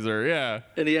Hellraiser, yeah.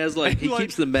 And he has he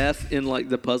keeps the meth in like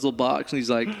the puzzle box, and he's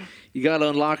like, you got to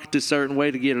unlock it a certain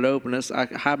way to get it open. I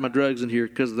hide my drugs in here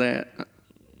because of that.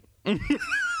 He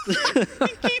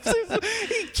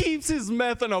keeps his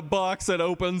meth in a box that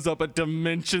opens up a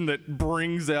dimension that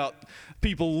brings out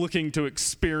people looking to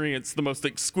experience the most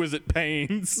exquisite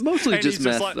pains. Mostly just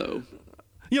meth, though.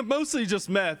 Yeah, mostly just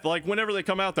meth. Like, whenever they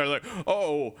come out, they're like,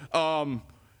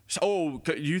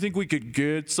 you think we could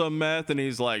get some meth? And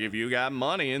he's like, if you got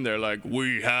money. And they're like,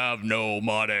 we have no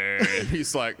money. And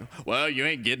he's like, well, you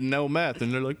ain't getting no meth.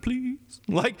 And they're like, please.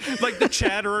 Like the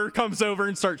chatterer comes over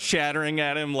and starts chattering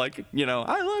at him like,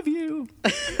 I love you.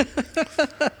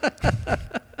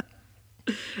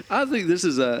 I think this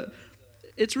is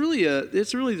it's really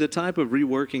the type of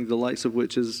reworking the likes of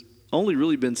which has only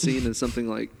really been seen in something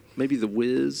like maybe The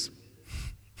Wiz.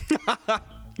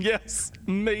 Yes,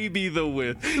 maybe The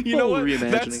Wiz. You know what?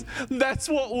 Reimagining. That's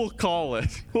what we'll call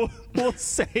it. We'll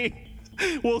say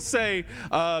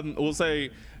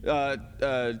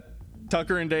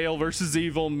Tucker and Dale versus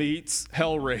Evil meets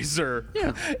Hellraiser.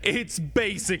 Yeah. It's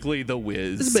basically The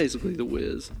Wiz. It's basically The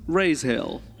Wiz. Raise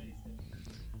hell.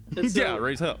 And so, yeah,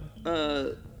 raise hell.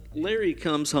 Larry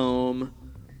comes home,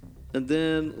 and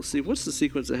then let's see, what's the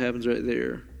sequence that happens right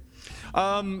there?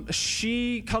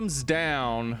 She comes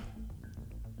down.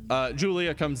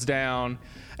 Julia comes down,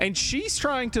 and she's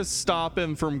trying to stop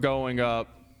him from going up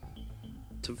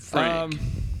to Frank.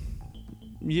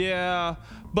 Yeah,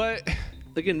 but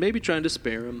again, maybe trying to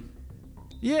spare him.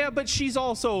 Yeah, but she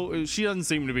doesn't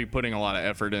seem to be putting a lot of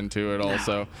effort into it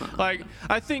also. Like,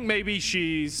 I think maybe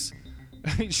she's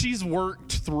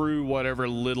worked through whatever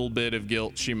little bit of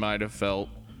guilt she might have felt.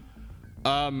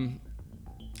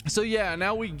 So yeah,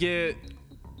 now we get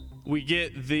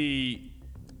the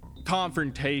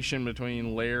confrontation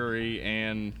between Larry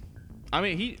and,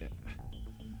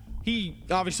 he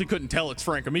obviously couldn't tell it's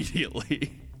Frank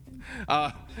immediately.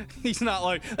 He's not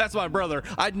like, that's my brother.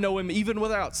 I'd know him even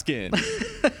without skin.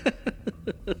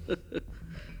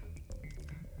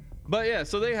 But yeah,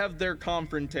 so they have their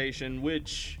confrontation,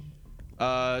 which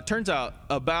turns out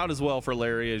about as well for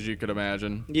Larry as you could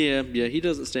imagine. Yeah, he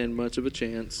doesn't stand much of a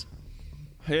chance.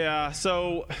 Yeah,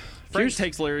 so Frank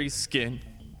takes Larry's skin.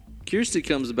 Kirsty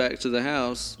comes back to the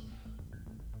house,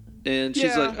 and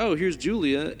she's like, oh, here's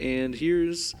Julia, and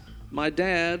here's my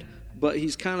dad, but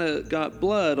he's kind of got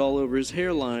blood all over his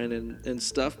hairline and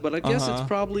stuff, but I guess it's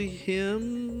probably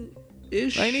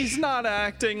him-ish. And he's not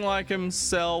acting like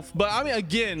himself, but I mean,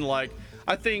 again, like,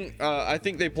 I think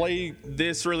they play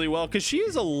this really well, because she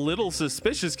is a little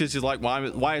suspicious, because she's like,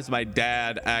 why is my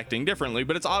dad acting differently?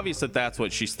 But it's obvious that that's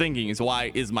what she's thinking, is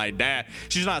why is my dad?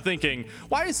 She's not thinking,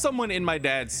 why is someone in my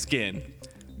dad's skin?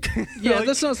 Yeah, like,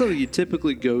 that's not something you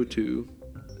typically go to.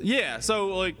 Yeah,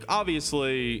 so, like,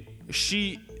 obviously,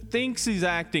 she thinks he's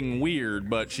acting weird,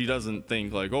 but she doesn't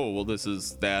think, like, oh, well, this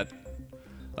is that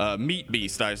meat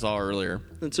beast I saw earlier.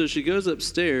 And so she goes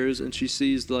upstairs, and she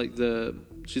sees, like,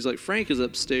 she's like, Frank is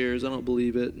upstairs, I don't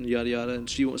believe it, and yada yada, and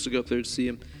she wants to go up there to see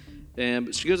him.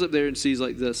 But she goes up there and sees,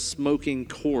 like, the smoking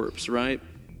corpse, right?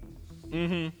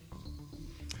 Mm-hmm.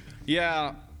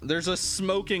 Yeah, there's a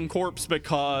smoking corpse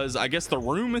because I guess the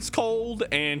room is cold,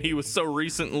 and he was so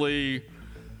recently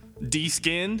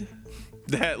de-skinned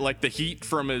that, like, the heat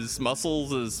from his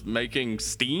muscles is making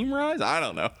steam rise? I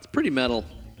don't know. It's pretty metal.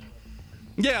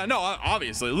 Yeah, no,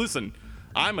 obviously. Listen,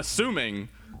 I'm assuming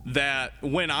that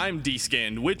when I'm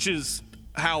de-skinned, which is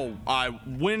how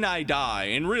when I die,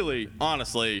 and really,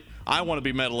 honestly, I want to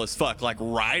be metal as fuck. Like,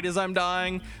 right as I'm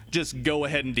dying, just go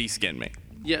ahead and de-skin me.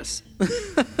 Yes.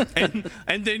 and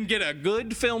then get a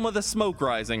good film of the smoke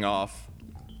rising off,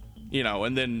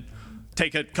 and then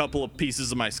take a couple of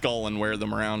pieces of my skull and wear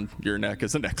them around your neck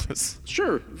as a necklace.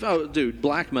 Sure. Oh, dude,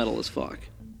 black metal as fuck.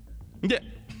 Yeah.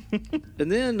 And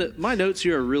then my notes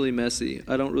here are really messy.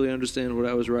 I don't really understand what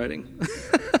I was writing.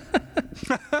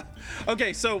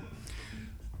 Okay, so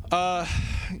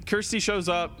Kirsty shows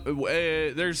up.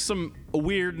 There's some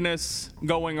weirdness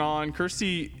going on.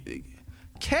 Kirsty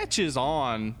catches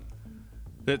on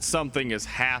that something is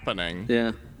happening.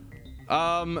 Yeah.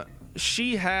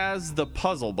 She has the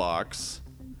puzzle box.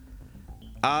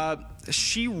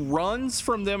 She runs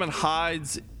from them and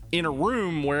hides in a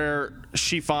room where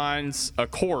she finds a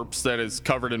corpse that is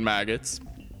covered in maggots.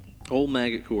 Old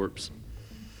maggot corpse.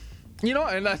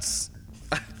 And that's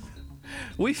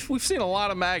we've seen a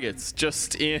lot of maggots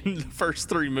just in the first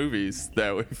 3 movies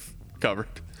that we've covered.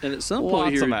 And at some point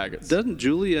Lots here, of maggots. Doesn't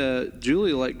Julia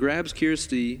like grabs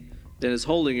Kirsty and is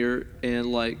holding her, and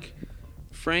like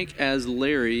Frank as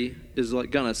Larry is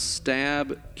like gonna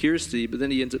stab Kirsty, but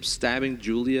then he ends up stabbing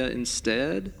Julia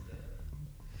instead.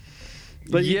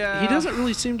 But yeah, he doesn't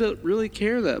really seem to really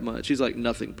care that much. He's like,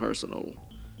 nothing personal,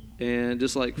 and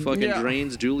just like fucking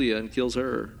drains Julia and kills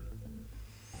her.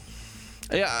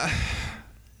 Yeah,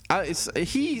 I'm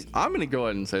gonna go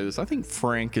ahead and say this. I think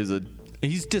Frank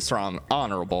he's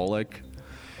dishonorable. Like,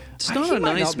 it's not a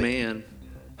nice man.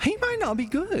 He might not be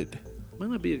good. Might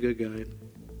not be a good guy.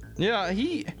 Yeah,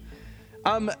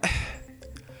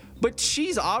 but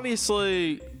she's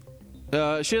obviously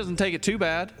she doesn't take it too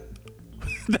bad.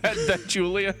 that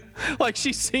Julia, like,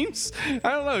 she seems, I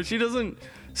don't know, she doesn't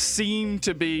seem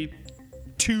to be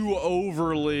too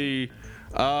overly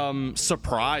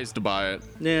surprised by it.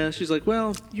 Yeah, she's like,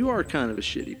 well, you are kind of a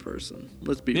shitty person.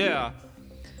 Let's be real. Yeah.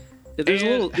 There's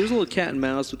a little cat and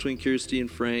mouse between Kirsty and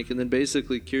Frank, and then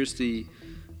basically Kirsty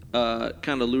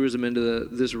kind of lures him into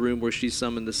this room where she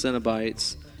summoned the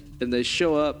Cenobites, and they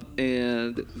show up,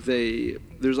 and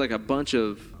there's like a bunch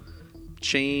of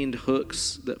chained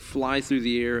hooks that fly through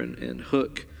the air and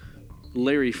hook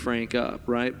Larry Frank up,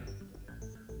 right?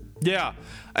 Yeah,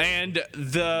 and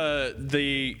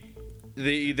they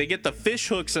get the fish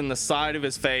hooks in the side of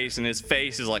his face, and his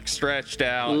face is like stretched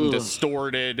out and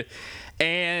distorted,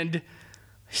 and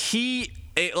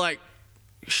it like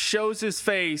shows his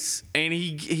face, and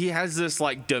he has this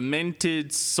like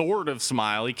demented sort of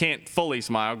smile. He can't fully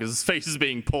smile because his face is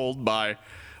being pulled by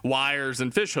wires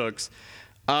and fish hooks.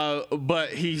 But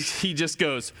he just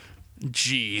goes,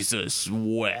 Jesus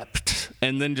wept,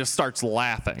 and then just starts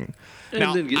laughing.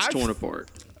 And then gets torn apart.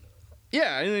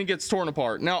 Yeah, and then it gets torn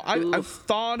apart. Now, I've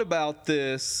thought about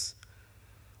this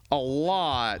a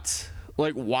lot.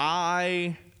 Like,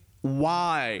 why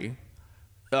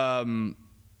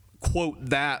quote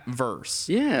that verse?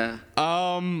 Yeah.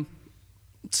 So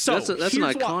that's an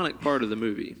iconic part of the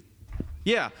movie.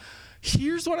 Yeah.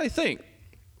 Here's what I think.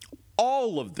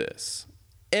 All of this,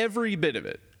 every bit of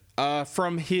it,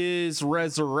 from his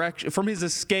resurrection, from his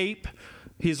escape,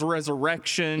 his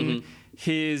resurrection,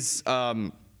 his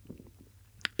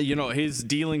his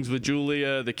dealings with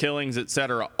Julia, the killings,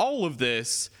 etc. All of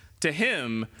this, to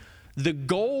him, the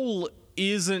goal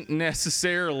isn't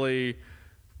necessarily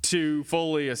to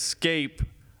fully escape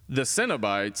the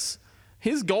Cenobites.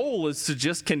 His goal is to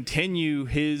just continue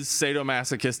his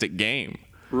sadomasochistic game.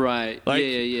 Right. Like,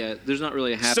 yeah. There's not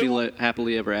really a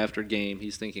happily ever after game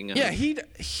he's thinking of. Yeah,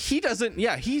 he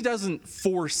doesn't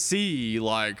foresee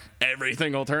like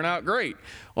everything will turn out great.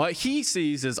 What he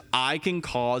sees is I can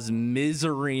cause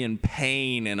misery and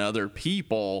pain in other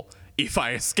people if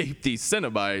I escape these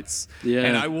Cenobites. Yeah.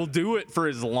 And I will do it for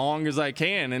as long as I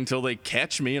can until they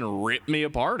catch me and rip me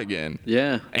apart again.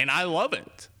 Yeah. And I love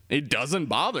it. It doesn't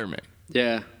bother me.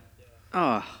 Yeah.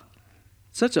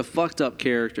 Such a fucked up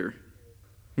character.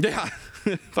 Yeah.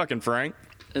 Fucking Frank.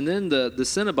 And then the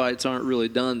Cenobites aren't really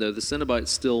done, though. The Cenobites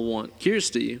still want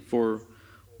Kirsty for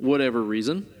whatever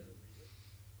reason.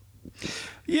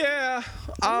 Yeah.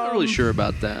 I'm not really sure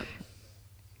about that.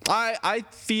 I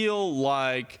feel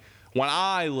like when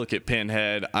I look at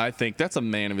Pinhead, I think that's a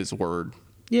man of his word.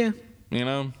 Yeah.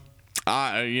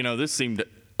 This seemed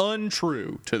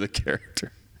untrue to the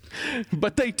character.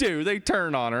 But they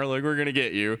turn on her like, we're going to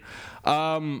get you.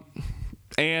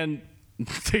 And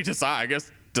they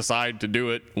decide to do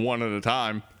it one at a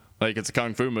time. Like it's a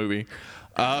kung fu movie.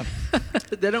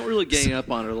 They don't really gang up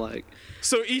on her like.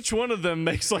 So each one of them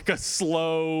makes like a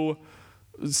slow,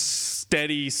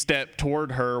 steady step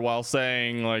toward her while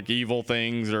saying like evil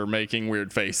things or making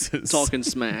weird faces. Talking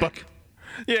smack.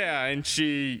 And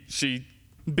she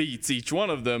beats each one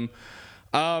of them.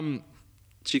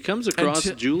 She comes across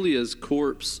Julia's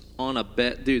corpse on a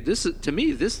bed. Dude,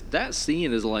 that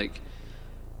scene is like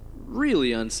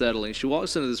really unsettling. She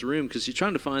walks into this room because she's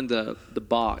trying to find the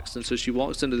box, and so she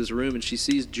walks into this room and she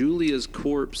sees Julia's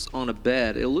corpse on a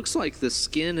bed. It looks like the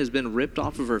skin has been ripped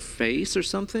off of her face or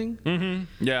something.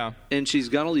 Mm-hmm. Yeah. And she's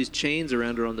got all these chains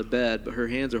around her on the bed, but her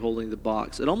hands are holding the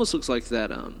box. It almost looks like that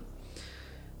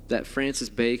Francis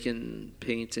Bacon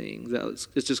painting.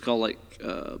 It's just called like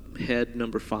Head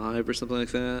Number 5 or something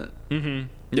like that. Mm-hmm.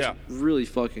 Yeah. It's really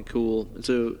fucking cool. And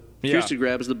so Kirsty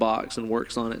grabs the box and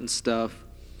works on it and stuff.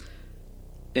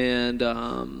 And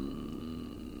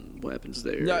what happens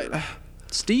there?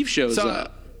 Steve shows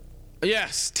up. Yeah,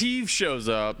 Steve shows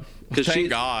up.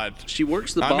 Thank God. She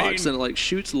works the box and it like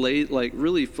shoots like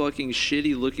really fucking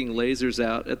shitty looking lasers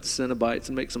out at the Cenobites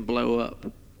and makes them blow up.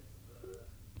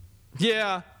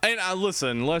 Yeah, and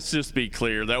listen, let's just be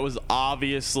clear. That was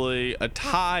obviously a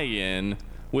tie-in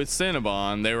with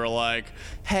Cinnabon. They were like,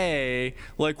 hey,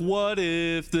 like what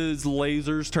if the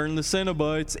lasers turn the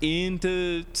Cenobites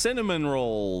into cinnamon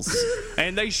rolls?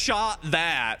 And they shot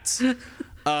that.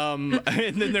 And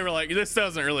then they were like, this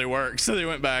doesn't really work. So they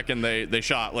went back and they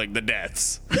shot like the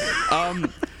deaths.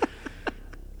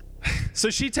 So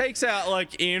she takes out,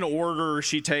 like, in order,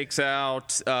 she takes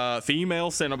out female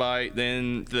Cenobite,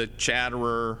 then the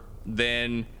Chatterer,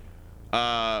 then...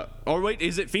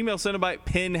 is it female Cenobite,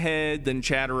 Pinhead, then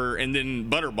Chatterer, and then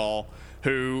Butterball,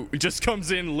 who just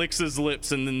comes in, licks his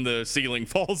lips, and then the ceiling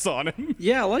falls on him.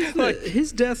 Yeah,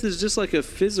 his death is just like a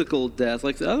physical death.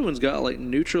 Like, the other one's got, like,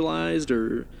 neutralized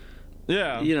or...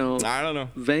 Yeah. I don't know.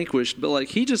 Vanquished, but, like,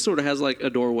 he just sort of has, like, a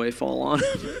doorway fall on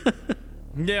him.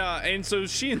 Yeah, and so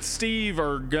she and Steve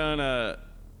are gonna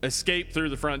escape through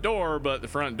the front door, but the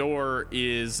front door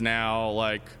is now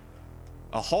like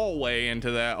a hallway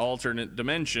into that alternate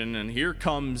dimension, and here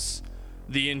comes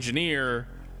the engineer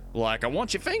like, I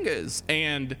want your fingers,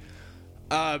 and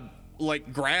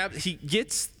he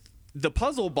gets the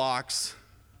puzzle box.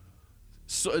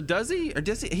 So does he? Or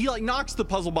does he like knocks the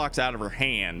puzzle box out of her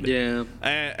hand? Yeah.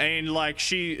 And like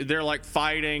they're like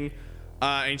fighting.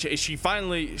 And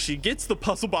she gets the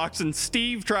puzzle box, and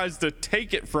Steve tries to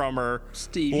take it from her.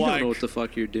 Steve, you don't know what the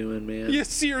fuck you're doing, man. Yeah,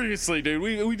 seriously, dude.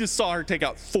 We just saw her take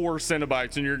out 4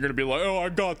 Cenobites, and you're going to be like, oh, I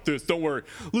got this. Don't worry.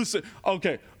 Listen,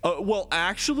 okay. Well,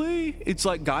 actually, it's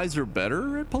like guys are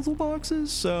better at puzzle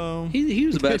boxes, so... He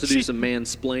was about to do some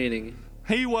mansplaining.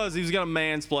 He was going to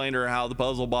mansplain to her how the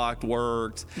puzzle box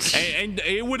worked. and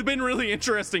it would have been really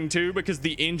interesting, too, because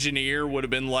the engineer would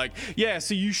have been like, yeah,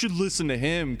 so you should listen to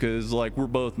him because, like, we're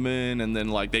both men. And then,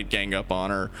 like, they'd gang up on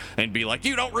her and be like,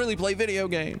 you don't really play video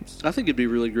games. I think it'd be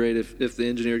really great if the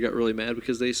engineer got really mad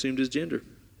because they assumed his gender.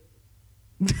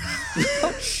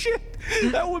 Oh, shit.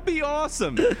 That would be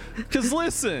awesome. Because,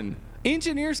 listen,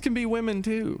 engineers can be women,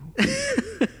 too.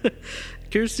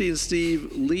 Kirsty and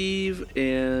Steve leave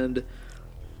and...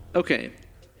 Okay,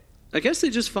 I guess they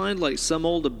just find like some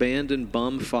old abandoned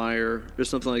bum fire or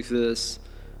something like this.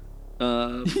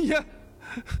 Yeah,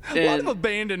 A lot of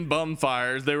abandoned bum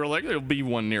fires. They were like, there'll be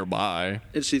one nearby.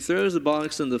 And she throws the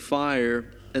box in the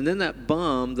fire, and then that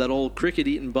bum, that old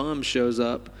cricket-eating bum, shows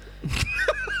up.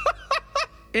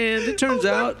 And it turns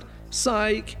out,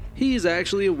 psych, he's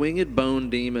actually a winged bone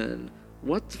demon.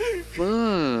 What the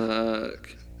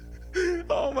fuck?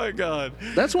 Oh my god.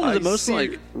 That's one of the most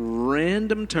like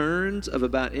random turns of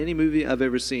about any movie I've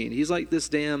ever seen. He's like this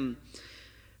damn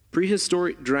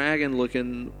prehistoric dragon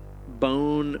looking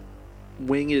bone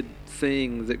winged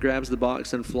thing that grabs the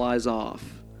box and flies off.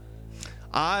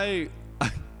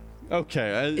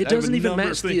 Okay. It doesn't even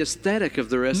match the aesthetic of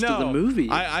the rest of the movie.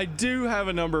 I do have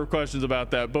a number of questions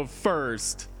about that, but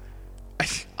first,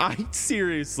 I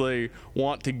seriously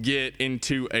want to get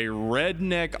into a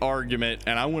redneck argument,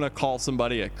 and I want to call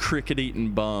somebody a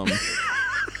cricket-eating bum.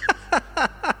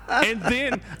 and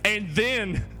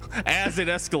then, as it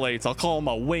escalates, I'll call him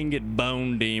a winged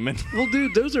bone demon. Well,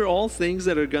 dude, those are all things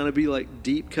that are going to be like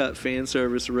deep-cut fan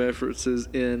service references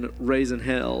in Raising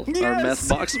Hell, our meth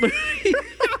box movie.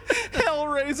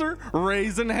 Hellraiser,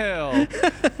 raising hell.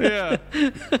 Yeah.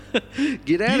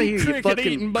 Get out of here, you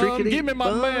fucking bum. Give me my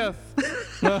bum. meth.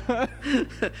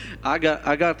 I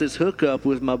got this hookup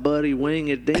with my buddy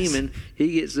Winged Demon.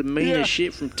 He gets the meanest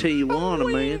shit from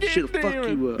Tijuana, man. Shit'll fuck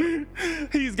you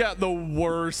up. He's got the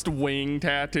worst wing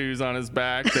tattoos on his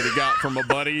back that he got from a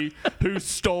buddy who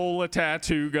stole a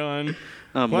tattoo gun.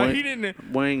 He didn't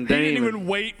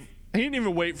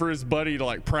even wait for his buddy to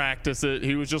like practice it.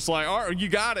 He was just like, "All right, you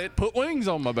got it. Put wings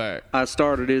on my back." I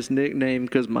started this nickname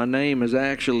because my name is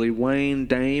actually Wayne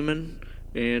Damon,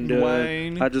 and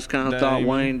I just kind of thought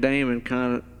Wayne Damon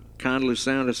kindly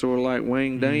sounded sort of like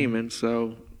Wayne Damon.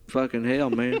 So fucking hell,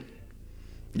 man.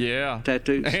 Yeah.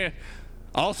 Tattoos. And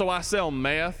also, I sell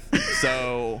meth,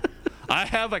 so I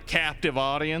have a captive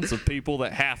audience of people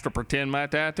that have to pretend my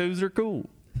tattoos are cool.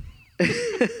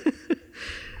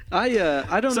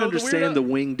 I don't understand the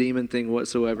winged demon thing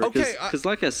whatsoever. Because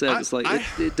like I said, it's like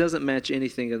it doesn't match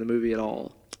anything in the movie at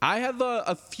all. I have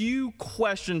a few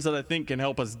questions that I think can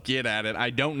help us get at it. I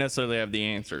don't necessarily have the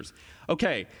answers.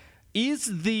 Okay,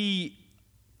 is the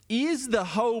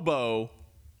hobo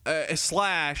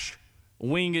slash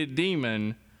winged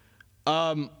demon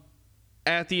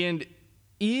at the end,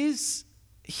 is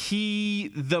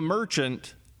he the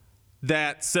merchant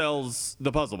that sells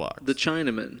the puzzle box? The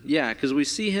Chinaman. Yeah, because we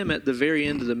see him at the very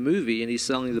end of the movie, and he's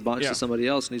selling the box to somebody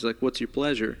else, and he's like, "What's your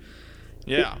pleasure?"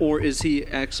 Yeah. Or is he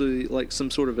actually like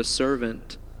some sort of a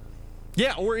servant?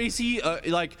 Yeah, or is he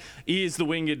is the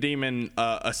winged demon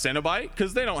a Cenobite?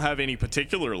 Because they don't have any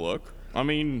particular look. I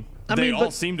mean,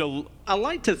 all seem to... I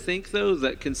like to think, though,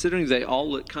 that considering they all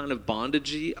look kind of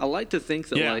bondagey, I like to think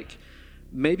that, like,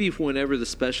 maybe whenever the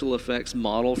special effects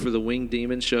model for the winged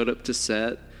demon showed up to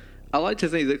set, I like to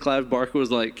think that Clive Barker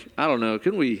was like, I don't know,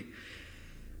 couldn't we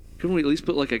at least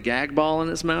put like a gag ball in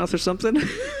its mouth or something?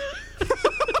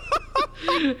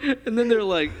 And then they're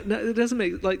like, no, it doesn't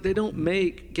make, like, they don't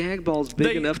make gag balls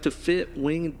big enough to fit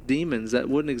winged demons. That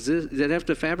wouldn't exist. They'd have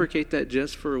to fabricate that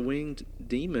just for a winged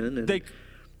demon. And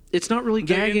it's not really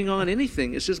gagging on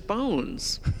anything. It's just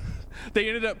bones. They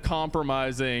ended up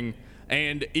compromising.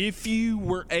 And if you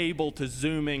were able to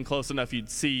zoom in close enough, you'd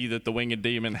see that the winged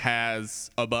demon has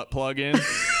a butt plug in.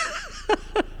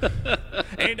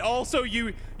 And also,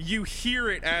 you hear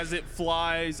it as it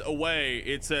flies away.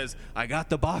 It says, "I got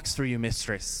the box for you,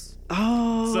 mistress."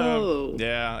 Oh. So,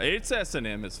 yeah, it's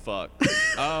S&M as fuck.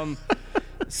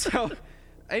 So,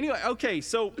 anyway, okay,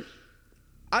 so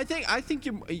I think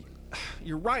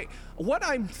you're right. What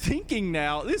I'm thinking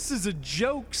now, this is a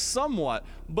joke somewhat,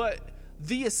 but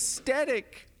the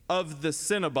aesthetic of the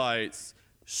Cenobites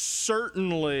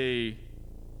certainly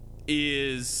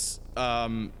is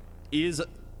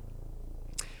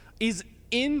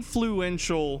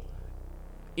influential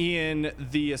in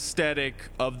the aesthetic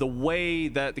of the way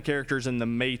that the characters in the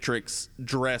Matrix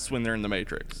dress when they're in the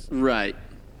Matrix. Right.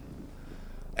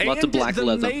 Lots of black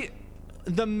leather.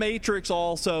 The Matrix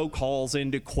also calls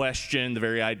into question the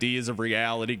very ideas of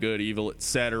reality, good, evil,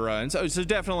 etc. And so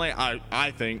definitely,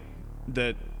 I think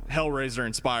that Hellraiser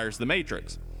inspires the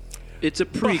Matrix. It's a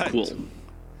prequel. But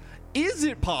is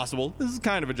it possible? This is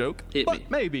kind of a joke, but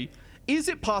maybe. Is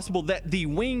it possible that the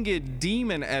winged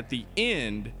demon at the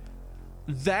end,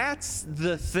 that's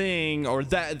the thing, or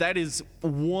that is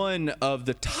one of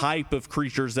the type of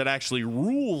creatures that actually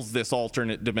rules this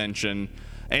alternate dimension,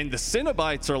 and the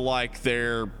Cenobites are like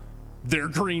their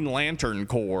Green Lantern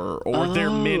Corps or their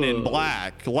Men in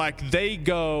Black? Like they're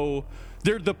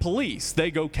the police.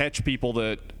 They go catch people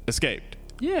that escaped.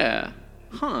 Yeah.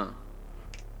 Huh.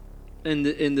 In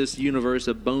this universe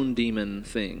of bone demon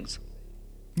things.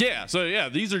 Yeah, so yeah,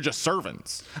 these are just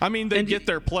servants. I mean, they get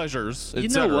their pleasures, You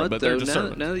etc., know what, but though? they're just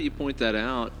servants. Now that you point that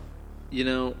out,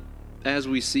 as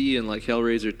we see in like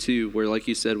Hellraiser 2, where like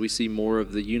you said, we see more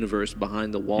of the universe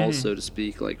behind the walls, so to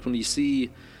speak. Like when you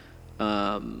see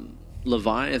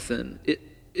Leviathan,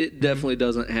 it definitely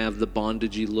doesn't have the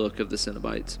bondagey look of the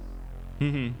Cenobites.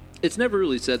 Mm-hmm. It's never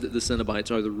really said that the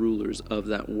Cenobites are the rulers of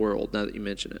that world, now that you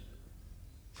mention it.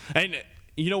 And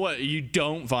you know what you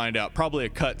don't find out, probably a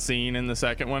cut scene in the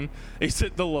second one, is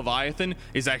that the Leviathan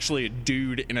is actually a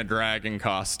dude in a dragon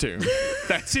costume.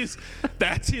 That's his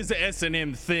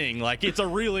S&M thing. Like, it's a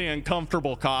really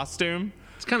uncomfortable costume.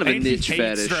 It's kind of a niche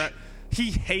fetish. He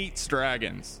hates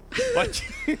dragons. Like,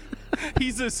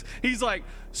 he's like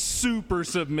super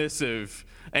submissive,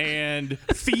 and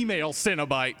female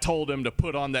Cenobite told him to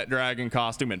put on that dragon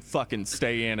costume and fucking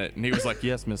stay in it. And he was like,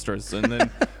 yes, mistress. And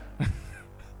then...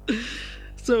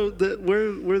 So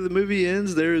where the movie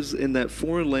ends, there's in that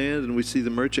foreign land, and we see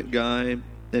the merchant guy,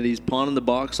 and he's pawning the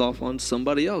box off on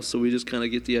somebody else. So we just kind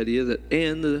of get the idea that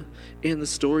and the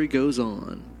story goes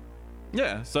on.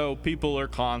 Yeah, so people are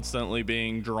constantly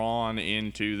being drawn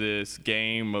into this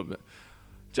game of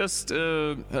just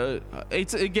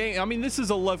it's a game. I mean, this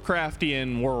is a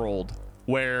Lovecraftian world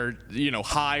where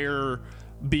higher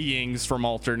beings from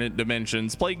alternate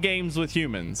dimensions play games with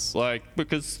humans, like,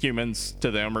 because humans to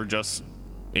them are just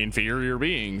inferior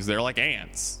beings. They're like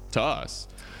ants to us.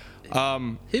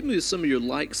 Hit me with some of your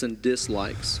likes and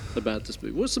dislikes about this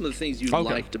movie. What's some of the things you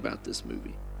liked about this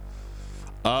movie?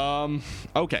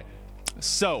 Okay.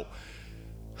 So,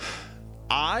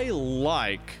 I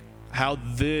like how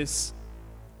this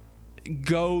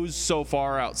goes so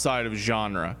far outside of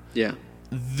genre. Yeah.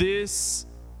 It's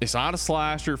not a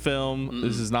slasher film. Mm-mm.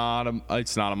 This is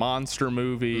it's not a monster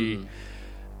movie.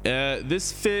 Mm.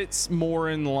 This fits more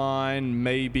in line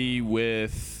maybe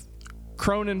with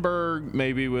Cronenberg,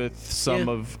 maybe with some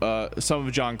of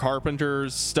John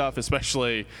Carpenter's stuff,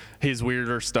 especially his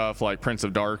weirder stuff like Prince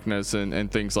of Darkness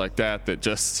and things like that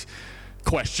just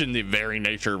question the very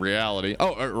nature of reality.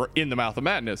 Oh, In the Mouth of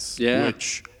Madness,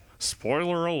 which,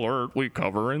 spoiler alert, we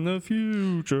cover in the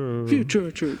future.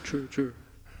 Future.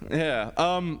 Yeah.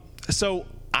 So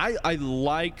I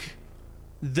like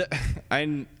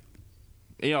and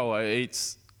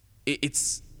it's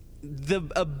the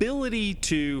ability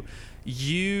to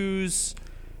use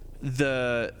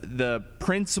the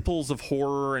principles of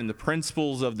horror and the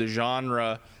principles of the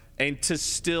genre and to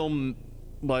still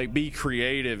like be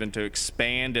creative and to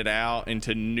expand it out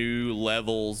into new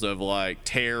levels of like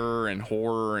terror and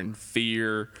horror and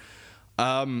fear.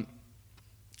 And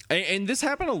this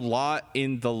happened a lot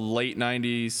in the late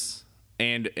 90s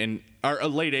and late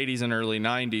 80s and early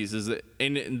 90s.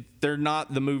 And they're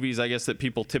not the movies, I guess, that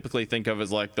people typically think of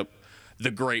as like the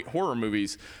great horror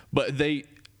movies. But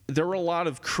there were a lot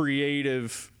of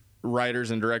creative writers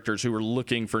and directors who were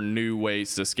looking for new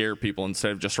ways to scare people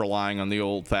instead of just relying on the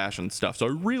old-fashioned stuff. So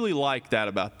I really like that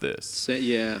about this.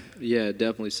 Yeah,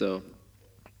 definitely so.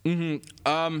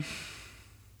 Mm-hmm.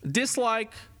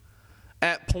 Dislike...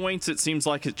 At points, it seems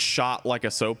like it's shot like a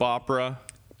soap opera.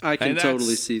 I can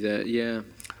totally see that, yeah.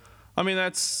 I mean,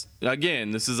 this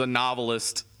is a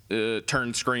novelist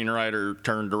turned screenwriter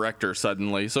turned director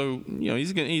suddenly. So,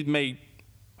 he may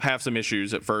have some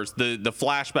issues at first. The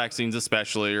flashback scenes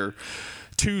especially are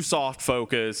too soft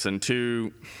focus and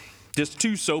too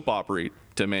soap opera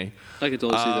to me. I can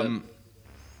totally see that.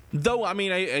 Though, I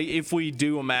mean, if we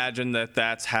do imagine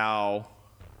that's how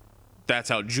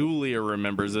Julia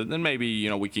remembers it, then maybe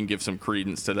we can give some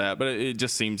credence to that. But it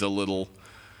just seems a little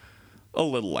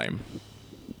lame.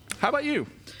 How about you?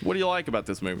 What do you like about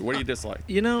this movie? What do you dislike?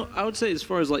 I would say as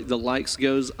far as like the likes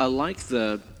goes, I like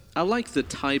the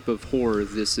type of horror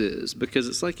this is, because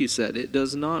it's like you said, it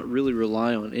does not really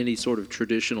rely on any sort of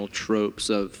traditional tropes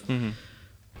of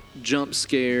jump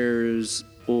scares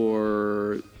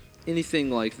or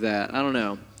anything like that. I don't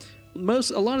know.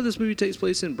 A lot of this movie takes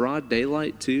place in broad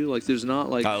daylight too. Like there's not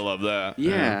like I love that.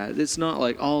 Yeah, it's not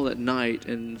like all at night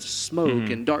and smoke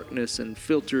and darkness and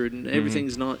filtered and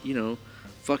everything's not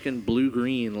fucking blue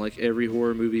green like every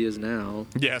horror movie is now.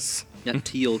 Yes, that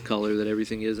teal color that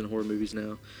everything is in horror movies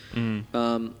now.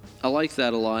 I like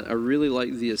that a lot. I really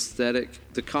like the aesthetic.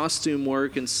 The costume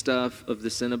work and stuff of the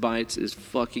Cenobites is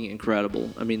fucking incredible.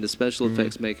 I mean, the special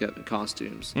effects, makeup, and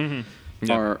costumes.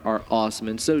 Are awesome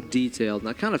and so detailed, and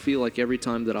I kind of feel like every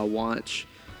time that I watch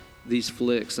these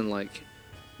flicks and like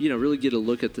really get a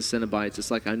look at the Cenobites, it's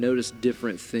like I notice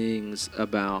different things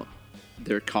about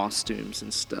their costumes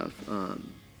and stuff.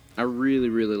 I really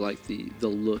like the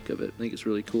look of it. I think it's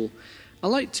really cool. I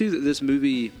like too that this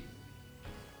movie,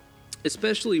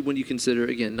 especially when you consider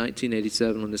again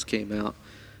 1987 when this came out,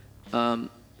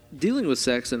 dealing with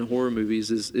sex in horror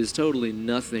movies is totally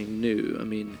nothing new. I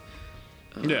mean,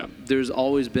 there's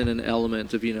always been an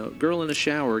element of, girl in a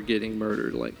shower getting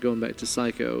murdered, like going back to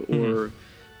Psycho, or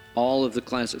all of the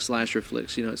classic slasher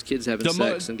flicks. It's kids having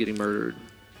sex and getting murdered.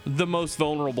 The most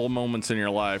vulnerable moments in your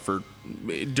life are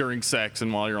during sex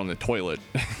and while you're on the toilet.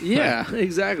 Yeah,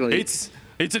 exactly. It's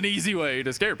an easy way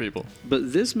to scare people.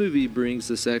 But this movie brings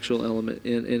the sexual element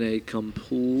in a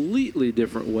completely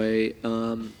different way,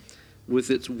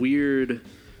 with its weird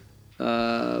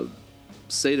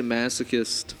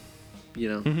sadomasochist,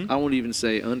 I won't even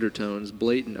say undertones,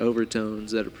 blatant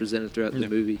overtones that are presented throughout the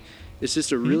movie. It's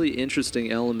just a really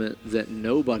interesting element that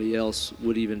nobody else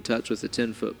would even touch with a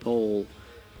 10-foot pole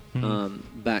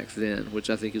back then, which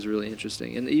I think is really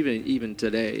interesting. And even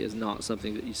today is not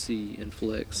something that you see in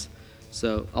flicks.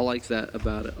 So I like that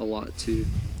about it a lot, too.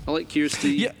 I like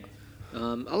Kirsty. Yeah.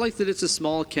 I like that it's a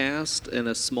small cast and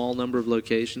a small number of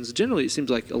locations. Generally, it seems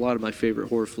like a lot of my favorite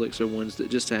horror flicks are ones that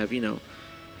just have, a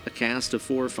cast of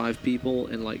 4 or 5 people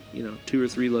and 2 or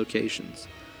 3 locations.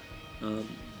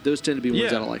 Those tend to be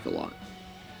ones that I like a lot.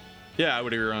 Yeah, I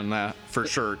would agree on that for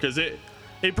sure, because it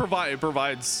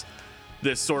provides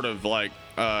this sort of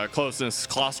closeness,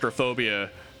 claustrophobia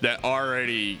that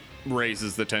already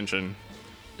raises the tension.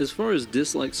 As far as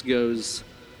dislikes goes,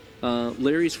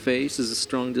 Larry's face is a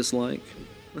strong dislike.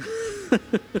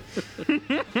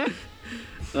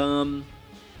 Some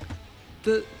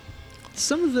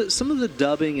of the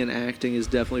dubbing and acting is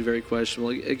definitely very questionable.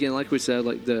 Again, like we said,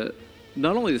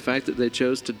 not only the fact that they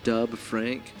chose to dub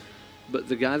Frank, but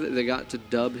the guy that they got to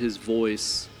dub his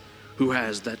voice, who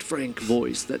has that Frank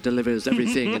voice that delivers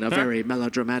everything in a very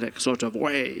melodramatic sort of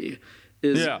way,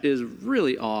 is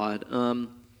really odd.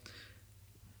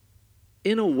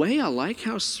 In a way, I like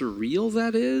how surreal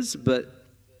that is, but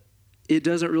it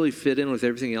doesn't really fit in with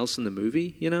everything else in the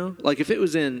movie, Like, if this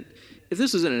was in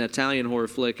an Italian horror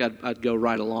flick, I'd go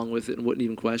right along with it and wouldn't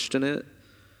even question it.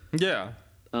 Yeah.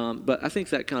 But I think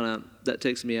that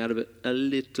takes me out of it a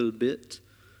little bit.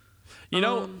 Trying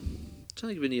to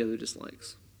think of any other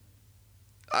dislikes.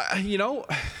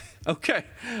 Okay.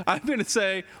 I'm going to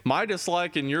say my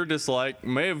dislike and your dislike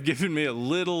may have given me a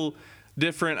little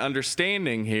different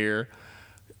understanding here.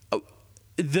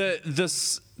 The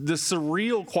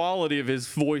surreal quality of his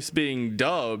voice being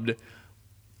dubbed,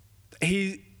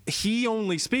 he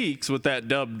only speaks with that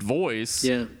dubbed voice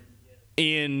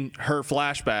in her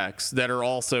flashbacks that are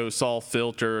also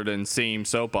soft-filtered and seem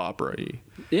soap opera-y.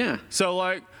 Yeah.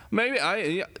 So, maybe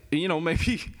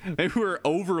we're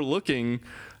overlooking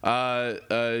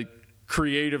a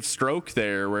creative stroke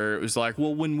there where it was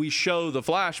when we show the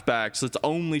flashbacks, let's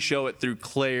only show it through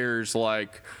Claire's,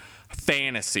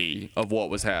 fantasy of what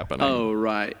was happening. Oh,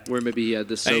 right. Where maybe he had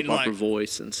the soap opera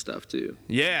voice and stuff, too.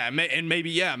 Yeah, and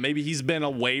maybe he's been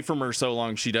away from her so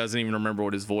long she doesn't even remember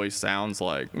what his voice sounds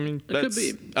like. I mean, that's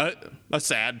a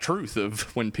sad truth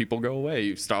of when people go away.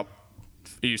 You stop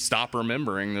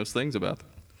remembering those things about them.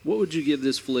 What would you give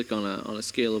this flick on a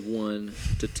scale of 1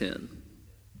 to 10?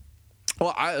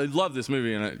 Well, I love this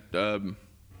movie, and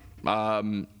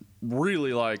I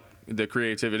really like the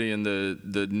creativity and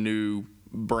the new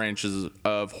branches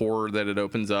of horror that it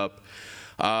opens up.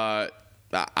 I'm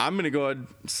going to go ahead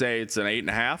and say it's an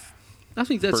 8.5. I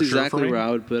think that's exactly where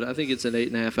I would put it. I think it's an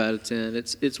 8.5 out of 10.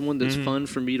 It's one that's fun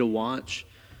for me to watch.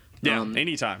 Yeah,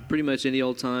 anytime. Pretty much any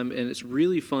old time, and it's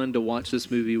really fun to watch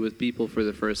this movie with people for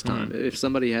the first time. If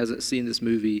somebody hasn't seen this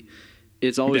movie,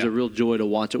 it's always a real joy to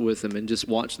watch it with them and just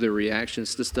watch their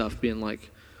reactions to stuff, being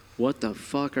like, what the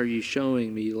fuck are you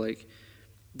showing me?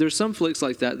 There's some flicks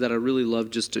like that I really love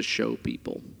just to show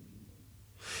people.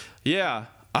 Yeah.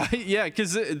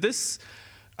 Because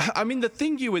the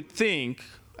thing you would think,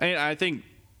 and I think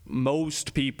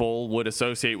most people would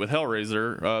associate with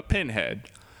Hellraiser, Pinhead.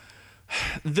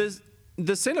 The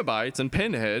Cenobites and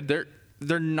Pinhead,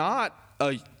 they're not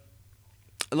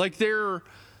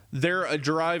they're a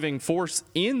driving force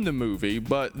in the movie,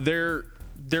 but they're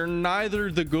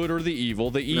neither the good or the evil.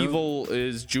 The evil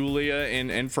is Julia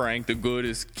and Frank. The good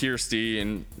is Kirsty,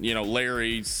 and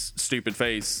Larry's stupid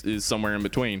face is somewhere in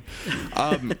between.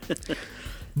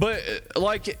 But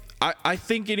I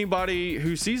think anybody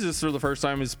who sees this for the first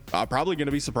time is probably going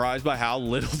to be surprised by how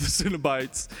little the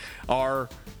Cenobites are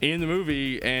in the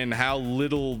movie and how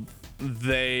little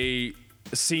they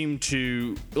seem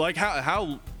to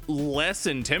how less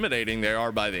intimidating they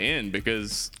are by the end,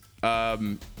 because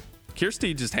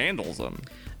Kirsty just handles them.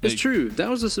 It's true. That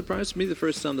was a surprise to me the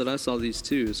first time that I saw these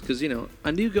two, because, I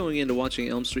knew going into watching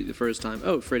Elm Street the first time,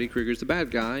 oh, Freddy Krueger's the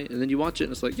bad guy, and then you watch it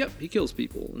and it's like, yep, he kills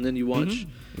people. And then you watch...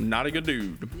 Not a good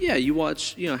dude. Yeah, you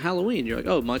watch, Halloween, you're like,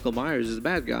 oh, Michael Myers is a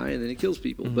bad guy, and then he kills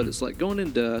people. But it's like going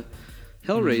into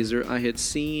Hellraiser, I had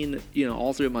seen,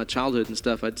 all through my childhood and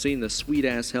stuff, I'd seen the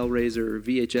sweet-ass Hellraiser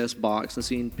VHS box and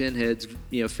seen Pinhead's,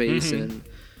 face and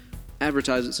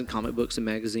advertisements in comic books and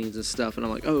magazines and stuff. And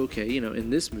I'm like, oh, okay,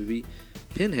 in this movie...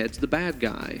 Pinhead's the bad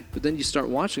guy. But then you start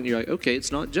watching, you're like, okay,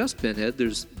 it's not just Pinhead.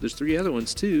 There's three other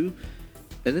ones too.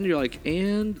 And then you're like,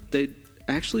 and they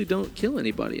actually don't kill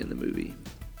anybody in the movie.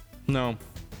 No.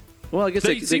 Well, I guess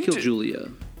they kill Julia.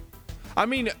 I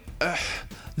mean,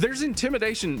 there's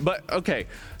intimidation, but okay.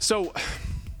 So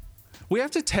we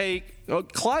have to take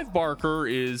Clive Barker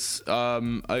is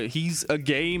he's a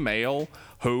gay male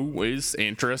who is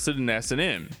interested in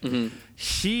S&M.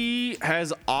 He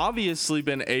has obviously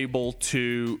been able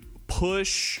to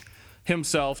push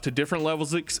himself to different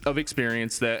levels of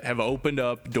experience that have opened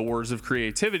up doors of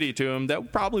creativity to him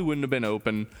that probably wouldn't have been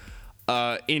open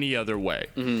any other way.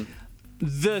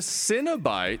 The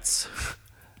Cenobites,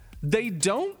 they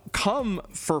don't come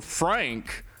for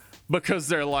Frank because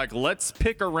they're like, let's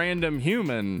pick a random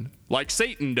human like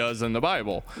Satan does in the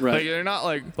Bible. Right. Like, they're not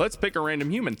like, let's pick a random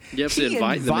human. You have to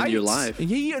invite them in your life.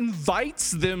 He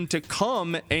invites them to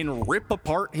come and rip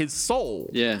apart his soul.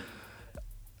 Yeah.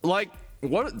 Like,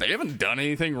 what? They haven't done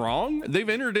anything wrong. They've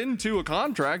entered into a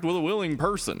contract with a willing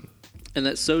person. And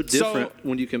that's so different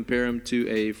when you compare him to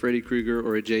a Freddy Krueger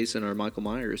or a Jason or Michael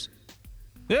Myers.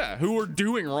 Yeah, who are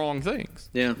doing wrong things.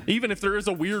 Yeah. Even if there is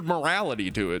a weird morality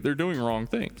to it, they're doing wrong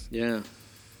things. Yeah.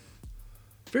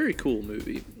 Very cool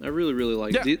movie. I really, really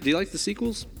like it. Do you like the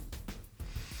sequels?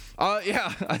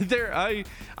 Yeah.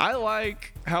 I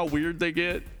like how weird they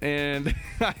get, and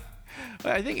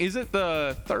I think, is it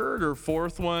the third or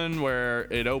fourth one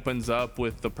where it opens up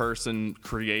with the person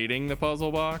creating the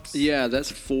puzzle box? Yeah,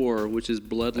 that's 4, which is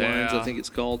Bloodlines, Yeah. I think it's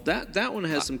called. That one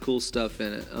has some cool stuff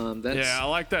in it. Yeah, I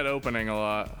like that opening a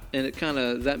lot. And it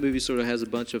that movie sort of has a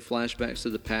bunch of flashbacks to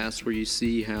the past where you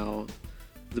see how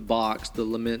the box, the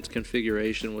lament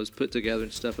configuration was put together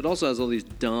and stuff. It also has all these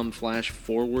dumb flash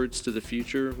forwards to the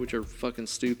future, which are fucking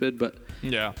stupid, but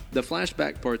Yeah. the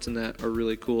flashback parts in that are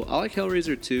really cool. I like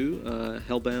Hellraiser 2,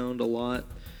 Hellbound a lot.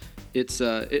 It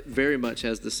very much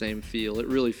has the same feel. It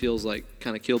really feels like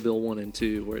kind of Kill Bill 1 and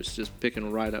 2, where it's just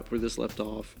picking right up where this left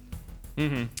off.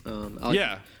 I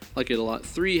like it a lot.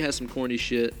 3 has some corny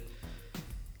shit.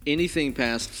 Anything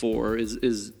past 4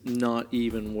 is not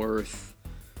even worth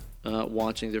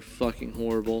watching. They're fucking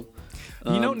horrible.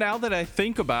 Now that I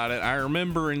think about it, I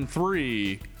remember in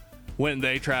 3 when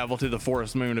they travel to the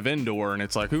forest moon of Endor, and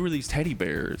it's like, who are these teddy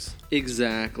bears?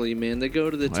 Exactly, man. They go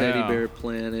to the teddy bear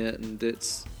planet, and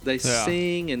they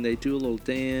sing and they do a little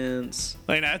dance.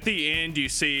 And at the end, you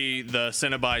see the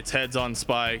Cenobites' heads on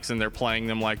spikes, and they're playing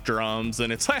them like drums,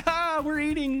 and it's like, we're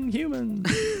eating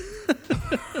humans.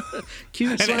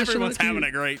 Cute, and everyone's having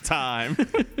a great time.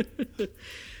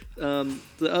 The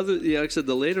other, like I said,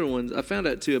 the later ones, I found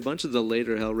out too, a bunch of the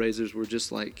later Hellraisers were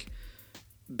just like,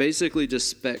 basically just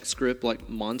spec script like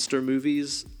monster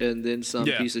movies, and then some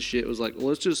piece of shit was like, well,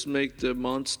 let's just make the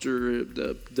monster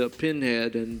the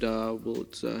Pinhead, and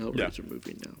it's a Hellraiser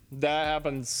movie now. That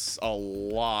happens a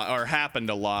lot, or happened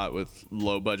a lot with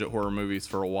low budget horror movies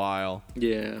for a while.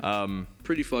 Yeah.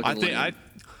 Pretty fucking lame.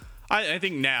 I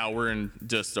think now we're in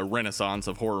just a renaissance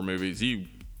of horror movies.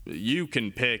 You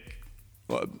can pick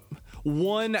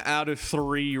 1 out of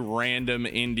 3 random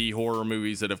indie horror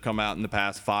movies that have come out in the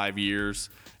past 5 years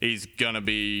is gonna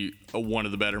be one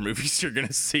of the better movies you're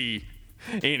gonna see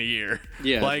in a year.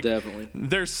 Yeah, definitely.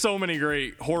 There's so many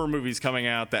great horror movies coming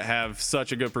out that have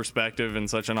such a good perspective and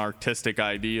such an artistic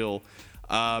ideal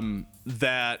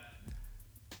that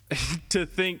to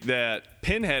think that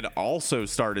Pinhead also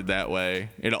started that way.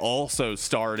 It also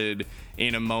started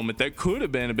in a moment that could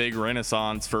have been a big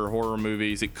renaissance for horror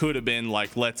movies. It could have been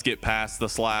like, let's get past the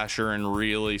slasher and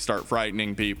really start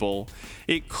frightening people.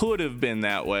 It could have been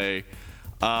that way.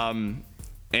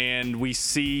 And we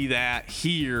see that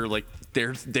here, like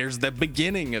there's the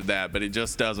beginning of that, but it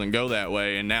just doesn't go that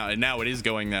way. And now it is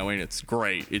going that way, and it's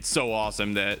great. It's so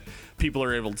awesome that people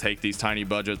are able to take these tiny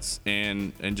budgets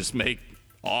and just make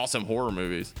awesome horror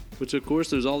movies. Which, of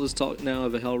course, there's all this talk now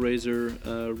of a Hellraiser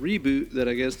reboot that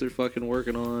I guess they're fucking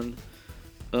working on.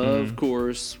 Of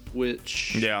course,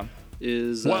 which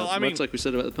is much like we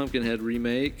said about the Pumpkinhead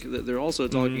remake, that they're also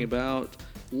talking about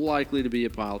likely to be a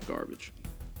pile of garbage.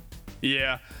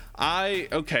 Yeah.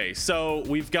 So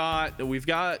we've got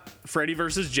Freddy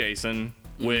versus Jason,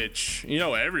 which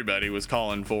everybody was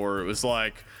calling for. It was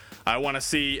like, I want to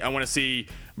see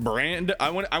Brand. I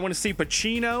want to see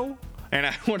Pacino, and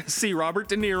I want to see Robert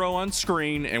De Niro on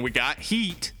screen. And we got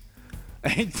Heat.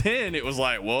 And then it was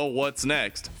like, well, what's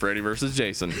next? Freddy versus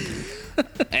Jason.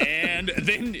 And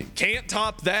then can't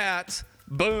top that.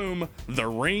 Boom. The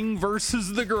Ring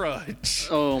versus The Grudge.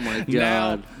 Oh, my God.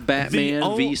 Now,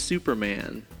 Batman v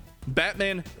Superman.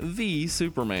 Batman v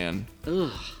Superman. Ugh.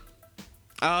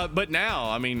 But now,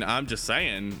 I mean, I'm just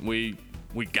saying, we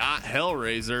got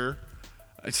Hellraiser.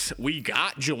 We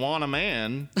got Joanna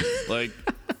Man. Like,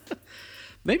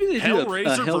 maybe they do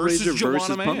Hellraiser a Hellraiser versus versus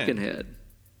Joanna Man. Pumpkinhead.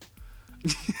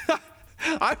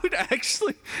 I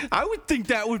would think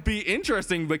that would be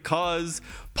interesting because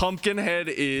Pumpkinhead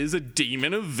is a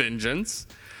demon of vengeance.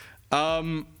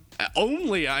 And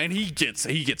he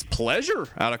gets pleasure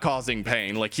out of causing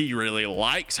pain. Like, he really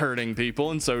likes hurting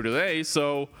people, and so do they.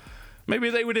 So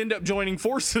maybe they would end up joining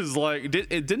forces. Like,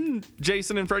 didn't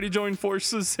Jason and Freddy join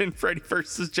forces in Freddy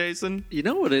versus Jason? You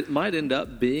know what it might end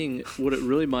up being, what it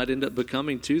really might end up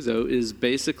becoming too, though, is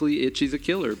basically Itchy the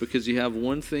Killer, because you have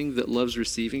one thing that loves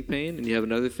receiving pain and you have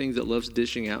another thing that loves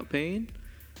dishing out pain.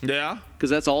 Yeah. Because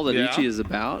that's all that Yeah. Itchy is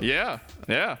about. Yeah.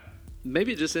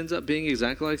 Maybe it just ends up being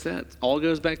exactly like that. All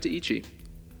goes back to Itchy.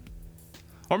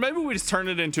 Or maybe we just turn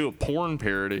it into a porn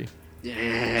parody.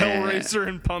 Yeah. Hellraiser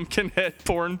and Pumpkinhead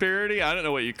porn parody. I don't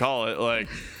know what you call it. Like,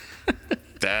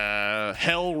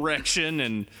 Hellrection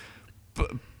and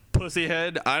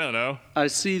Pussyhead. I don't know. I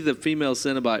see the female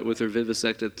Cenobite with her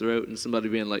vivisected throat and somebody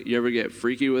being like, you ever get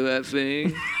freaky with that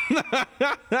thing?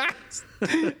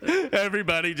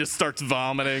 Everybody just starts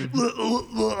vomiting.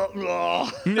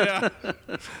 Yeah.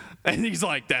 And he's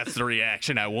like, that's the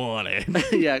reaction I wanted.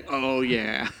 Yeah. Oh,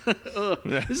 yeah. Ugh,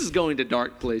 this is going to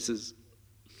dark places.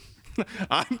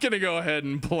 I'm going to go ahead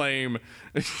and blame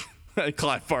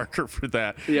Clive Barker for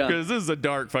that. Yeah. Because this is a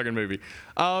dark fucking movie.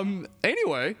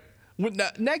 Anyway,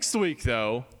 next week,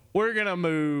 though, we're going to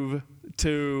move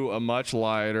to a much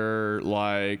lighter,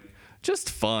 like,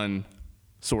 just fun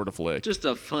sort of flick. Just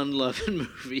a fun-loving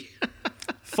movie.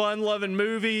 Fun-loving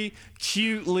movie,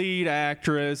 cute lead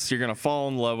actress. You're going to fall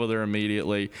in love with her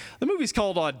immediately. The movie's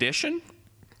called Audition,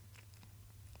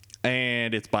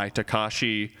 and it's by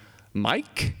Takashi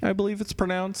Miike, I believe it's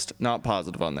pronounced. Not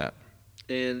positive on that.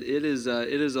 And it is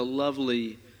a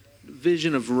lovely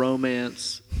vision of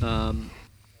romance.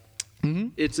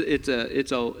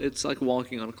 It's like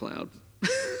walking on a cloud.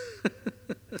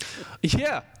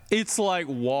 Yeah, it's like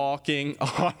walking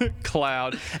on a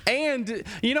cloud, and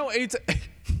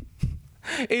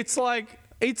it's like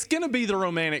it's gonna be the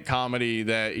romantic comedy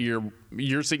that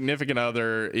your significant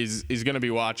other is gonna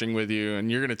be watching with you, and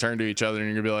you're gonna turn to each other and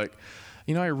you're gonna be like,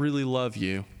 I really love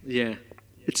you. Yeah,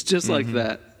 it's just like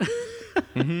that.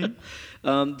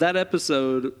 That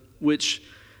episode, which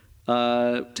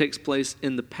takes place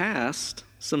in the past,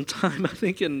 sometime I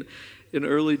think in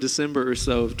early December or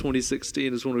so of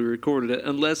 2016 is when we recorded it,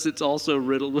 unless it's also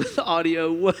riddled with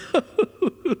audio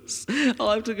woes.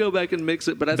 I'll have to go back and mix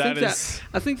it, but I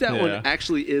think that one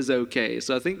actually is okay.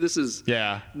 So I think this is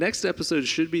next episode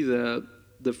should be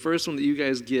the first one that you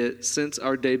guys get since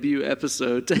our debut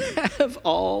episode to have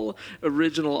all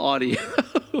original audio.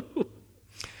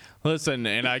 Listen,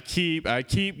 and I keep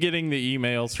getting the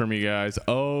emails from you guys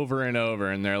over and over,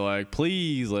 and they're like,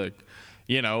 please, like,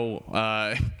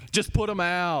 just put them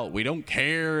out. We don't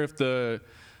care if the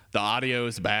audio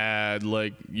is bad.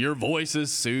 Like, your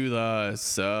voices soothe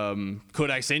us.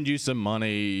 Could I send you some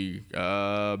money?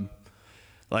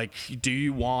 Like, do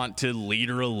you want to lead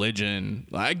a religion?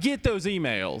 I get those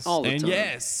emails. All the time.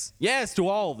 Yes to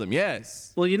all of them,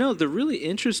 yes. Well, the really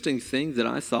interesting thing that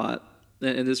I thought,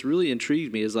 and this really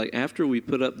intrigued me, is like after we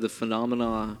put up the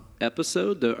Phenomena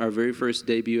episode, our very first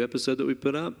debut episode that we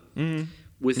put up,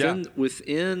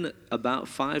 within about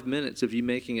 5 minutes of you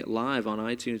making it live on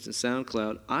iTunes and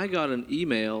SoundCloud, I got an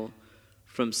email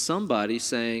from somebody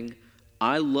saying,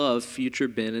 I love Future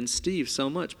Ben and Steve so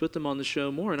much. Put them on the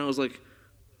show more. And I was like,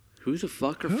 who the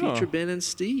fuck are Future Ben and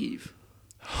Steve?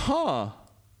 Huh.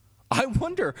 I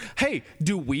wonder, hey,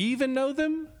 do we even know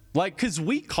them? Like, because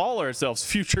we call ourselves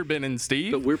Future Ben and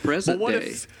Steve. But we're present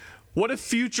day. What if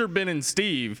Future Ben and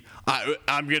Steve,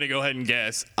 I'm going to go ahead and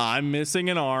guess, I'm missing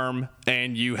an arm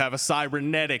and you have a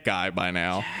cybernetic eye by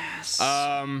now. Yes.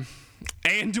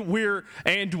 And we're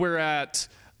at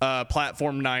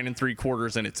platform 9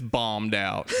 3/4 and it's bombed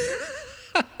out.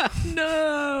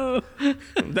 No.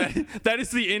 That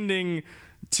is the ending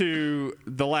to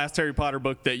the last Harry Potter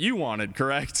book that you wanted,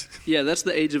 correct? Yeah, that's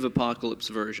the Age of Apocalypse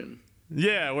version.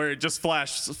 Yeah, where it just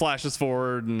flashes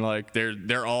forward and like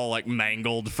they're all like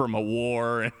mangled from a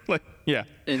war and like that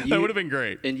would have been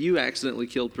great. And you accidentally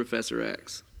killed Professor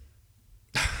X.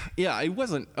 Yeah, it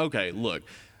wasn't. Okay, look.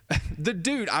 The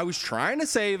dude, I was trying to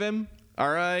save him,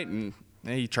 all right? And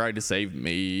he tried to save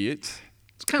me. It's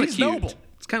kind of he's cute. noble.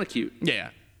 It's kind of cute. Yeah.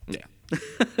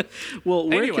 Well,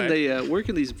 where Anyway. where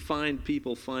can these fine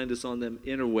people find us on them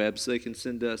interwebs so they can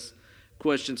send us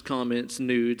questions, comments,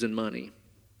 nudes, and money?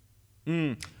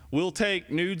 We'll take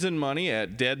nudes and money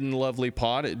at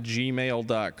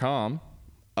deadandlovelypod@gmail.com.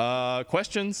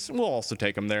 Questions, we'll also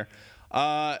take them there.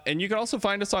 And you can also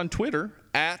find us on Twitter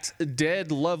at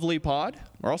deadlovelypod.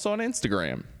 We're also on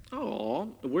Instagram. Oh,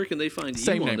 where can they find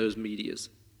Same you on name. those medias?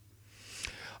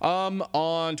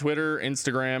 On Twitter,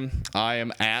 Instagram, I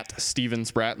am at Steven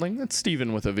Spratling. That's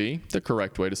Steven with a V, the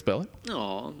correct way to spell it.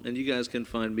 Oh, and you guys can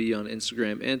find me on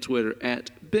Instagram and Twitter at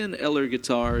Ben Eller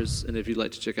Guitars. And if you'd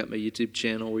like to check out my YouTube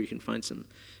channel where you can find some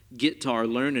guitar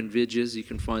learning vidges, you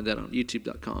can find that on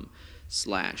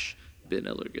youtube.com/Ben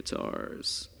Eller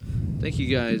Guitars. Thank you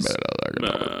guys.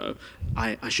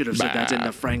 I should have said that in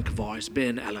the Frank voice.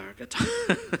 Ben Eller Guitars.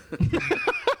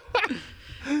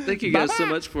 Thank you guys so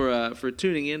much for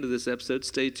tuning into this episode.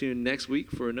 Stay tuned next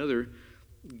week for another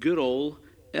good old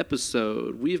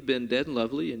episode. We have been Dead and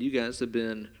Lovely, and you guys have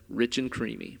been rich and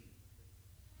creamy.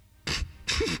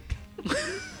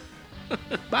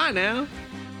 Bye now.